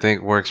question, which I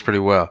think works pretty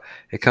well.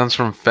 It comes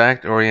from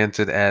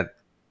fact-oriented at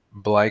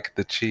Blike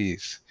the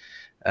Cheese.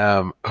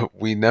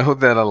 We know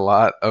that a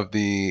lot of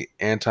the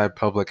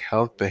anti-public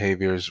health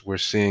behaviors we're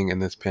seeing in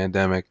this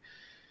pandemic,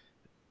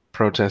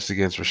 protests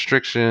against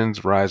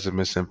restrictions, rise of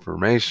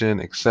misinformation,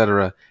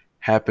 etc.,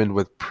 happened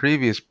with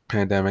previous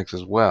pandemics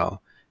as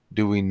well.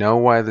 Do we know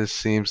why this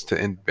seems to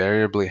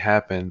invariably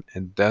happen,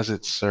 and does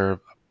it serve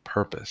a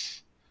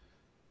purpose?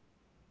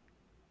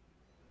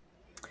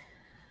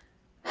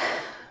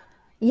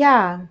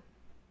 Yeah,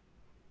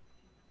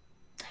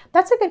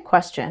 that's a good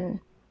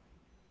question.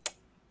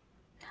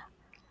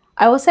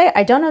 I will say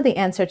I don't know the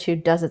answer to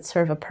does it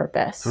serve a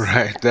purpose?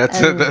 Right.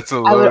 That's a And that's a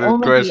I would loaded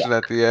only be question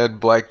at the end,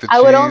 Blake the I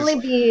would cheese. only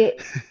be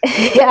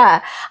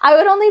yeah, I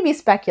would only be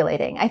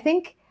speculating. I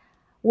think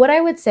what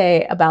I would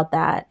say about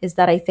that is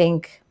that I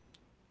think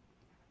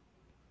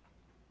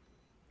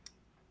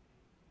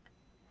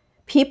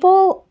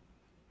people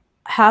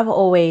have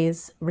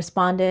always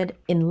responded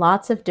in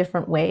lots of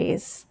different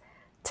ways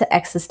to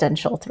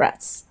existential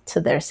threats to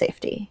their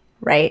safety,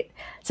 right?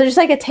 So just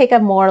like take a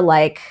more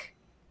like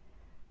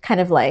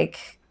kind of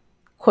like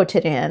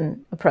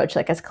quotidian approach,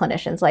 like as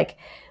clinicians, like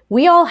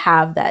we all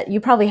have that. You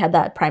probably had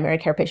that primary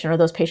care patient or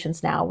those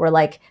patients now where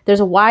like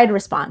there's a wide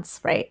response,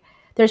 right?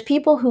 There's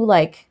people who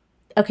like,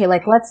 okay,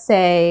 like let's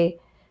say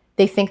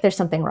they think there's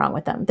something wrong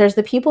with them. There's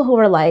the people who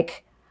are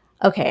like,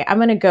 okay, I'm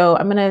going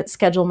to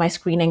schedule my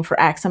screening for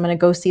X. I'm going to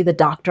go see the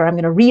doctor. I'm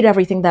going to read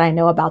everything that I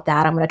know about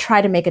that. I'm going to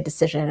try to make a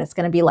decision. It's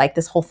going to be like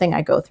this whole thing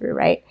I go through,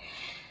 right?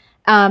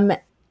 Um,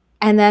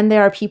 and then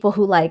there are people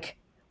who like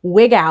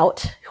wig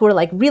out, who are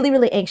like really,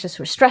 really anxious,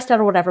 who are stressed out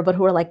or whatever, but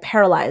who are like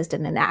paralyzed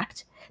and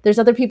inact. There's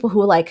other people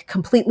who like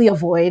completely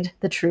avoid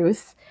the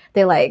truth.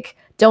 They like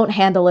don't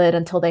handle it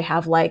until they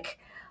have like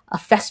a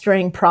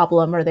festering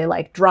problem or they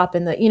like drop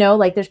in the, you know,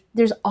 like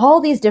there's all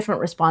these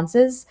different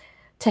responses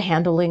to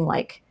handling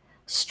like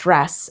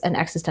stress and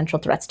existential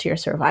threats to your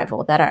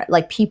survival that are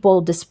like people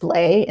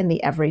display in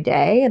the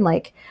everyday. And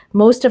like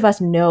most of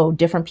us know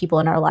different people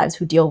in our lives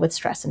who deal with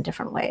stress in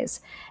different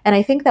ways. And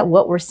I think that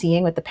what we're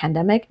seeing with the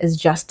pandemic is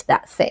just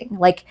that thing.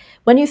 Like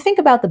when you think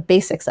about the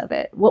basics of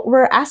it, what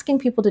we're asking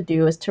people to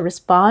do is to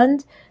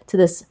respond to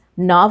this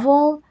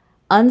novel,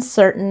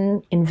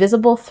 uncertain,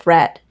 invisible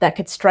threat that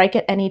could strike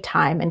at any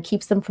time and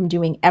keeps them from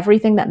doing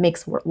everything that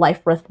makes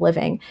life worth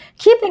living.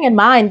 Keeping in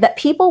mind that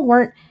people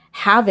weren't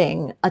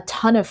having a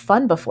ton of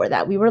fun before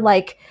that.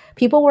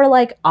 People were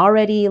like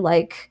already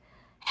like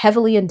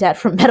heavily in debt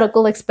from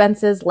medical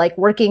expenses, like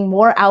working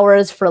more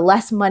hours for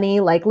less money,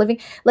 like living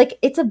like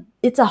it's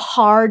a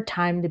hard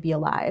time to be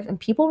alive. And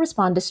people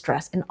respond to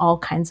stress in all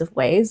kinds of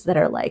ways that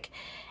are like,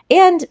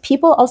 and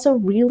people also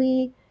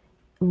really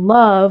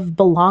love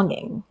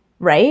belonging,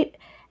 right?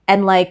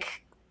 And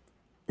like,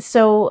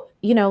 so,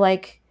 you know,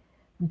 like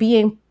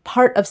being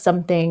part of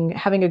something,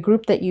 having a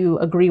group that you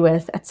agree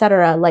with,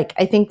 etc. Like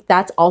I think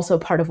that's also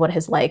part of what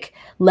has like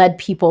led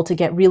people to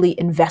get really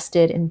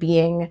invested in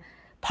being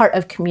part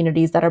of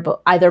communities that are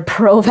either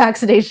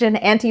pro-vaccination,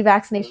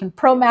 anti-vaccination,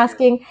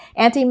 pro-masking,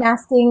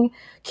 anti-masking,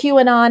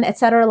 QAnon,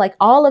 etc. Like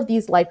all of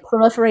these like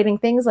proliferating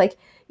things. Like,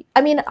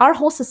 I mean, our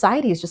whole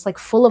society is just like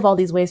full of all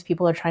these ways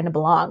people are trying to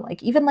belong.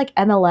 Like even like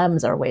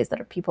MLMs are ways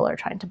that people are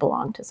trying to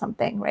belong to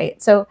something,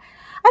 right? So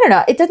I don't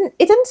know. It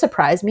didn't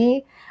surprise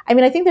me. I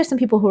mean, I think there's some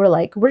people who are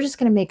like, we're just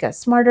going to make a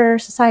smarter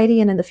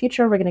society and in the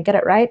future we're going to get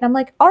it right. And I'm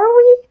like, are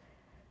we?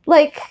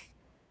 Like,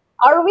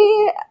 are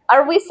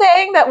we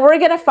saying that we're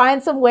going to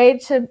find some way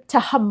to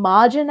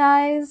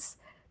homogenize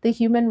the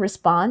human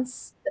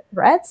response to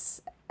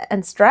threats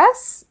and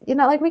stress? You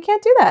know, like we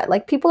can't do that.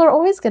 Like people are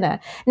always going to.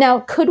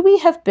 Now, could we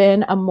have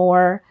been a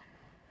more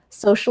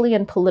socially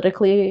and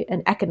politically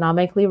and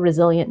economically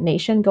resilient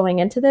nation going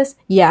into this?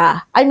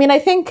 Yeah. I mean, I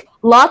think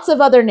lots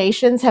of other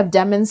nations have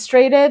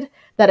demonstrated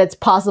that it's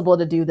possible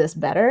to do this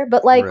better,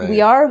 but like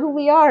we Right. are who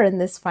we are in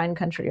this fine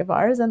country of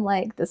ours, and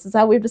like this is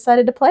how we've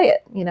decided to play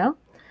it, you know?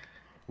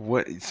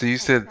 What? So you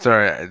said,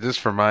 sorry, just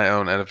for my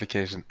own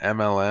edification,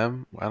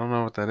 MLM? I don't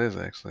know what that is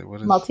actually.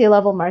 What is?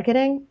 Multi-level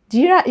marketing.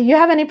 You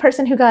have any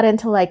person who got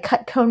into like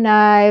Cutco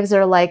knives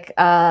or like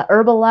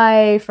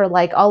Herbalife or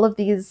like all of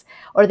these,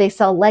 or they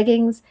sell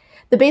leggings?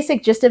 The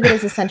basic gist of it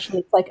is essentially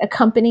it's like a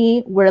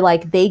company where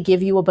like they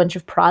give you a bunch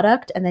of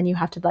product and then you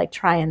have to like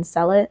try and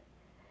sell it.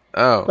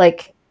 Oh,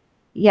 Like,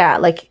 yeah,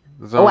 like,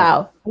 it's oh,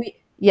 almost, wow.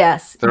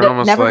 Yes.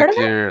 Never heard of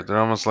it? they're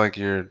almost like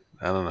you're,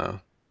 I don't know.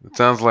 It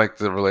sounds like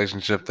the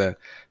relationship that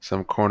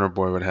some corner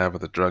boy would have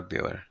with a drug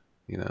dealer,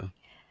 you know?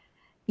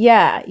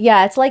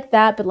 Yeah, it's like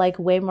that, but like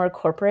way more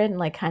corporate and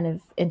like kind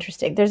of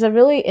interesting. There's a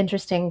really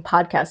interesting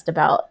podcast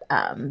about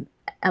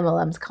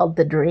MLMs called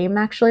The Dream,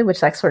 actually,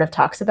 which like sort of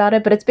talks about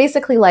it. But it's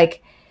basically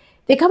like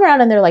they come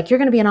around and they're like, you're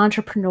going to be an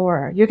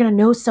entrepreneur. You're going to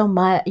know so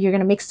much. You're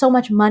going to make so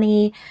much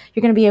money.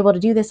 You're going to be able to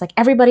do this. Like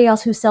everybody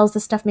else who sells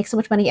this stuff makes so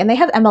much money. And they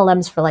have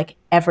MLMs for like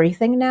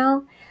everything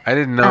now. I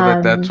didn't know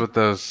that that's Um, what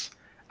those.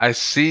 I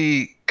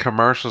see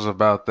commercials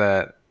about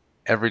that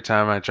every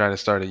time I try to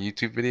start a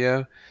YouTube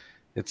video.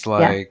 It's yeah.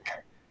 like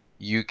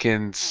you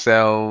can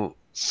sell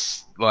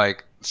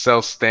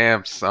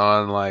stamps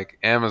on like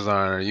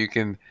Amazon, or you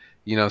can,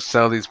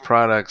 sell these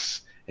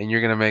products and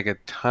you're gonna make a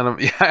ton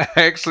of. Yeah,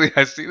 actually,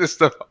 I see this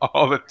stuff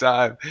all the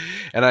time,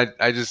 and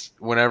I just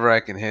whenever I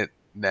can hit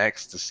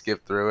next to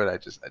skip through it, I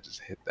just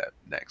hit that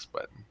next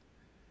button.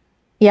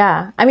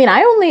 Yeah. I mean,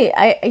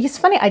 it's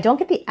funny, I don't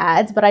get the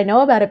ads, but I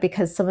know about it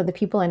because some of the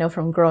people I know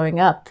from growing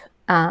up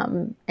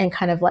and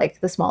kind of like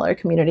the smaller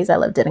communities I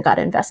lived in and got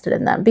invested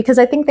in them because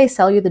I think they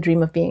sell you the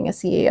dream of being a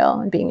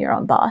CEO and being your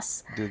own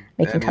boss, Did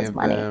making any tons of of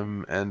money.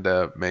 them end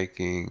up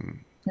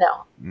making?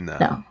 No, No,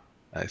 no,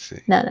 I see.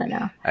 no.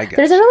 I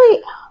There's a got you.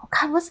 really, oh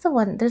God, what's the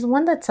one? There's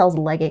one that sells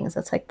leggings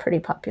that's like pretty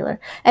popular.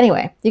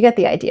 Anyway, you get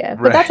the idea.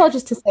 But Right. that's all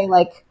just to say,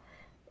 like,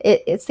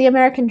 it's the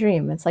American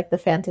dream. It's like the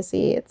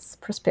fantasy. It's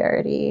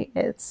prosperity.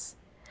 It's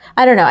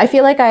I don't know. I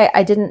feel like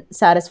I didn't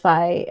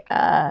satisfy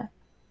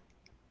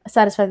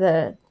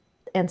the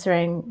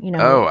answering.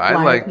 Oh, I Why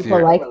liked people your.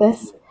 like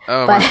this,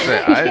 Oh, I'm but about to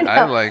say I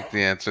know, liked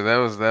the answer. That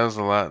was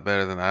a lot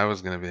better than I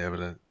was gonna be able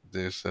to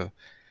do. So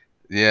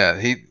yeah,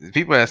 he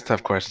people ask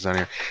tough questions on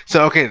here.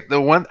 So okay,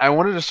 the one I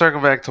wanted to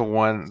circle back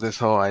to this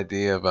whole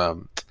idea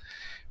of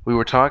we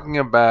were talking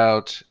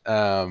about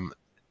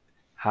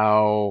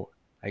how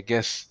I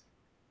guess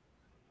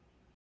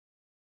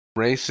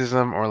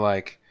racism or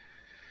like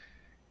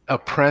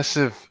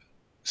oppressive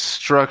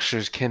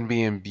structures can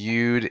be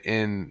imbued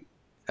in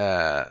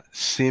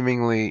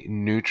seemingly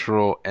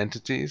neutral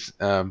entities.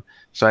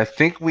 So I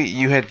think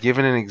you had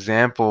given an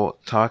example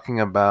talking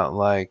about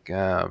like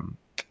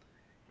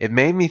it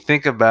made me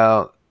think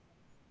about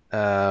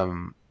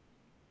um,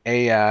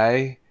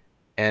 AI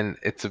and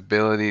its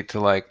ability to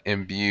like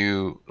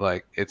imbue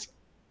like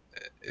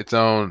its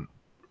own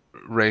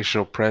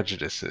racial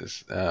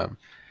prejudices.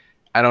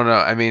 I don't know.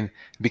 I mean,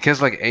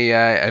 because like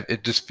AI,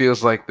 it just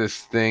feels like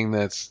this thing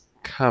that's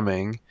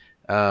coming.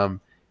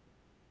 Um,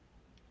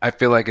 I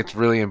feel like it's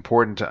really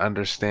important to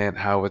understand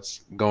how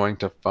it's going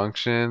to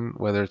function,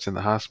 whether it's in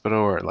the hospital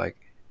or like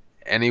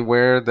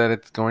anywhere that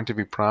it's going to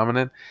be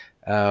prominent.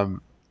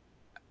 Um,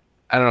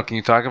 I don't know. Can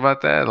you talk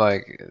about that,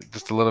 like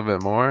just a little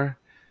bit more?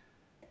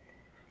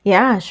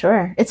 yeah,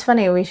 sure. It's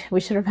funny. We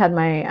should have had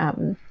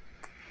my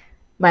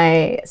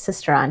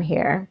sister on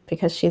here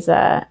because she's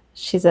a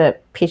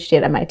PhD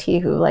at MIT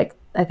who like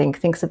I think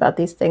thinks about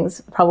these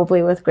things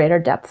probably with greater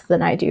depth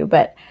than I do.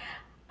 But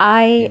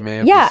You I may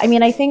have yeah, I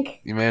mean just I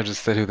think you may have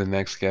just said who the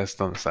next guest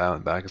on the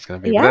Silent Doc is going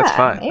to be, but that's yeah,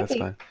 fine. That's maybe.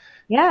 fine.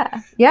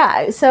 Yeah.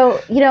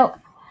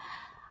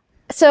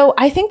 So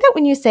I think that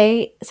when you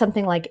say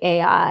something like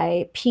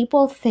AI,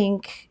 people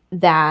think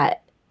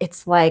that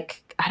it's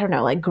like, I don't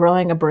know, like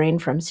growing a brain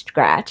from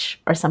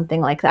scratch or something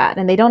like that.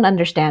 And they don't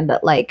understand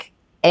that like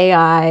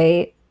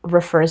AI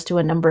refers to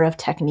a number of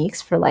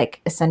techniques for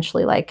like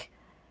essentially like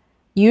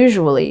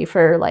usually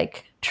for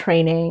like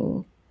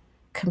training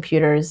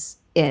computers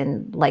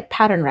in like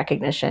pattern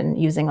recognition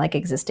using like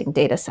existing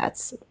data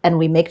sets, and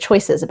we make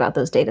choices about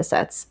those data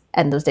sets,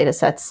 and those data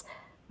sets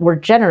were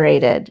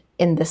generated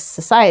in this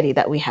society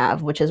that we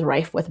have, which is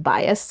rife with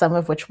bias, some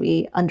of which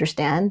we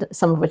understand,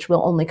 some of which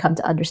we'll only come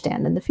to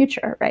understand in the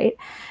future, right?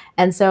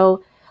 And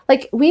so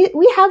like we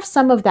have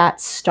some of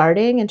that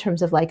starting in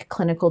terms of like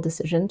clinical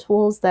decision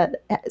tools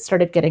that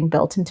started getting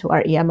built into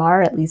our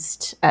EMR, at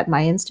least at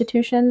my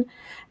institution.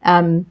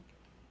 um,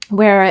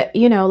 where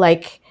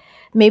like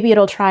maybe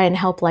it'll try and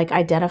help like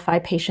identify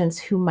patients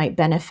who might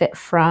benefit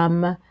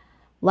from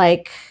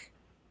like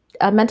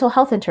a mental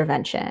health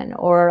intervention,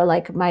 or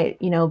like might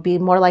be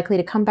more likely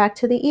to come back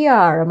to the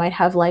ER, or might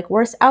have like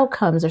worse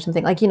outcomes or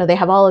something. Like they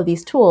have all of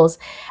these tools,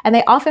 and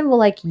they often will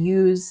like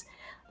use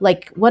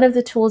like one of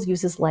the tools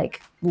uses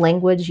like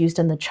language used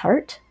in the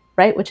chart,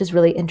 right, which is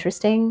really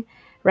interesting,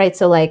 right?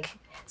 So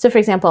for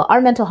example,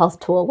 our mental health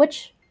tool,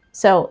 which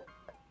so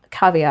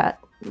caveat,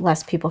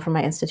 less people from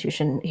my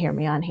institution hear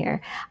me on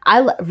here.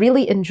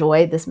 Really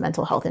enjoy this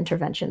mental health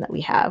intervention that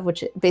we have,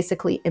 which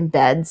basically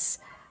embeds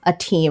a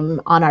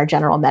team on our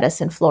general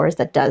medicine floors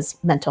that does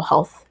mental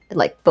health,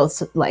 like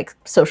both like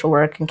social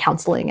work and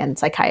counseling and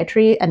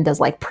psychiatry, and does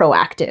like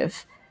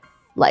proactive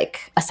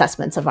like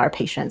assessments of our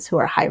patients who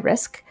are high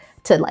risk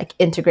to like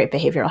integrate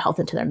behavioral health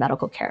into their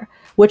medical care,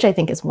 which I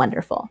think is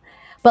wonderful.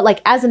 But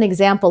like as an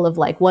example of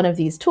like one of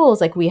these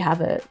tools, like we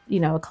have a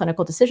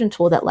clinical decision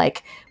tool that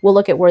like will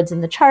look at words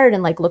in the chart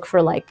and like look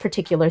for like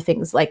particular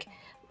things. Like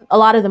a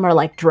lot of them are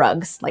like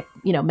drugs, like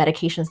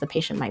medications the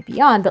patient might be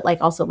on, but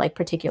like also like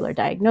particular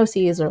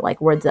diagnoses or like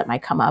words that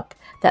might come up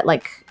that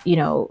like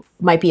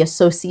might be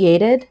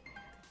associated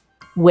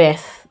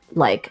with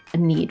like a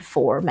need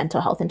for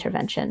mental health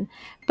intervention.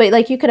 But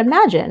like you could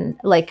imagine,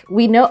 like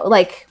we know,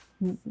 like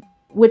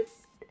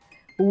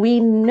we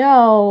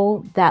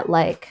know that,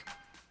 like,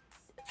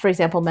 for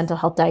example, mental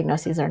health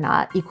diagnoses are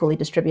not equally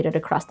distributed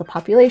across the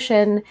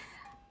population.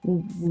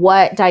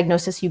 What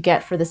diagnosis you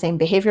get for the same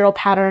behavioral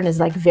pattern is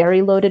like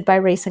very loaded by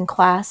race and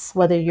class,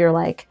 whether you're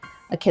like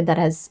a kid that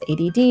has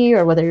ADD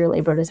or whether you're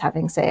labeled as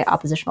having, say,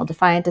 oppositional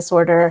defiant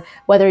disorder,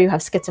 whether you have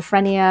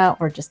schizophrenia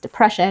or just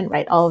depression,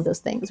 right? All of those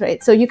things,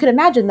 right? So you could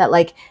imagine that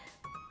like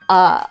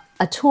a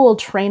tool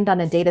trained on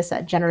a data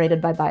set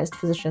generated by biased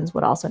physicians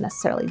would also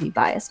necessarily be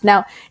biased.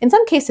 Now, in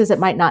some cases, it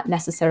might not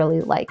necessarily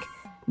like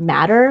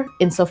matter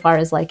insofar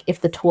as like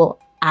if the tool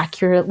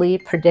accurately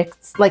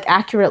predicts, like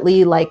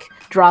accurately like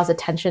draws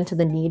attention to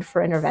the need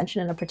for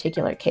intervention in a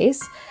particular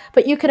case.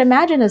 But you could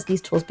imagine as these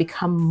tools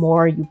become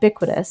more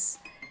ubiquitous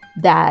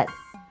that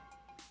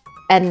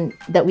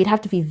we'd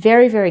have to be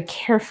very, very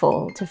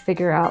careful to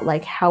figure out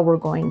like how we're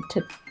going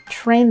to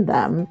train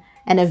them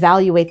and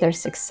evaluate their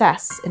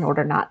success in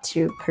order not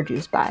to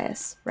produce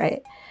bias,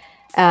 right?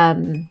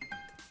 And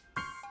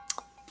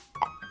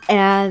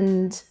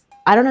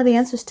I don't know the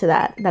answers to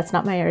that. That's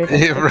not my area of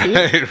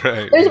expertise.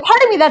 Right. There's a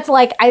part of me that's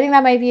like, I think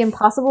that might be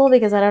impossible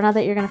because I don't know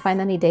that you're going to find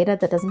any data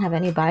that doesn't have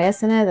any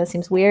bias in it. That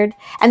seems weird.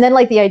 And then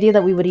like the idea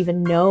that we would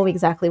even know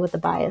exactly what the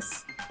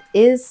bias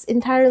is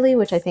entirely,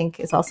 which I think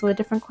is also a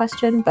different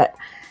question. But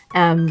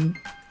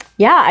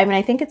yeah, I mean,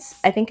 I think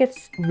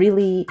it's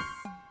really,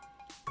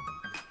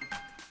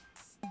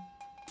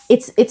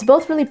 it's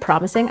both really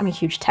promising. I'm a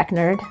huge tech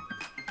nerd,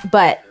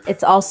 but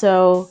it's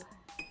also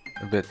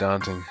a bit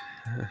daunting,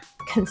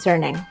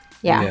 concerning.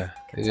 Yeah.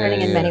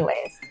 Concerning in many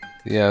ways.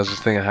 Yeah, I was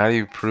just thinking, how do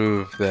you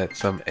prove that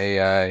some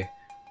AI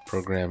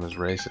program is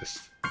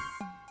racist?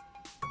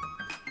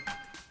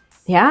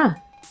 Yeah.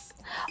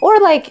 Or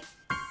like,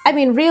 I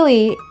mean,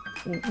 really,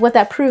 what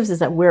that proves is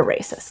that we're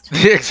racist.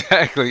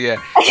 Exactly,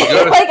 yeah.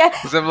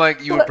 Because I'm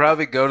like, you would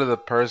probably go to the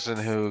person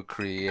who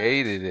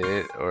created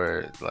it,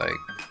 or like,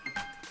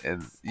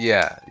 and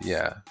yeah.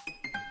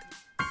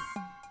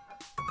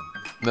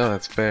 No,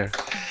 that's fair.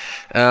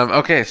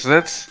 Okay,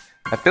 so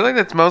I feel like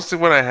that's mostly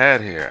what I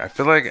had here. I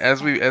feel like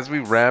as we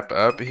wrap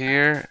up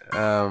here,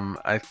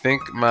 I feel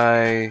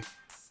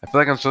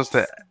like I'm supposed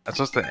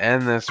to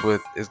end this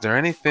with, is there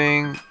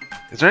anything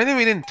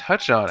we didn't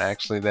touch on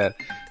actually that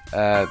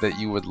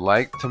you would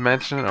like to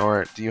mention,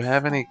 or do you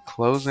have any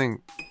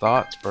closing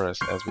thoughts for us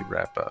as we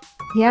wrap up?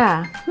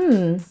 Yeah.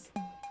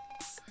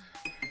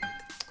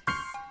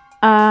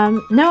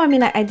 No, I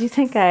mean, I do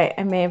think I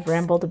may have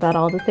rambled about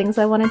all the things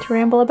I wanted to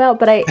ramble about,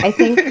 but I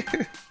think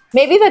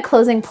maybe the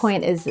closing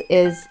point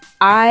is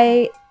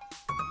I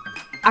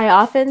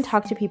often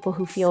talk to people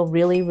who feel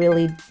really,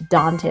 really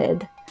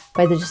daunted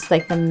by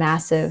the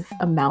massive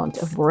amount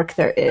of work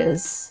there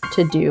is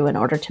to do in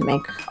order to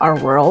make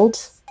our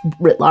world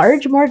writ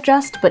large more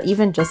just, but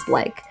even just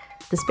like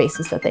the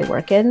spaces that they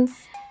work in.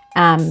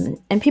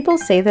 And people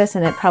say this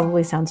and it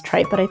probably sounds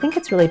trite, but I think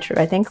it's really true.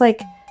 I think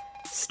like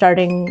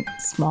starting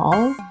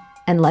small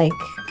and like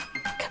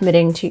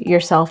committing to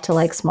yourself to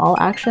like small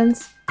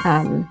actions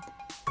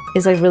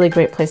is a really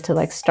great place to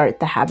like start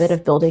the habit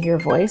of building your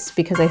voice,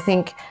 because I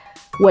think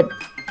what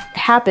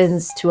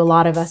happens to a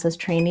lot of us as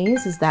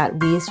trainees is that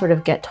we sort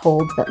of get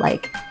told that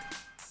like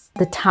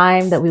the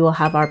time that we will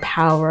have our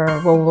power,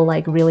 where we'll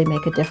like really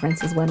make a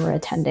difference, is when we're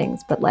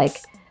attendings. But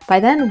like by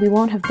then we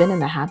won't have been in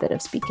the habit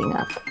of speaking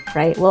up,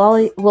 right?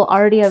 We'll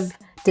already have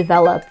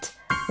developed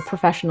a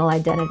professional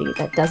identity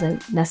that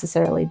doesn't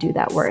necessarily do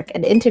that work,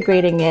 and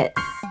integrating it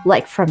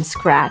like from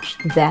scratch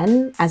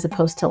then, as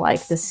opposed to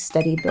like this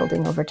steady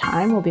building over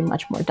time, will be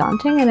much more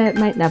daunting, and it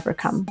might never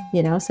come,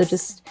 so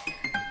just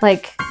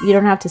like, you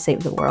don't have to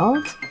save the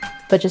world,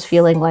 but just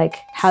feeling like,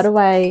 how do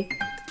I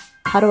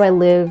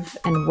live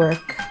and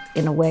work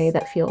in a way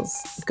that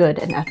feels good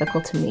and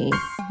ethical to me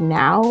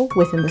now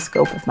within the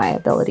scope of my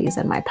abilities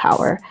and my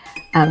power,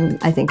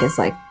 I think is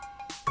like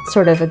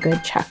sort of a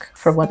good check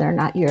for whether or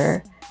not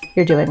you're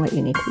doing what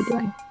you need to be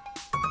doing.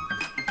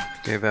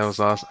 Okay, that was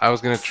awesome. I was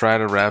going to try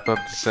to wrap up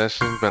the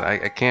session, but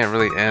I can't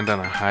really end on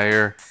a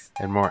higher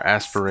and more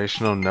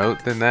aspirational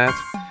note than that.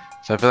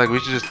 So I feel like we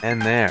should just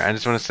end there. I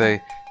just want to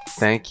say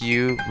thank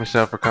you,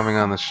 Michelle, for coming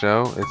on the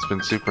show. It's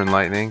been super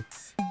enlightening.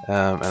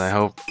 And I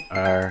hope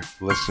our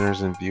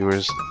listeners and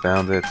viewers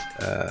found it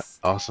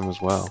awesome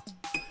as well.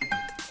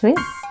 Sweet.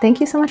 Thank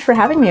you so much for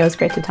having me. It was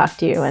great to talk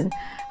to you. And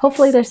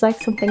hopefully there's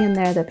like something in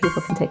there that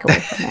people can take away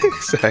from it.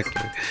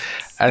 Exactly.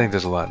 I think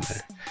there's a lot in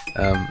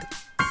there.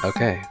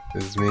 Okay,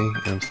 this is me,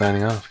 and I'm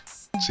signing off.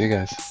 See you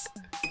guys.